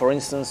 for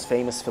instance,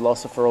 famous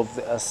philosopher of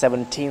the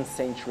 17th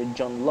century,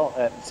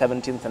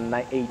 17th and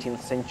 18th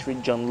century,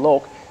 John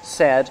Locke,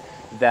 said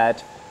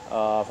that,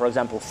 for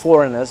example,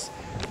 foreigners,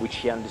 which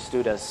he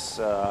understood as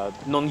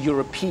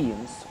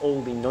non-Europeans,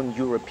 all the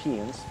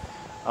non-Europeans,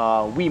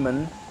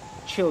 women,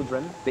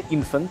 children, the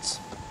infants,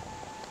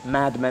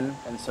 madmen,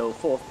 and so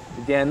forth,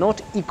 they are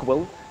not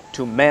equal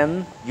to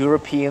men,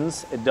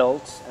 Europeans,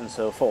 adults, and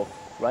so forth,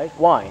 right?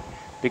 Why?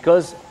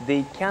 Because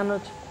they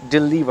cannot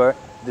deliver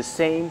the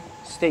same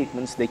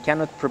statements, they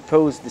cannot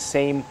propose the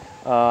same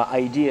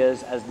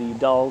ideas as the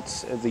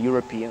adults, the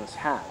Europeans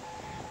have.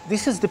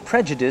 This is the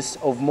prejudice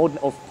of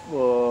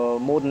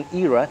modern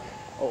era,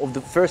 of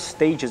the first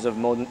stages of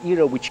modern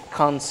era, which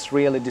Kant's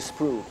really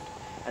disproved.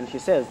 And he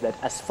says that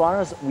as far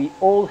as we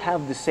all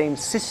have the same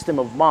system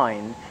of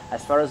mind,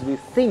 as far as we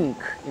think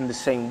in the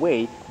same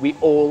way, we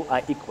all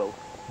are equal.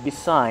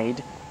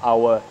 beside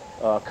our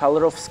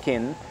color of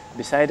skin,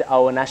 beside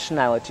our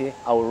nationality,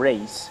 our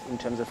race, in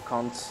terms of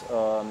Kant's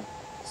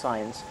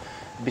science,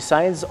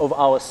 besides of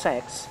our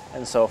sex,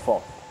 and so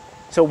forth.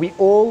 So we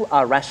all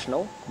are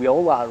rational, we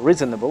all are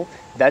reasonable,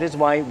 that is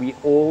why we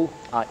all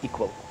are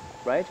equal,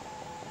 right?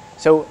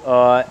 So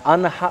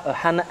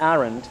Hannah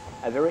Arendt,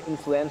 a very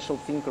influential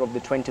thinker of the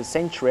 20th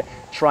century,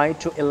 tried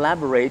to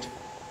elaborate,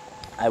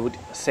 I would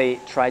say,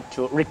 tried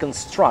to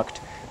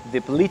reconstruct the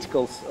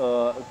political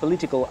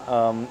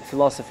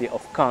philosophy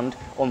of Kant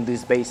on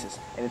this basis.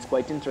 And it's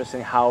quite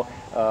interesting how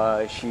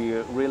she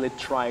really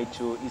tried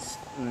to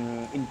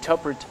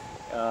interpret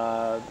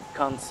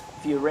Kant's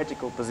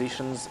theoretical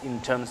positions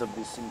in terms of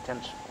this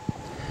intention.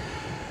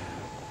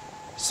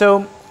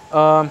 So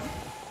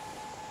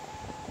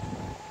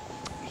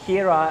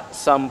here are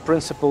some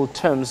principal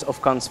terms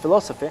of Kant's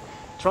philosophy: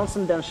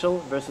 transcendental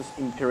versus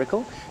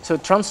empirical. So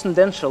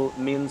transcendental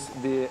means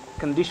the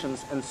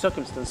conditions and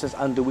circumstances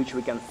under which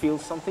we can feel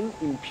something.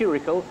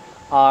 Empirical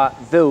are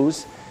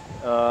those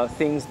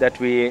things that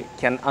we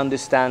can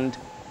understand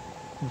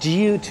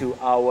due to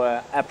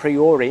our a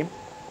priori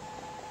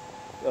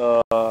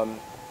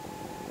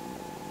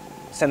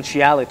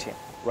sensuality,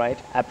 right?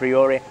 A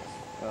priori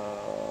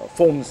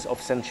forms of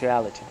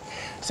sensuality.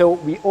 So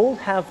we all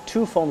have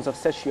two forms of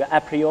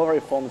a priori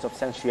forms of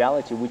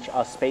sensuality, which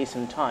are space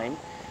and time.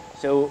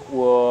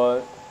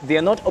 So they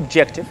are not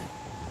objective,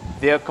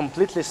 they are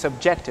completely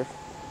subjective.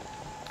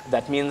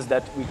 That means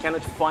that we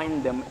cannot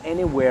find them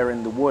anywhere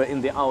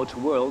in the outer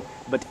world,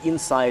 but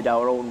inside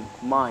our own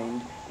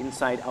mind,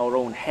 inside our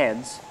own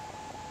heads.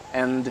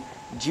 And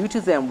due to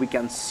them, we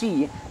can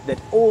see that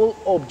all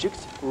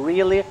objects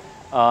really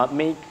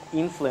make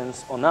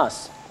influence on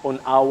us, on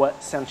our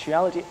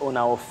sensuality, on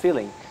our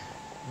feeling.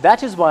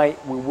 That is why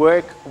we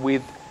work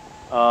with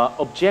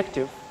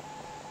objective,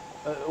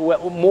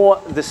 well, more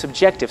the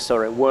subjective,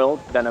 world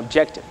than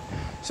objective.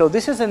 So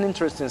this is an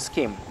interesting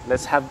scheme.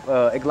 Let's have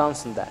a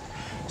glance on that.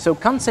 So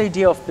Kant's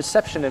idea of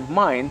perception and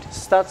mind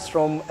starts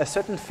from a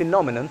certain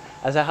phenomenon.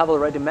 As I have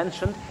already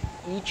mentioned,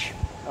 each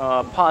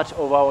part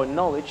of our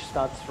knowledge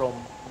starts from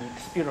the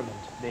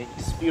experiment, the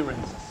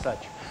experience as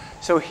such.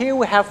 So here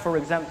we have, for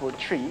example, a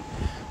tree,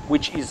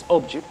 which is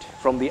object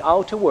from the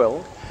outer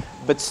world,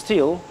 but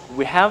still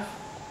we have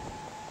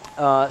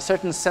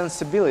certain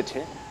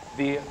sensibility,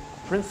 the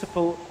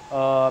principal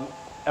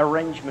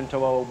arrangement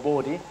of our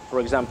body, for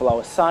example,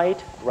 our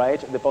sight, right?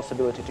 The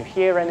possibility to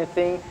hear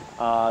anything,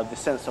 the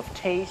sense of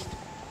taste,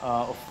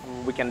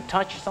 we can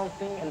touch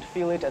something and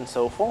feel it, and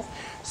so forth.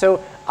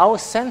 So our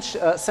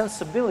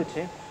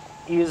sensibility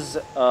is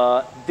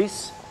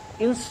this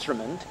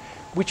instrument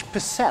which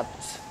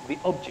perceives the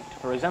object.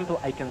 For example,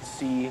 I can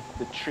see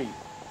the tree,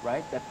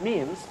 right? That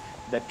means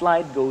that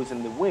light goes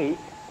in the way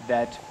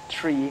that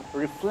tree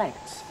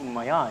reflects in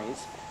my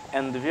eyes,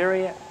 and the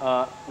very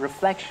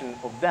reflection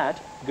of that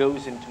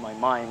goes into my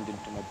mind,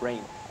 into my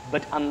brain.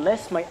 But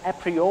unless my a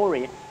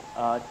priori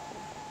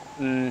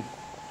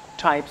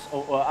types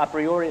or a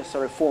priori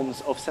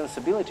forms of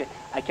sensibility,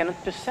 I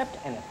cannot perceive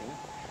anything.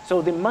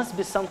 So there must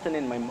be something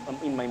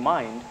in my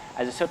mind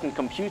as a certain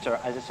computer,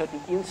 as a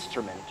certain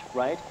instrument,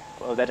 right,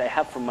 that I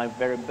have from my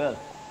very birth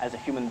as a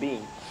human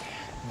being,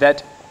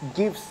 that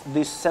gives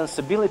this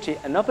sensibility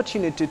an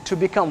opportunity to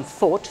become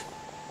thought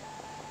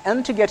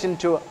and to get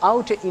into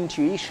outer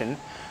intuition,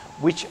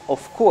 which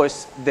of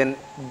course then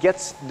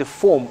gets the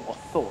form of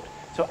thought.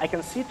 So I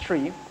can see a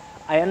tree,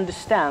 I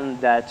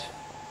understand that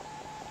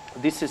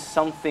this is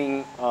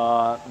something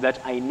that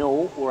I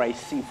know or I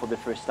see for the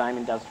first time,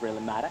 it doesn't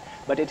really matter,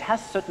 but it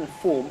has certain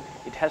form,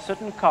 it has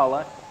certain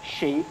color,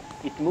 shape,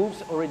 it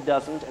moves or it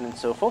doesn't, and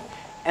so forth,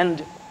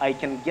 and I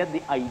can get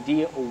the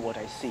idea of what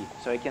I see.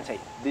 So I can say,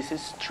 this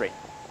is tree,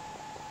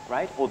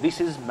 right? Or this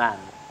is man,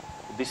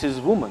 this is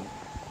woman,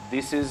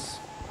 this is,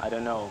 I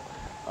don't know,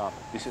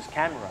 this is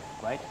camera,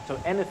 right? So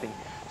anything.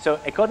 So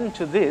according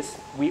to this,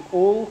 we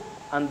all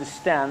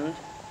understand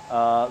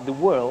the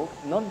world,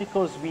 not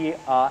because we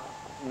are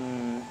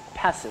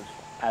passive,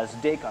 as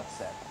Descartes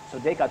said. So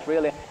Descartes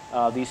really,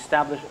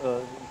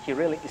 he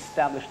really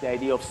established the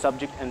idea of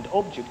subject and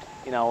object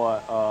in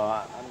our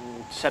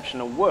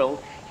perception of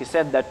world. He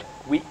said that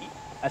we,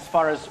 as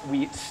far as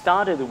we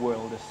started the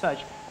world as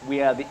such,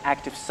 we are the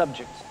active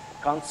subjects.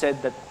 Kant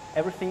said that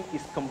everything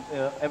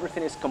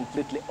is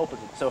completely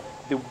opposite. So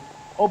the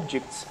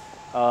objects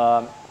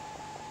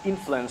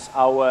influence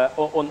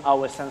on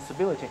our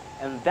sensibility,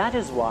 and that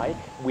is why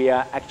we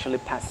are actually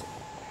passive.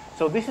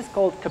 So this is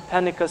called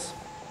Copernicus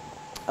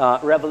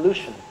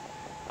revolution,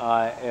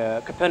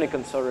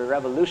 Copernican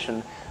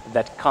revolution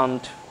that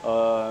Kant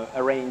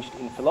arranged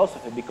in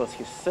philosophy, because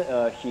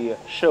he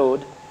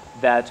showed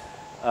that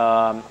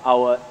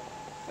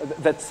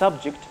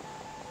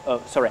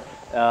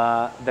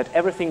that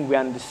everything we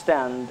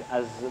understand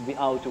as the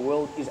outer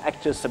world is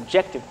actually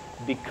subjective,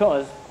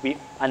 because we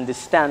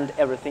understand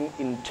everything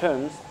in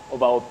terms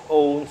of our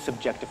own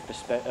subjective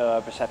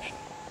perception,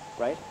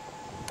 right?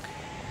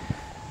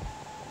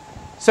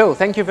 So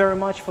thank you very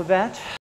much for that.